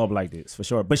was definitely all black dudes for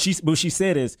sure. But what she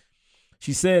said is,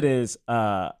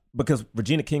 because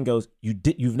Regina King goes, you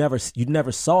never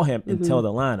saw him until the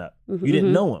lineup. You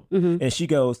didn't know him. And she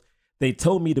goes, they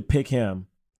told me to pick him.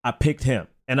 I picked him.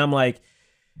 And I'm like,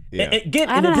 again,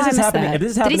 and if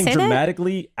this is happening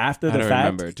dramatically after the fact.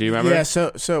 Remember. Do you remember? Yeah.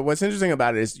 So what's interesting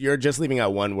about it is you're just leaving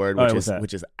out one word,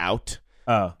 which is out.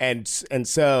 Oh. And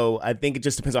so I think it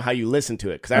just depends on how you listen to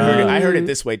it, because I heard it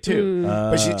this way too.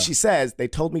 But she says they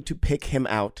told me to pick him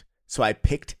out, so I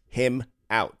picked him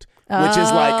out. Which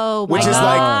is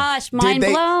like, mind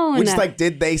blown. Which is like,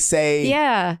 did they say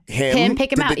him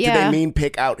pick him out? Did they mean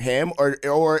pick out him,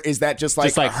 or is that just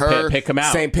like her pick him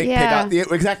out, saying pick out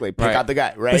exactly pick out the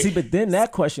guy, right? But then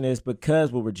that question is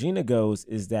because where Regina goes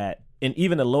is that, and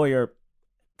even the lawyer,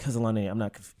 Kazalani, I'm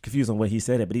not confused on what he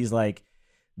said it, but he's like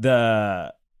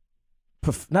not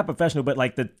professional, but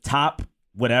like the top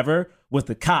whatever, with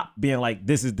the cop being like,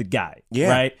 this is the guy,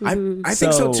 right? I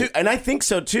think so too, and I think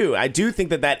so too. I do think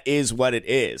that is what it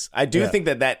is. I do think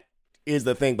that is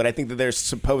the thing, but I think that there's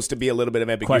supposed to be a little bit of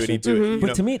ambiguity to it.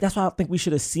 But to me, that's why I think we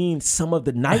should have seen some of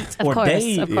the night or course,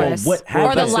 day of or course. what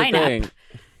happened. Or the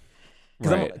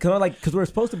lineup. Because we're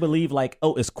supposed to believe like,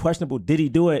 oh, it's questionable. Did he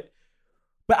do it?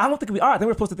 But I don't think we are. I think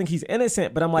we're supposed to think he's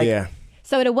innocent. But I'm like,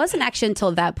 So it wasn't actually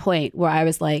until that point where I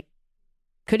was like,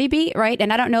 could he be? Right.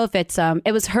 And I don't know if it's,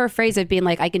 it was her phrase of being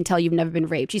like, I can tell you've never been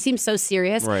raped. She seems so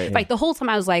serious. Right. Like the whole time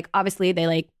I was like, obviously they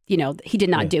like, you know, he did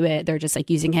not do it. They're just like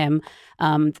using him.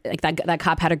 Like that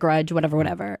cop had a grudge,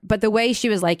 whatever. But the way she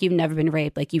was like, you've never been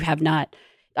raped. Like you have not,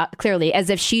 clearly, as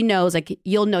if she knows, like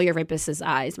you'll know your rapist's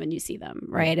eyes when you see them.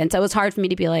 Right. And so it was hard for me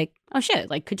to be like, oh shit,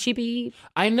 like could she be?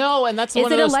 I know. And that's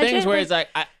one of those things where it's like,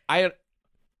 I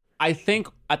think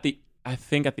at the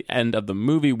end of the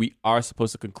movie, we are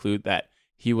supposed to conclude that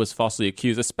he was falsely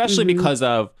accused, especially because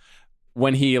of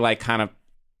when he like kind of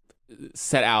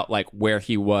set out like where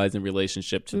he was in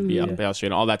relationship to Beale Street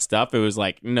and all that stuff. It was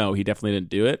like, no, he definitely didn't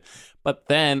do it. But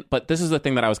this is the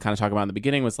thing that I was kind of talking about in the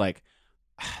beginning was like,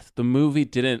 the movie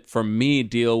didn't, for me,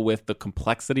 deal with the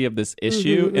complexity of this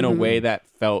issue in a way that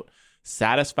felt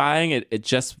satisfying. It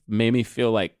just made me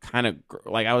feel like kind of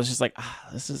like I was just like,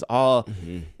 this is all,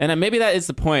 and maybe that is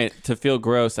the point, to feel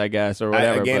gross, I guess, or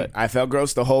whatever. I felt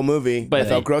gross the whole movie. But I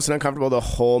felt gross and uncomfortable the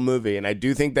whole movie, and I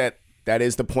do think that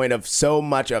is the point of so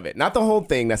much of it. Not the whole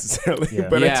thing necessarily,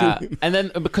 but and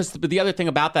then because the other thing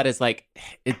about that is like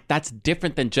that's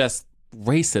different than just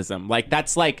racism. Like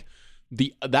that's like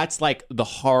the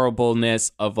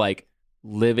horribleness of like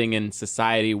living in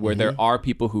society where there are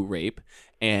people who rape,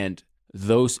 and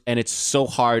it's so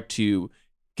hard to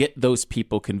get those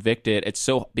people convicted. It's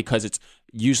so, because it's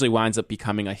usually winds up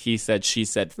becoming a he said she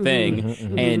said thing,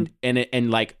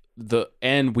 and like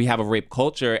we have a rape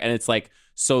culture, and it's like,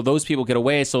 so those people get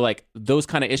away. So like those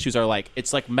kind of issues are like,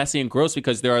 it's like messy and gross,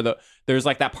 because there's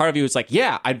like that part of you. It's like,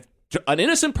 an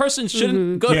innocent person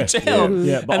shouldn't go to jail.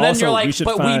 But and then you're like,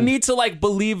 we need to like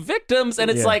believe victims. And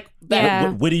it's like,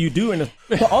 what do you do?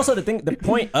 But also the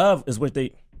point of is what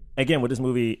they, again, what this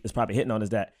movie is probably hitting on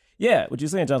is that, what you're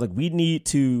saying, John, like we need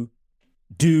to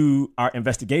do our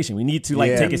investigation. We need to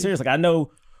like take it serious. Like I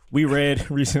know we read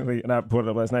recently, and I put it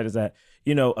up last night, is that,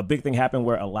 a big thing happened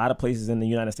where a lot of places in the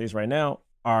United States right now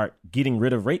are getting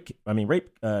rid of rape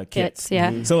kits.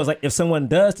 Yeah. So it's like, if someone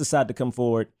does decide to come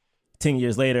forward 10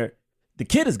 years later, the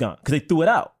kid is gone because they threw it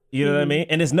out. You know what I mean?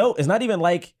 And it's not even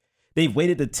like they've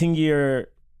waited the 10-year,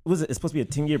 it's supposed to be a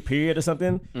 10-year period or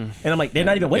something. And I'm like, they're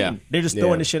not even waiting. They're just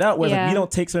throwing this shit out. Whereas like, we don't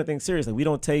take certain things seriously. We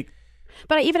don't take.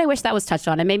 But I wish that was touched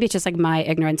on. And maybe it's just like my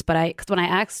ignorance. But because when I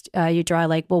asked you, Dry,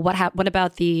 like, well, what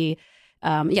about the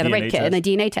the rape kit and the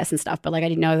DNA test and stuff? But like, I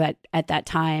didn't know that at that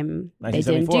time they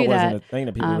didn't do that. Wasn't a thing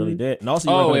that people really did. And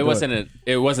also, it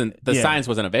wasn't the science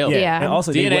wasn't available. Yeah. And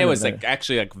also DNA was like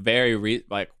actually like very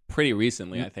pretty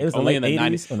recently, I think. It was only in the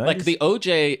 80s 90s. Like the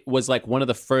OJ was like one of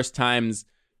the first times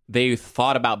they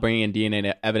thought about bringing in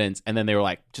DNA evidence, and then they were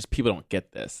like, just people don't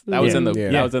get this. That was in the show.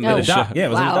 Yeah, it was in the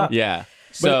doc. Yeah.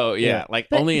 So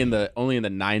only in the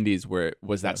 90s where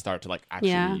was that start to like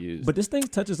actually use. But this thing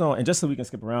touches on, and just so we can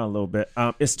skip around a little bit,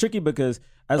 it's tricky because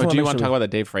do you want to talk about the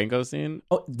Dave Franco scene?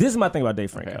 Oh, this is my thing about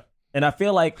Dave Franco. Okay. And I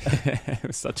feel like it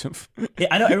was such a.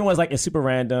 I know everyone's like, it's super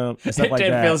random and stuff like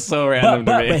that. It feels so random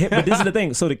to me. But this is the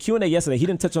thing. So the Q&A yesterday, he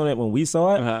didn't touch on it when we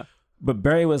saw it, but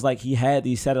Barry was like, he had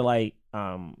these satellite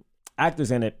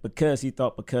actors in it because he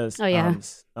thought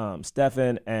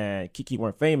Stefan and Kiki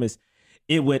weren't famous,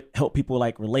 it would help people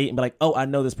like relate and be like, oh, I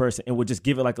know this person, and would just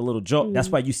give it like a little joke. That's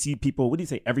why you see people, what do you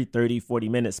say, every 30, 40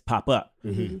 minutes pop up.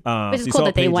 Which is cool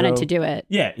that they wanted to do it.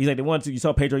 Yeah, he's like, they wanted to. You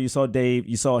saw Pedro, you saw Dave,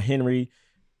 you saw Henry,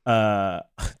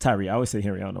 Tyree. I always say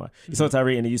Henry, I don't know why. You saw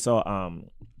Tyree, and then you saw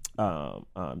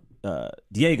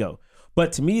Diego.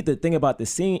 But to me, the thing about this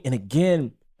scene, and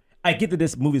again, I get that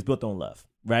this movie is built on love,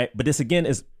 right? But this again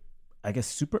is, I guess,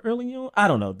 super early on. I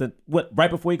don't know.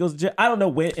 Right before he goes to jail. I don't know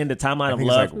where in the timeline of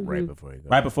love. Like right before he goes.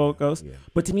 Right before it goes. Yeah.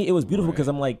 But to me, it was beautiful because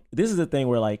I'm like, this is the thing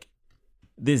where like,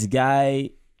 this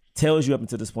guy tells you up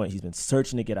until this point he's been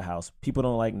searching to get a house. People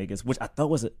don't like niggas, which I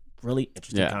thought was a really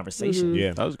interesting conversation.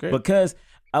 Yeah, that was great. Because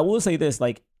I will say this,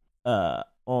 like,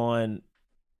 on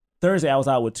Thursday I was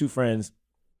out with two friends,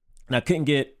 and I couldn't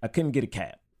get a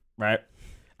cab. Right.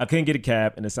 I couldn't get a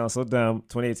cab, and it sounds so dumb.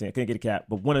 2018, I couldn't get a cab,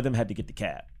 but one of them had to get the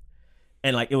cab.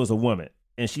 And like, it was a woman,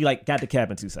 and she like got the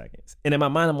cab in 2 seconds. And in my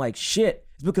mind, I'm like, shit,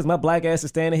 it's because my black ass is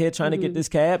standing here trying to get this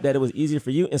cab that it was easier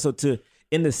for you. And so to,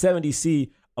 in the 70s,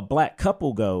 see a black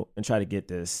couple go and try to get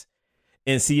this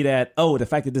and see that, oh, the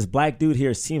fact that this black dude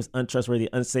here seems untrustworthy,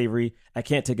 unsavory, I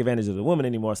can't take advantage of the woman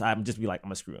anymore. So I'm just be like, I'm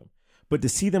gonna screw him. But to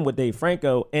see them with Dave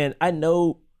Franco, and I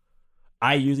know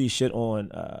I usually shit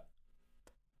on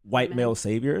white male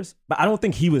saviors, but I don't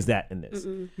think he was that in this.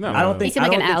 No, I don't think he seemed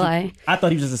like an ally. I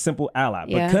thought he was just a simple ally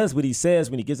because what he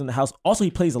says when he gets in the house, also he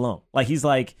plays along. Like he's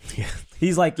like,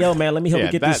 yo man, let me help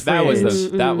you get this. That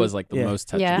was like the most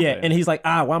touching. Yeah, and he's like,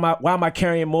 why am I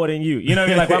carrying more than you? You know what I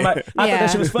mean? Like, why am I thought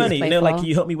that shit was funny. And they're like, can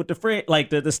you help me with the fridge,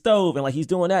 like the stove, and like he's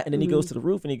doing that, and then he goes to the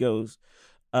roof and he goes,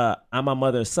 I'm my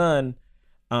mother's son,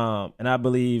 and I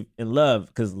believe in love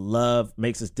because love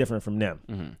makes us different from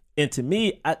them. And to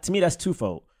me that's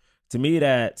twofold. To me,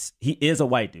 that he is a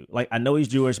white dude. Like, I know he's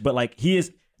Jewish, but like he is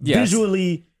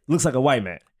visually looks like a white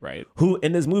man. Right. Who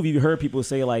in this movie you heard people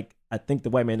say like, I think the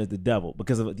white man is the devil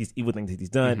because of these evil things that he's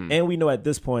done. And we know at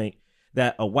this point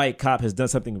that a white cop has done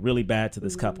something really bad to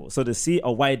this couple. So to see a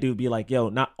white dude be like, yo,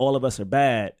 not all of us are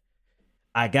bad.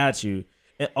 I got you.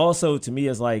 And also to me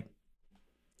is like,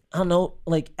 I don't know,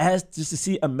 like as just to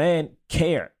see a man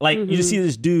care. Like you just see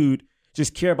this dude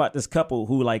just care about this couple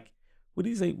who like, what do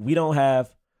you say? We don't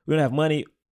have money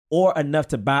or enough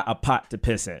to buy a pot to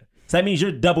piss in. So that means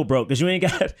you're double broke because you ain't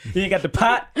got the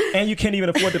pot and you can't even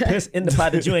afford to piss in the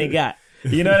pot that you ain't got.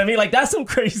 You know what I mean? Like, that's some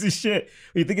crazy shit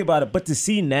when you think about it. But to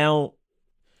see now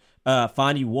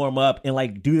Fonny warm up and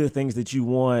like do the things that you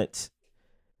want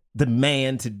the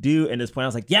man to do in this point, I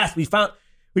was like, yes, we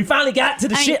finally got to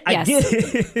the shit. Yes. I get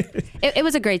it. It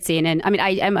was a great scene. And I mean,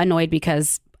 I am annoyed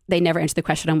because they never answered the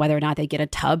question on whether or not they get a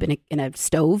tub in a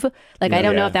stove. Like, I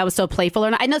don't know if that was so playful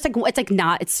or not. I know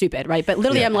it's stupid, right? But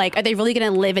literally, I'm like, are they really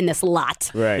going to live in this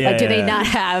lot? Right. Like, do they not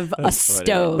have a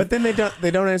stove? But then they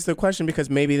don't answer the question because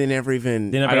maybe they never got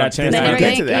a chance to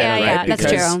get to that. Yeah,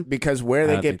 because, that's true. Because where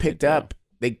they get picked up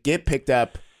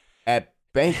at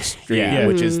Bank Street,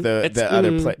 which is the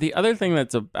other place. The other thing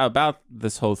that's about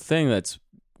this whole thing that's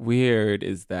weird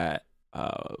is that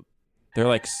they're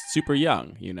like super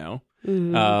young, you know?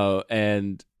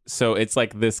 And so it's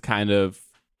like this kind of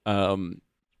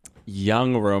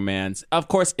young romance, of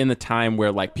course, in the time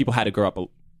where like people had to grow up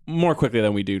more quickly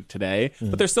than we do today,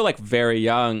 but they're still like very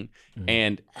young.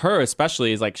 And her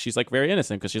especially is like, she's like very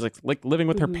innocent because she's like living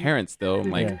with her parents though,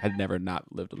 and like had never not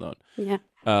lived alone.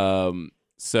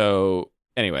 So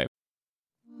anyway,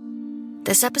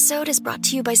 this episode is brought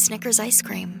to you by Snickers ice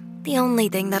cream, the only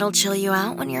thing that'll chill you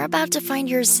out when you're about to find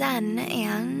your zen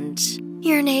and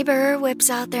your neighbor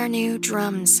whips out their new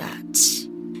drum set.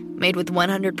 Made with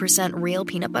 100% real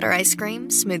peanut butter ice cream,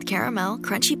 smooth caramel,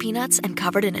 crunchy peanuts, and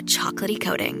covered in a chocolatey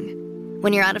coating.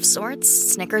 When you're out of sorts,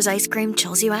 Snickers ice cream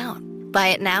chills you out. Buy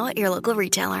it now at your local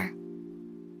retailer.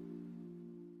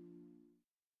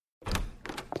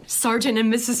 Sergeant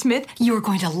and Mrs. Smith, you're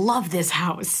going to love this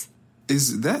house.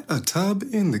 Is that a tub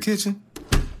in the kitchen?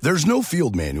 There's no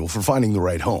field manual for finding the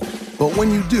right home. But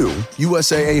when you do,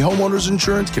 USAA Homeowners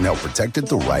Insurance can help protect it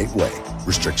the right way.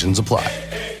 Restrictions apply.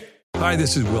 Hi,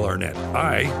 this is Will Arnett.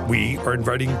 We are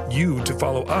inviting you to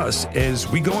follow us as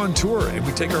we go on tour and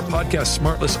we take our podcast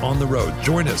Smartless on the road.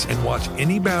 Join us and watch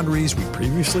any boundaries we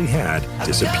previously had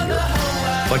disappear.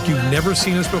 Like you've never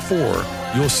seen us before,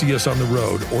 you'll see us on the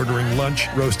road, ordering lunch,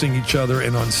 roasting each other,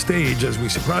 and on stage as we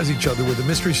surprise each other with a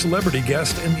mystery celebrity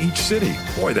guest in each city.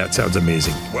 Boy, that sounds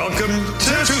amazing. Welcome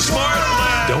to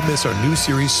Smartland! Don't miss our new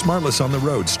series, Smartless on the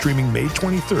Road, streaming May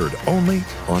 23rd, only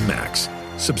on Max.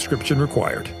 Subscription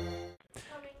required.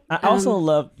 I also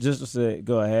love, just to say,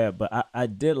 go ahead, but I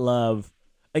did love,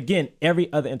 again,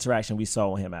 every other interaction we saw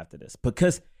with him after this.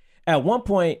 Because at one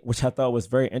point, which I thought was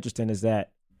very interesting, is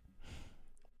that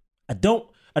I don't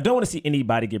want to see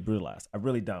anybody get brutalized. I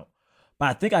really don't. But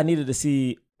I think I needed to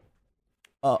see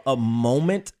a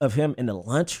moment of him in the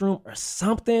lunchroom or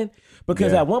something.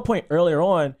 Because at one point earlier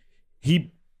on,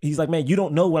 he's like, man, you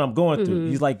don't know what I'm going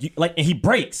through. He's like, and he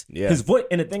breaks his voice.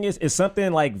 And the thing is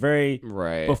something like very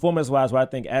performance-wise where I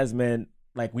think as men,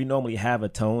 like we normally have a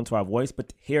tone to our voice, but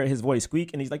to hear his voice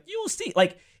squeak and he's like, you'll see,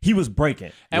 like he was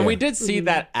breaking. And we did see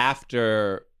that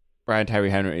after Brian Tyree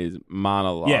Henry's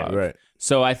monologue. Yeah, right.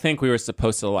 So I think we were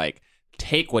supposed to like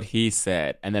take what he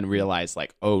said and then realize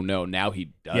like, oh no, now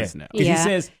he does know. Because he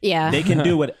says they can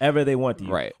do whatever they want to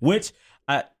you. Right. Which,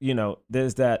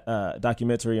 there's that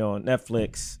documentary on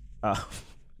Netflix. No,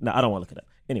 I don't want to look it up.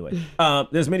 Anyway,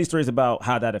 there's many stories about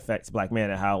how that affects black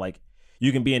men and how like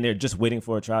you can be in there just waiting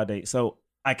for a trial date. So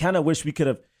I kind of wish we could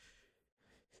have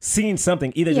seen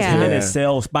something, either just him in his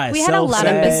cells by himself. We had a lot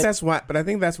of I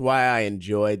think that's why I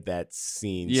enjoyed that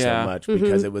scene so much,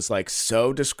 because it was like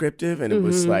so descriptive and it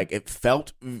was like it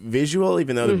felt visual,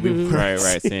 even though we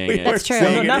weren't seeing it. That's true.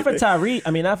 No, not for Tyree. I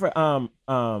mean, not for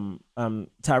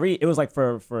Tyree. It was like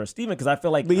for Steven, because I feel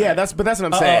like. But that's what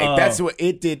I'm saying. That's what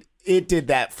it did. It did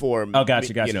that for me. Oh,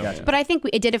 gotcha. But I think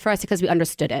it did it for us because we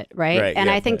understood it, right? And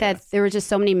I think that there were just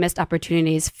so many missed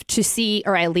opportunities to see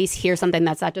or at least hear something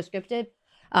that's not descriptive.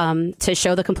 To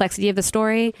show the complexity of the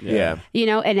story. Yeah. You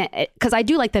know, and because I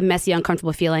do like the messy,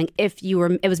 uncomfortable feeling. It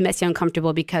was messy,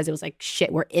 uncomfortable because it was like,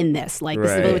 shit, we're in this. Like,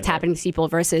 this is really what's happening to people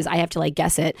versus I have to like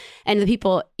guess it. And the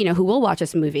people, who will watch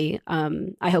this movie,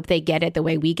 I hope they get it the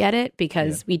way we get it,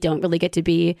 because we don't really get to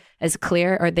be as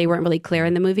clear, or they weren't really clear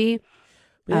in the movie.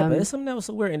 But there's something that was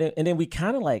so weird. And then we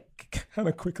kind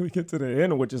of quickly get to the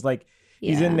end, which is like,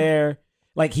 he's in there,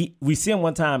 like we see him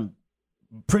one time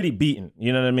pretty beaten,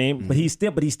 you know what I mean? But he's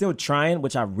still trying,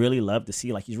 which I really love to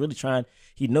see. Like, he's really trying.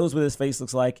 He knows what his face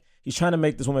looks like. He's trying to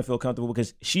make this woman feel comfortable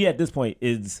because she at this point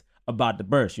is about to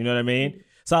burst, you know what I mean?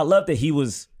 So I love that he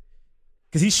was,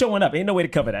 because he's showing up. Ain't no way to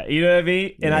cover that, you know what I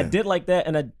mean? And I did like that.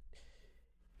 And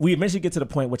we eventually get to the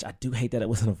point, which I do hate that it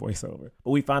wasn't a voiceover,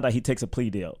 but we found out he takes a plea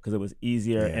deal because it was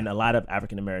easier, and a lot of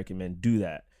African-American men do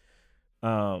that.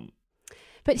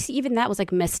 But see, even that was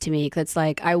like missed to me, because it's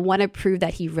like, I want to prove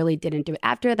that he really didn't do it.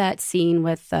 After that scene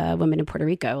with women in Puerto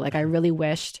Rico, like I really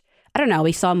wished, I don't know,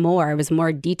 we saw more. It was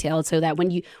more detailed, so that when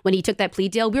he took that plea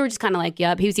deal, we were just kind of like,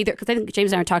 yep, he was either, because I think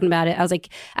James and I were talking about it. I was like,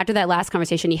 after that last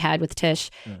conversation he had with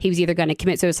Tish, he was either going to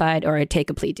commit suicide or take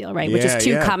a plea deal, right? Which is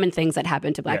two common things that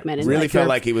happen to black men. And really felt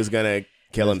like he was going to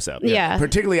kill himself. Yeah.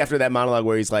 Particularly after that monologue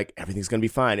where he's like, everything's going to be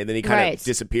fine. And then he kind of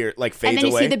disappeared, like fades away. And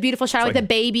then you see the beautiful shot with the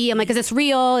baby. I'm like, is this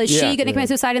real? Is she going to commit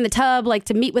suicide in the tub? Like,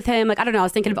 to meet with him? Like, I don't know. I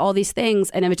was thinking of all these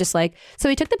things. And it was just like, so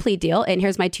he took the plea deal and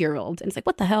here's my 2-year-old. And it's like,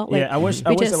 what the hell? Like, I wish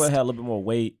I would have had a little bit more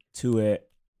weight to it.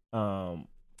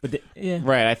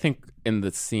 Right. I think in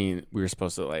the scene we were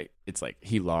supposed to like, it's like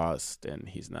he lost and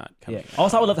he's not coming. Yeah.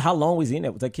 Also, I would love how long was he in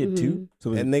it? Was that kid 2?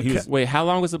 So wait, how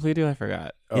long was the plea deal? I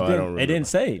forgot. It didn't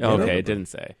say. Okay, it didn't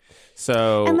say.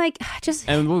 So and like just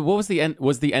and what was the end?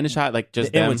 Was the end shot like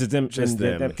just them? Just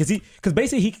them. Because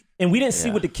basically we didn't see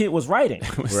what the kid was writing.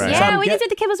 Right. Yeah, we didn't see what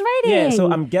the kid was writing. Yeah,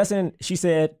 so I'm guessing she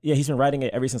said, he's been writing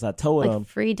it ever since I told him.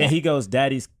 And he goes,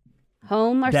 Daddy's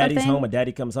home or Daddy's something? home or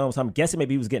Daddy comes home. So I'm guessing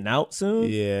maybe he was getting out soon.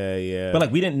 Yeah. But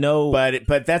like we didn't know.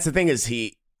 But that's the thing is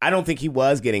I don't think he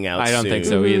was getting out I don't soon. think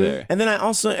so either. And then I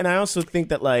also think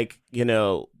that like, you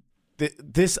know,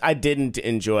 this I didn't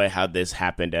enjoy how this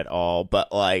happened at all,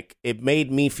 but like it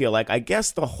made me feel like I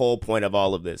guess the whole point of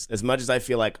all of this, as much as I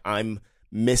feel like I'm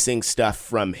missing stuff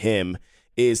from him,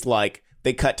 is like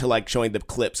they cut to like showing the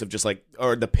clips of just like,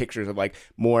 or the pictures of like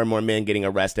more and more men getting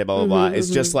arrested, blah, blah, blah.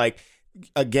 It's just like,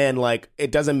 again, like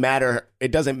it doesn't matter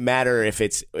if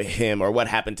it's him or what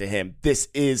happened to him. This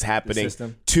is happening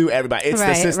to everybody. It's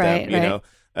the system, you know?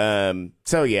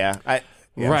 So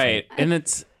right. And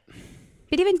it's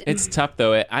tough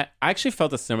though. I actually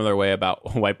felt a similar way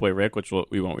about White Boy Rick, which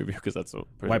we won't review because that's a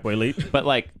White Boy Leap.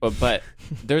 But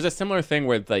there's a similar thing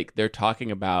where like they're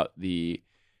talking about the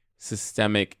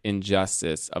systemic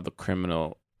injustice of the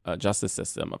criminal justice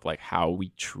system, of like how we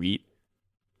treat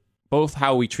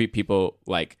people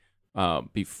like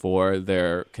before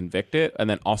they're convicted, and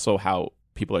then also how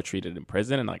people are treated in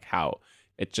prison, and like how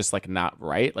it's just like not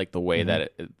right, like the way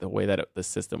that the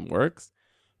system works.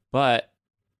 But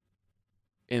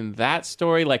in that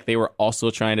story, like they were also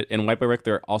trying to, in White Boy Rick,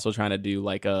 they're also trying to do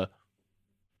like a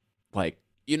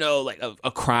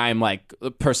crime, like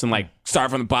a person like started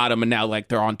from the bottom and now like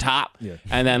they're on top. Yeah.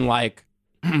 And then like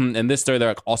in this story, they're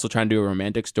like also trying to do a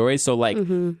romantic story. So like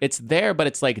it's there, but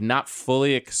it's like not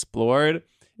fully explored,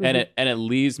 and it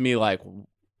leaves me like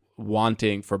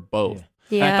wanting for both.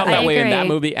 Yeah, and I felt that way agree. in that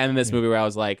movie and in this movie where I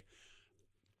was like,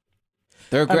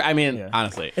 they're great. I mean,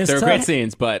 honestly, they're great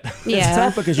scenes, but it's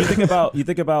tough because you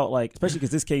think about like, especially because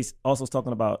this case also is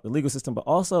talking about the legal system, but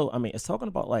also, I mean, it's talking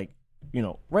about like, you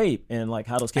know, rape and like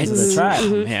how those cases are tried.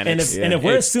 Man, and if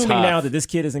we're assuming now that this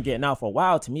kid isn't getting out for a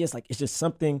while, to me, it's like, it's just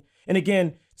something. And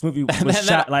again, this movie was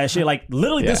shot last year. Like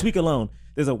literally this week alone,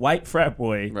 there's a white frat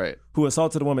boy who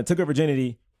assaulted a woman, took her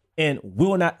virginity, and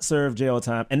will not serve jail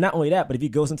time. And not only that, but if he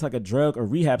goes into like a drug or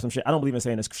rehab, some shit, I don't believe in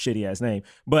saying this shitty ass name,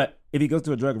 but if he goes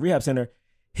to a drug rehab center,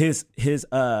 his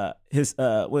what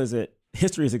is it?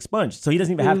 History is expunged, so he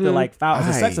doesn't even have to like file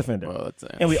as a sex offender.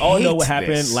 And we all know what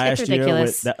happened last year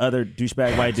with that other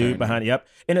douchebag white dude behind. Yep.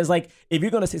 And it's like, if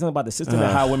you're gonna say something about the system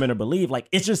and how women are believed, like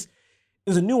it's just,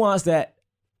 there's a nuance that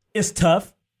it's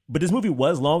tough. But this movie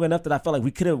was long enough that I felt like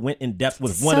we could have went in depth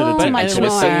with one of the two.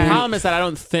 The problem is that I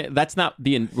don't think that's not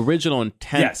the original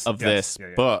intent of this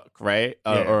book, right?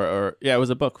 It was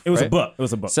a book. It was a book. It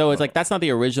was a book. So it's like that's not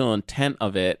the original intent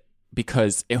of it,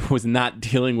 because it was not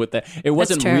dealing with that. It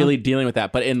wasn't really dealing with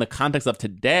that. But in the context of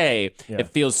today, it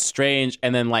feels strange.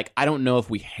 And then like, I don't know if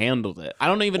we handled it. I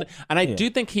don't even, and I do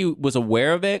think he was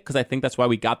aware of it, because I think that's why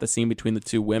we got the scene between the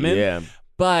two women. Yeah.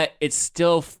 But it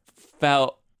still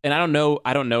felt, and I don't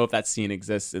know if that scene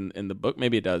exists in the book.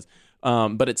 Maybe it does.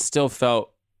 But it still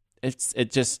felt,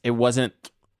 it wasn't,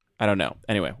 I don't know.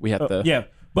 Anyway, we have to. Yeah.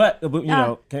 But you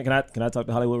know, can I talk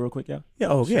to Hollywood real quick, y'all? Yeah.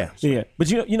 Oh, yeah. Yeah. But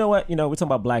you know what? You know, we're talking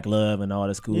about black love and all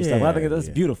this cool stuff. I think that's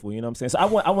beautiful. You know what I'm saying? So I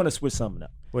want to switch something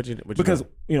up. Because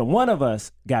you know, one of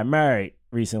us got married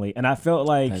recently, and I felt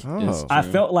like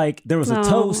there was a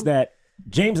toast that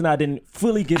James and I didn't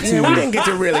fully get to. We didn't get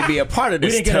to really be a part of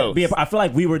this toast. I feel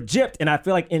like we were gypped, and I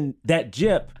feel like in that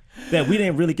gyp that we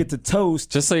didn't really get to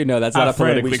toast. Just so you know, that's not a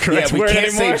politically correct word can't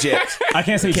anymore. say gypped. I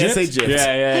can't say gypped? Say gypped.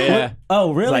 Yeah. What?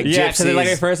 Oh, really? Like yeah, because like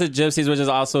at first it's gypsies, which is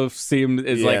also seemed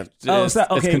is like it's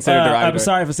considered derogatory. I'm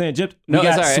sorry for saying gypped. No,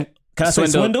 that's all right. Can I say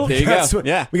swindled? There you go.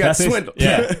 Yeah, we got swindled.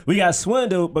 Yeah, we got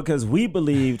swindled because we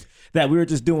believed that we were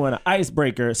just doing an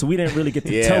icebreaker, so we didn't really get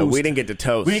to toast. We didn't get to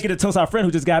toast. We didn't get to toast our friend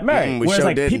who just got married. Whereas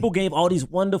like people gave all these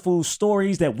wonderful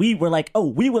stories that we were like, oh,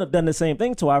 we would have done the same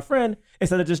thing to our friend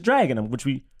instead of just dragging them, which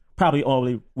we probably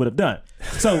already would have done.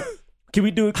 So Can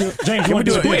we do it? James, you want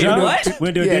to do it? Dear John?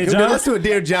 We do it, Dear John? Let's do it,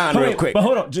 Dear John, real quick. But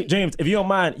hold on, James, if you don't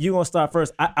mind, you gonna start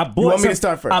first. I bought. You want me to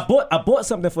start first? I bought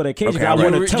something for the occasion. Okay, I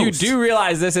want to toast. You do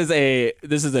realize this is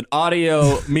an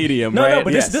audio medium, no, right? No,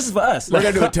 but this is for us. We're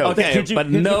gonna do a toast. Okay, but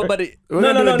nobody.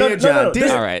 No, Dear John.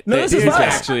 All right, No, this is for us.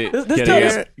 Actually,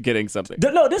 getting something.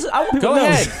 No, this is. I want people to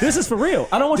know. This is for real.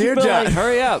 I don't want you to feel like.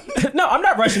 Hurry up. No, I'm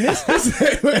not rushing this. It's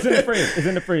in the fridge. It's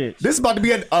in the fridge. This is about to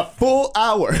be a full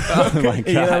hour. Oh my God.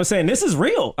 You know what I'm saying? This is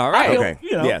real. All right. Okay.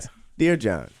 Yes. Dear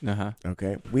John. Uh-huh.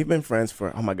 Okay. We've been friends for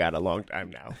a long time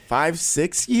now.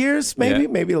 5-6 years, maybe,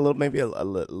 maybe a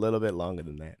little bit longer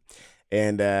than that.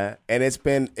 And it's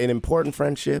been an important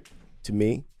friendship to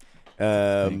me.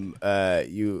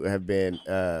 You have been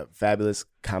a fabulous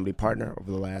comedy partner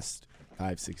over the last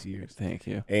 5-6 years. Thank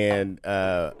you. And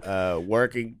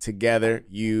working together,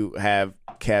 you have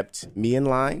kept me in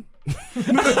line.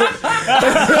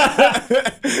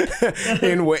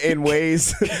 in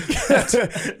ways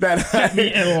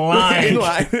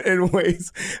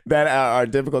that are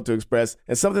difficult to express,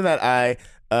 and something that I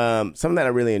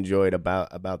really enjoyed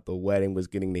about the wedding was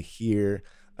getting to hear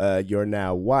your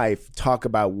now wife talk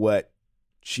about what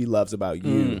she loves about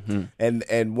you.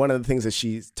 And one of the things that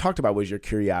she talked about was your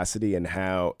curiosity and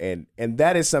how and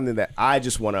that is something that I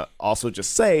just want to also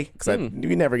just say, because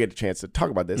we never get a chance to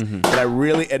talk about this, but I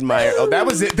really admire. Oh, that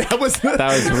was it. That was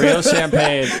real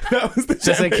champagne. That was the just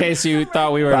champagne. In case you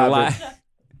thought we were lying.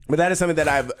 But that is something that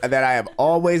I have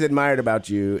always admired about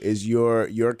you, is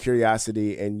your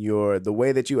curiosity and the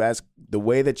way that you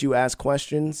ask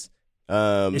questions.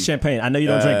 It's champagne. I know you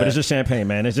don't drink, but it's just champagne,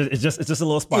 man. It's just a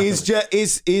little sparkling.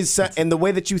 And the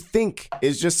way that you think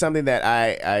is just something that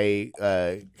I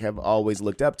have always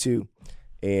looked up to,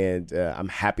 and I'm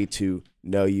happy to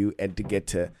know you and to get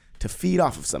to feed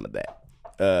off of some of that.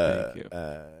 Thank you.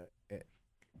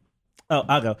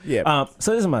 I'll go. Yeah.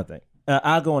 So this is my thing.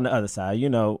 I'll go on the other side. You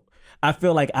know, I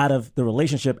feel like out of the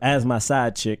relationship as my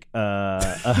side chick, don't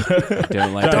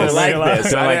like this. I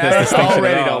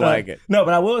already don't like it. No,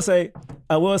 but I will say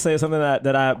something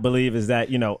that I believe is that,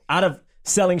 you know, out of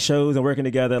selling shows and working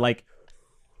together, like,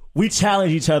 we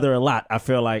challenge each other a lot. I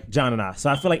feel like, John and I. So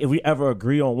I feel like if we ever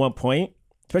agree on one point,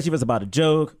 especially if it's about a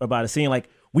joke or about a scene, like,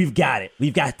 we've got it.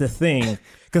 We've got the thing,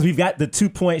 because we've got the 2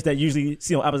 points that usually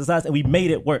see on opposite sides, and we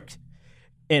made it work.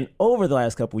 And over the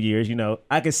last couple of years, you know,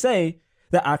 I could say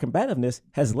that our combativeness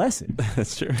has lessened.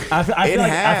 That's true. I feel like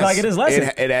it has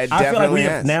lessened. I feel like we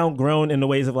have has. now grown in the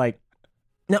ways of, like,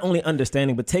 not only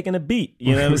understanding, but taking a beat.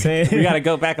 You know what I'm saying? We got to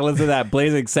go back and listen to that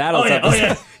Blazing Saddles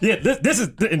episode. Yeah, this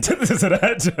is the antithesis of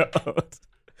that joke.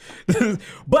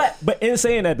 But in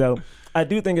saying that, though, I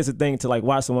do think it's a thing to, like,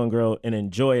 watch someone grow and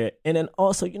enjoy it. And then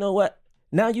also, you know what?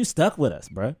 Now you stuck with us,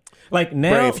 bro. Like,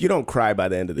 now, Bray, if you don't cry by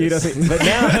the end of this, you know what I'm saying? But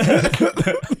now,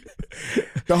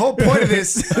 the whole point of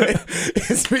this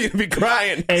is for you to be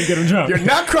crying and get them drunk. You're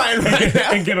not crying right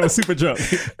now, and get them super drunk.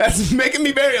 That's making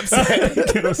me very upset.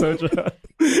 Get them so drunk.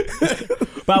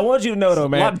 But I want you to know, though,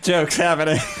 man. A lot of jokes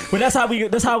happening. But that's how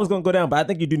it's gonna go down. But I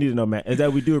think you do need to know, man, is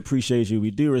that we do appreciate you,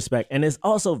 we do respect, and it's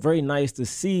also very nice to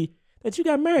see that you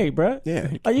got married, bro.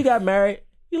 Yeah. Like, you got married.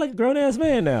 You're like a grown-ass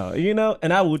man now, you know?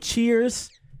 And I will cheers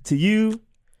to you,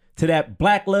 to that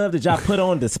black love that y'all put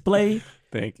on display.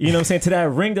 Thank you. You know what I'm saying? To that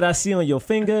ring that I see on your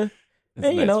finger. That's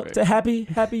and, you nice, know, Rick. to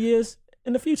happy years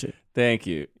in the future. Thank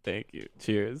you.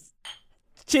 Cheers.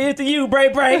 Cheers to you, Bray.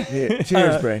 Yeah,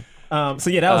 cheers, Bray. So,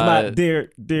 yeah, that was my dear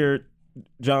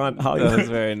John Hollywood. That was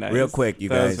very nice. Real quick, you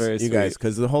That was guys, very sweet.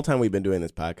 because the whole time we've been doing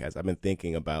this podcast, I've been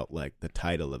thinking about, like, the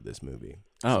title of this movie.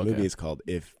 Oh, The movie okay. is called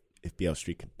If Beale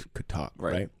Street Could Talk,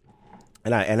 Right. right?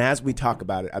 And as we talk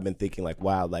about it, I've been thinking, like,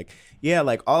 wow, like, yeah,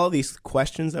 like, all of these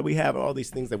questions that we have, all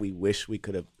these things that we wish we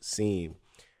could have seen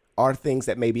are things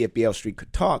that maybe if Beale Street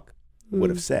could talk would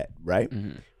have said, right?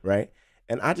 Mm-hmm. Right?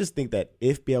 And I just think that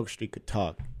if Beale Street could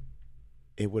talk,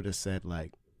 it would have said,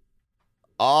 like,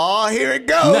 oh, here it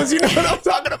goes. You know what I'm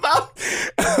talking about?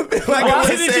 I feel like Why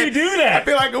did you do that? I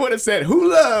feel like it would have said,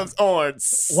 who loves orange?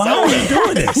 Why are you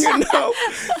doing this? You know?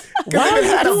 Why If are it you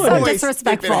had a doing voice, this?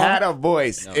 Disrespectful. If it had a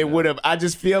voice, it would have. I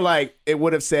just feel like it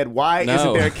would have said, "Why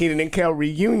isn't there a Keenan and Kel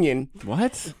reunion?"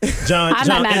 What? John, I'm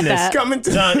not mad in at this. that. Coming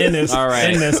to John, in this. All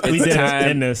right. In this. We It's did time,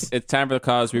 it. In this. It's time for the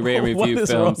cause. We rate and What review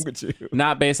is wrong films, with you?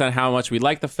 not based on how much we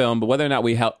like the film, but whether or not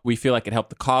we feel like it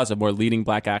helped the cause of more leading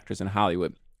black actors in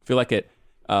Hollywood. Feel like it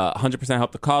 100%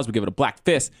 helped the cause, we give it a black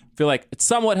fist. Feel like it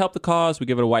somewhat helped the cause, we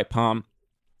give it a white palm.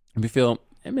 If we feel,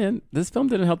 hey man, this film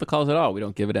didn't help the cause at all, we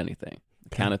don't give it anything.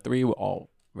 Count of three, we'll all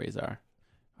raise our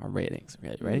ratings.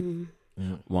 Ready?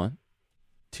 Mm-hmm. 1,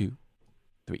 2,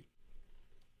 3.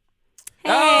 Hey,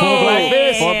 Full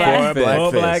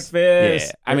black fist.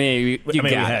 Yeah, I mean, we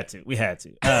had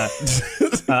to.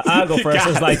 I'll go first.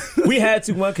 It's like we had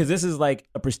to because this is like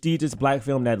a prestigious black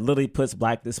film that literally puts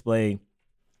black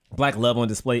love on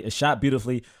display. It's shot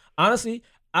beautifully. Honestly,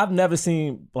 I've never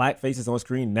seen black faces on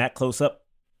screen that close up.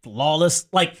 Flawless,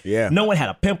 no one had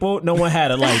a pimple, no one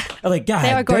had a God,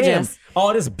 they were gorgeous. Damn,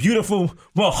 all this beautiful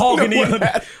mahogany,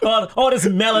 all this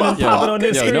melanin popping on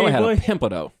this screen. No one had boy. a pimple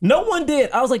though. No one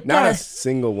did. I was like, not a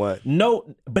single one. No,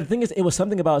 but the thing is, it was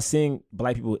something about seeing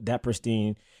black people that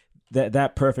pristine,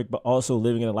 that perfect, but also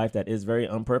living in a life that is very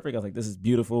unperfect. I was like, this is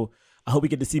beautiful. I hope we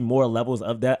get to see more levels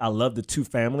of that. I love the two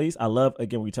families. I love,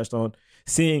 again, we touched on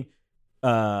seeing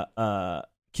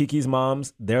Kiki's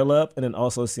moms, their love, and then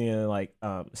also seeing like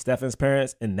Stefan's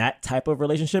parents and that type of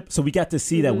relationship. So we got to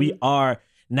see that we are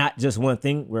not just one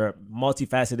thing. We're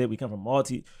multifaceted. We come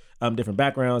from different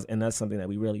backgrounds, and that's something that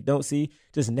we really don't see.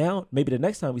 Just now, maybe the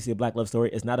next time we see a black love story,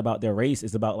 it's not about their race.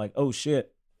 It's about like, oh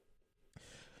shit,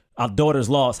 our daughter's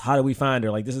lost. How do we find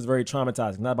her? Like, this is very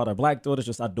traumatizing. Not about our black daughter,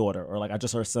 just our daughter, or like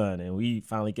just our son. And we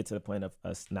finally get to the point of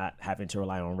us not having to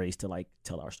rely on race to like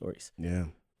tell our stories. Yeah.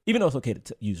 Even though it's okay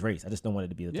to use race, I just don't want it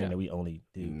to be the thing that we only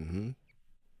do. Mm-hmm.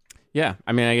 Yeah,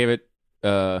 I mean, I gave it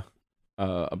a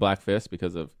black fist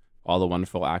because of all the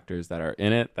wonderful actors that are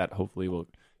in it that hopefully will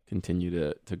continue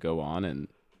to go on and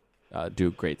do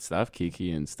great stuff.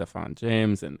 Kiki and Stefan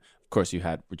James, and of course you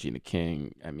had Regina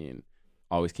King. I mean,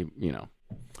 always keeping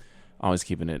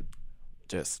it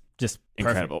just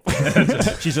incredible.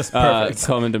 She's just perfect.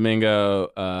 Coleman Domingo,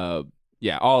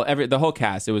 the whole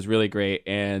cast. It was really great,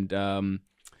 and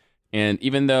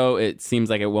even though it seems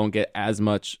like it won't get as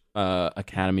much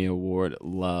Academy Award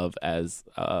love as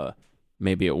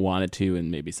maybe it wanted to, and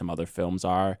maybe some other films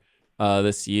are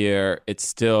this year, it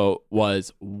still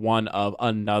was one of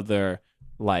another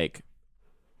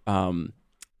kind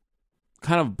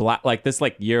of black, like this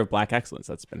year of black excellence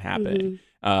that's been happening.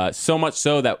 So much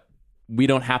so that we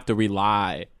don't have to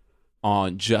rely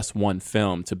on just one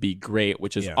film to be great,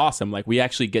 which is awesome. Like, we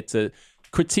actually get to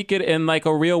critique it in like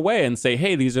a real way and say,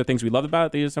 hey, these are things we loved about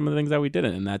it. These are some of the things that we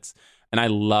didn't. And I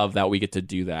love that we get to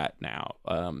do that now.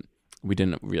 We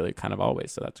didn't really kind of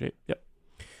always. So that's great. Yep.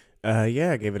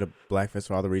 I gave it a black fist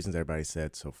for all the reasons everybody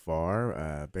said so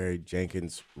far. Barry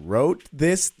Jenkins wrote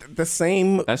this the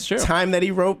same time that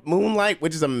he wrote Moonlight,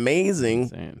 which is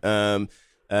amazing.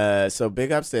 So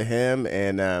big ups to him.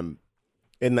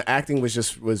 And the acting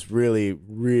was really,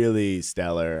 really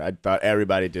stellar. I thought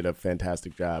everybody did a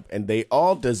fantastic job. And they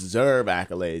all deserve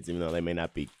accolades, even though they may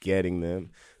not be getting them.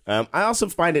 I also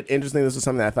find it interesting. This was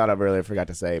something I thought of earlier, forgot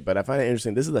to say. But I find it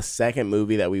interesting. This is the second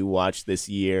movie that we watched this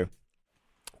year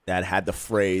that had the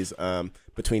phrase,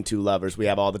 between two lovers, we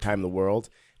have all the time in the world.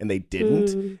 And they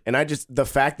didn't. And the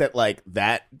fact that like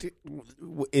that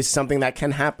is something that can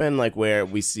happen, like where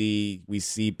we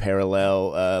see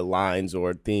parallel lines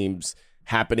or themes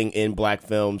happening in black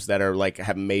films that are like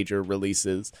have major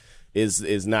releases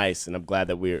is nice, and I'm glad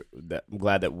that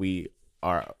we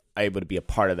are able to be a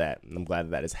part of that, and I'm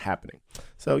glad that is happening.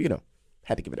 So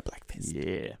had to give it a black fist.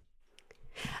 Yeah.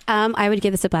 I would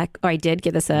give this I did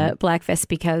give this a black fist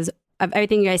because of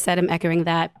everything you guys said. I'm echoing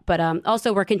that, but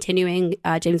also we're continuing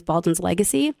James Baldwin's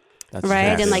legacy. That's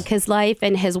right. And like his life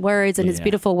and his words and his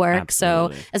beautiful work.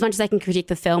 Absolutely. So as much as I can critique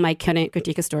the film, I couldn't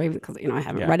critique a story because I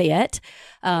haven't read it yet.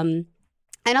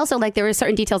 And also, like, there were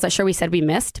certain details that sure we said we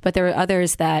missed, but there were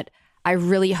others that I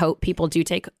really hope people do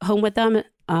take home with them.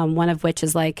 One of which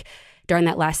is like during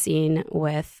that last scene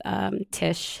with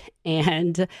Tish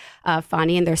and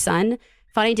Fonny and their son.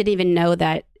 Fonny didn't even know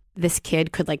that this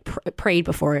kid could like pray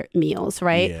before meals,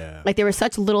 right? Yeah. Like there were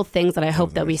such little things that I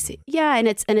hope that we see. Yeah, and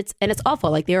it's awful.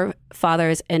 Like there are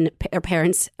fathers and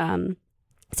parents.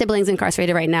 Siblings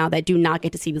incarcerated right now that do not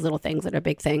get to see these little things that are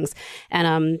big things.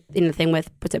 And in the thing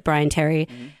with Brian Terry,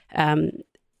 the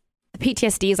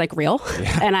PTSD is like real.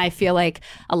 Yeah. And I feel like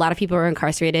a lot of people who are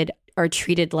incarcerated are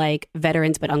treated like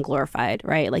veterans but unglorified,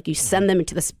 right? Like you send them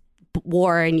into this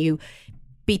war and you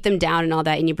beat them down and all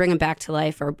that, and you bring them back to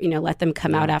life, or let them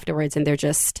come out afterwards, and they're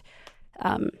just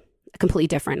completely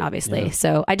different, obviously. Yeah.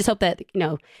 So I just hope that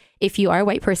if you are a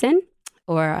white person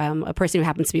or a person who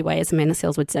happens to be white, as Amanda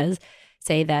Seales would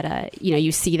say that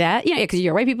you see that because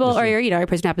you're white people, or you're a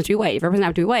person who happens to be white. If you're a person who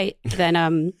happens to be white,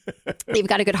 then you've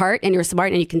got a good heart and you're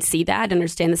smart and you can see that and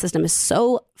understand the system is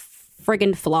so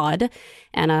friggin' flawed,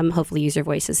 and hopefully use your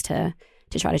voices to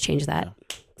try to change that.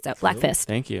 Yeah. So black fist.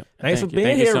 Thank you. Thanks for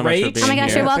being here, Rach. Oh my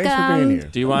gosh, you're welcome.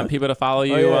 Do you want people to follow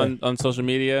you on social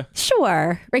media?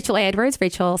 Sure. Rachael A. Edwards.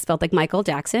 Rachel spelled like Michael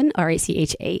Jackson.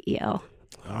 Rachael.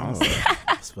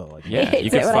 Yeah, you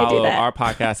can follow our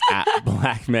podcast at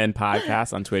Black Men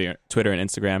Podcast on Twitter and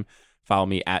Instagram. Follow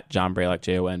me at John Braylock,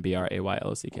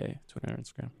 JonBraylock, Twitter and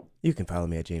Instagram. You can follow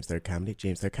me at James Third Comedy,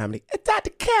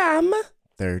 JamesThirdComedy.com.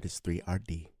 Third is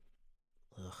 3RD.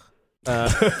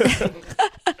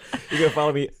 You can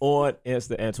follow me on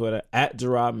Insta and Twitter at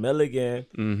Gerard Milligan.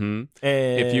 Mm-hmm.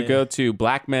 And if you go to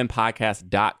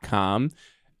blackmenpodcast.com,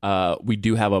 we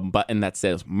do have a button that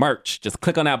says merch. Just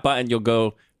click on that button. You'll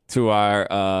go to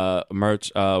our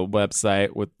merch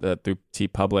website with through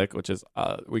TeePublic, which is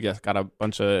we just got a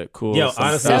bunch of cool.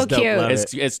 Honestly, so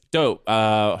cute. It's dope.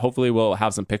 Hopefully, we'll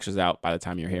have some pictures out by the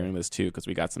time you're hearing this too, because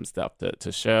we got some stuff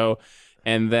to show.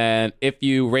 And then if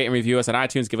you rate and review us on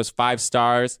iTunes, give us 5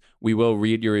 stars. We will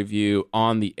read your review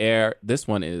on the air. This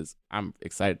one is, I'm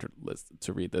excited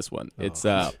to read this one. It's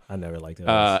I never liked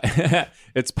it.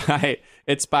 it's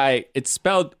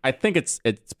spelled, I think it's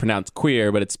pronounced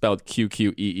queer, but it's spelled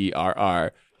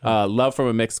QQEERR. Love from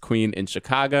a Mixed Queen in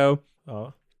Chicago.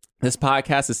 Oh. This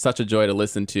podcast is such a joy to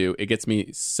listen to. It gets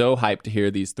me so hyped to hear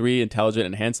these 3 intelligent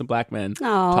and handsome Black men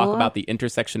talk about the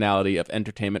intersectionality of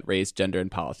entertainment, race, gender,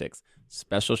 and politics.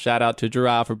 Special shout out to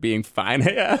Gerard for being fine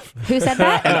AF. Who said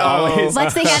that? And always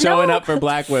Lexi showing up for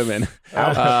Black women.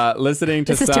 Listening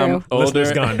to some older...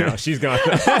 Listener's gone now. She's gone.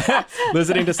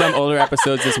 Listening to some older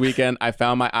episodes this weekend, I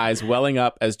found my eyes welling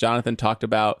up as Jonathan talked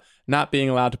about not being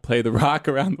allowed to play the rock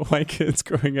around the white kids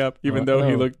growing up, even though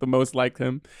he looked the most like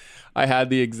him. I had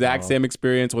the exact same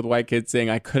experience with white kids saying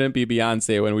I couldn't be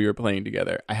Beyonce when we were playing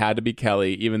together. I had to be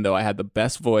Kelly, even though I had the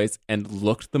best voice and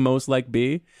looked the most like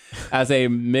B. As a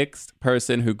mixed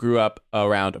person who grew up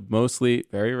around mostly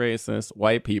very racist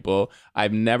white people,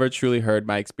 I've never truly heard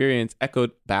my experience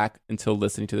echoed back until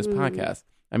listening to this podcast.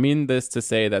 I mean this to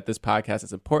say that this podcast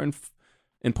is important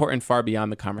far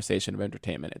beyond the conversation of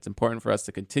entertainment. It's important for us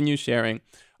to continue sharing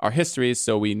our histories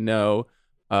so we know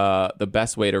the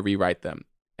best way to rewrite them.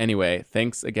 Anyway,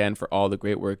 thanks again for all the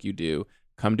great work you do.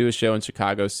 Come do a show in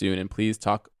Chicago soon, and please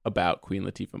talk about Queen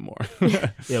Latifah more.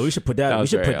 Yeah, we should put that. We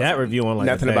should put that review on. Like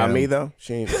nothing about me though.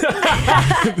 She ain't...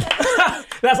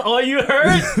 That's all you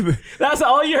heard. That's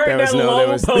all you heard in that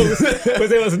long post. Was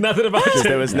there was nothing about you.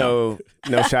 There was no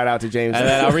shout out to James. And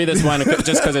then I'll read this one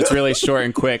just because it's really short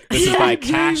and quick. This is by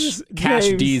Cash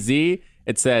DZ.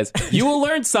 It says, "You will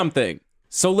learn something,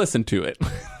 so listen to it."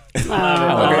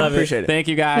 I appreciate it. Thank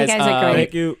you guys. You guys are great.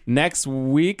 Thank you. Next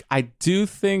week, I do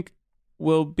think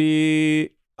will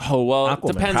be. Oh well, Aquaman.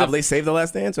 it depends. Probably Save the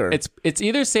Last Dance, or It's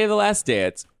either Save the Last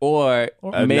Dance or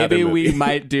maybe we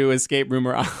might do Escape Room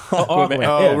or Aquaman.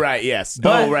 Oh right, yes.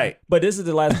 But this is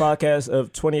the last podcast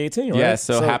of 2018, right? Yeah.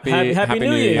 So happy New Year. Happy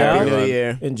New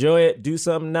Year. Enjoy it. Do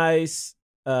something nice.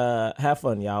 Have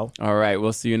fun, y'all. All right.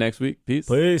 We'll see you next week. Peace.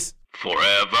 Peace.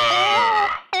 Forever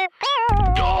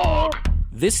Dog.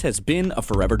 This has been a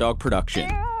Forever Dog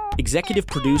production. Executive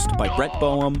produced by Brett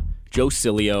Boehm, Joe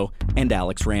Cilio, and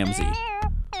Alex Ramsey.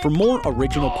 For more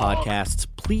original podcasts,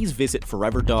 please visit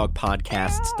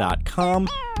foreverdogpodcasts.com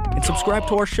and subscribe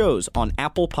to our shows on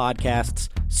Apple Podcasts,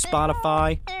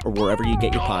 Spotify, or wherever you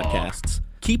get your podcasts.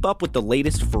 Keep up with the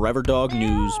latest Forever Dog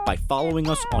news by following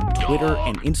us on Twitter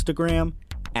and Instagram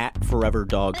at Forever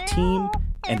Dog Team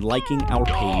and liking our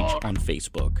page on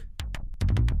Facebook.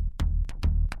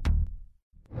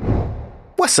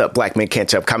 What's up, Black Men Can't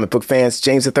Jump comic book fans?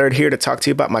 James III here to talk to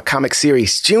you about my comic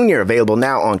series, Junior, available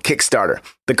now on Kickstarter.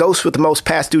 The ghost with the most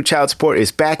past due child support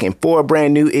is back in 4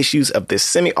 brand new issues of this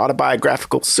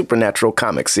semi-autobiographical supernatural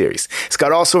comic series. It's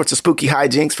got all sorts of spooky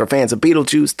hijinks for fans of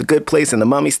Beetlejuice, The Good Place, and The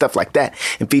Mummy, stuff like that,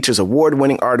 and features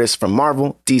award-winning artists from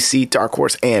Marvel, DC, Dark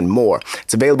Horse, and more.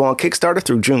 It's available on Kickstarter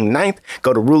through June 9th.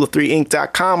 Go to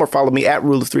ruleof3inc.com or follow me at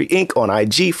ruleof3inc on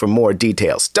IG for more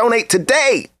details. Donate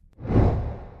today!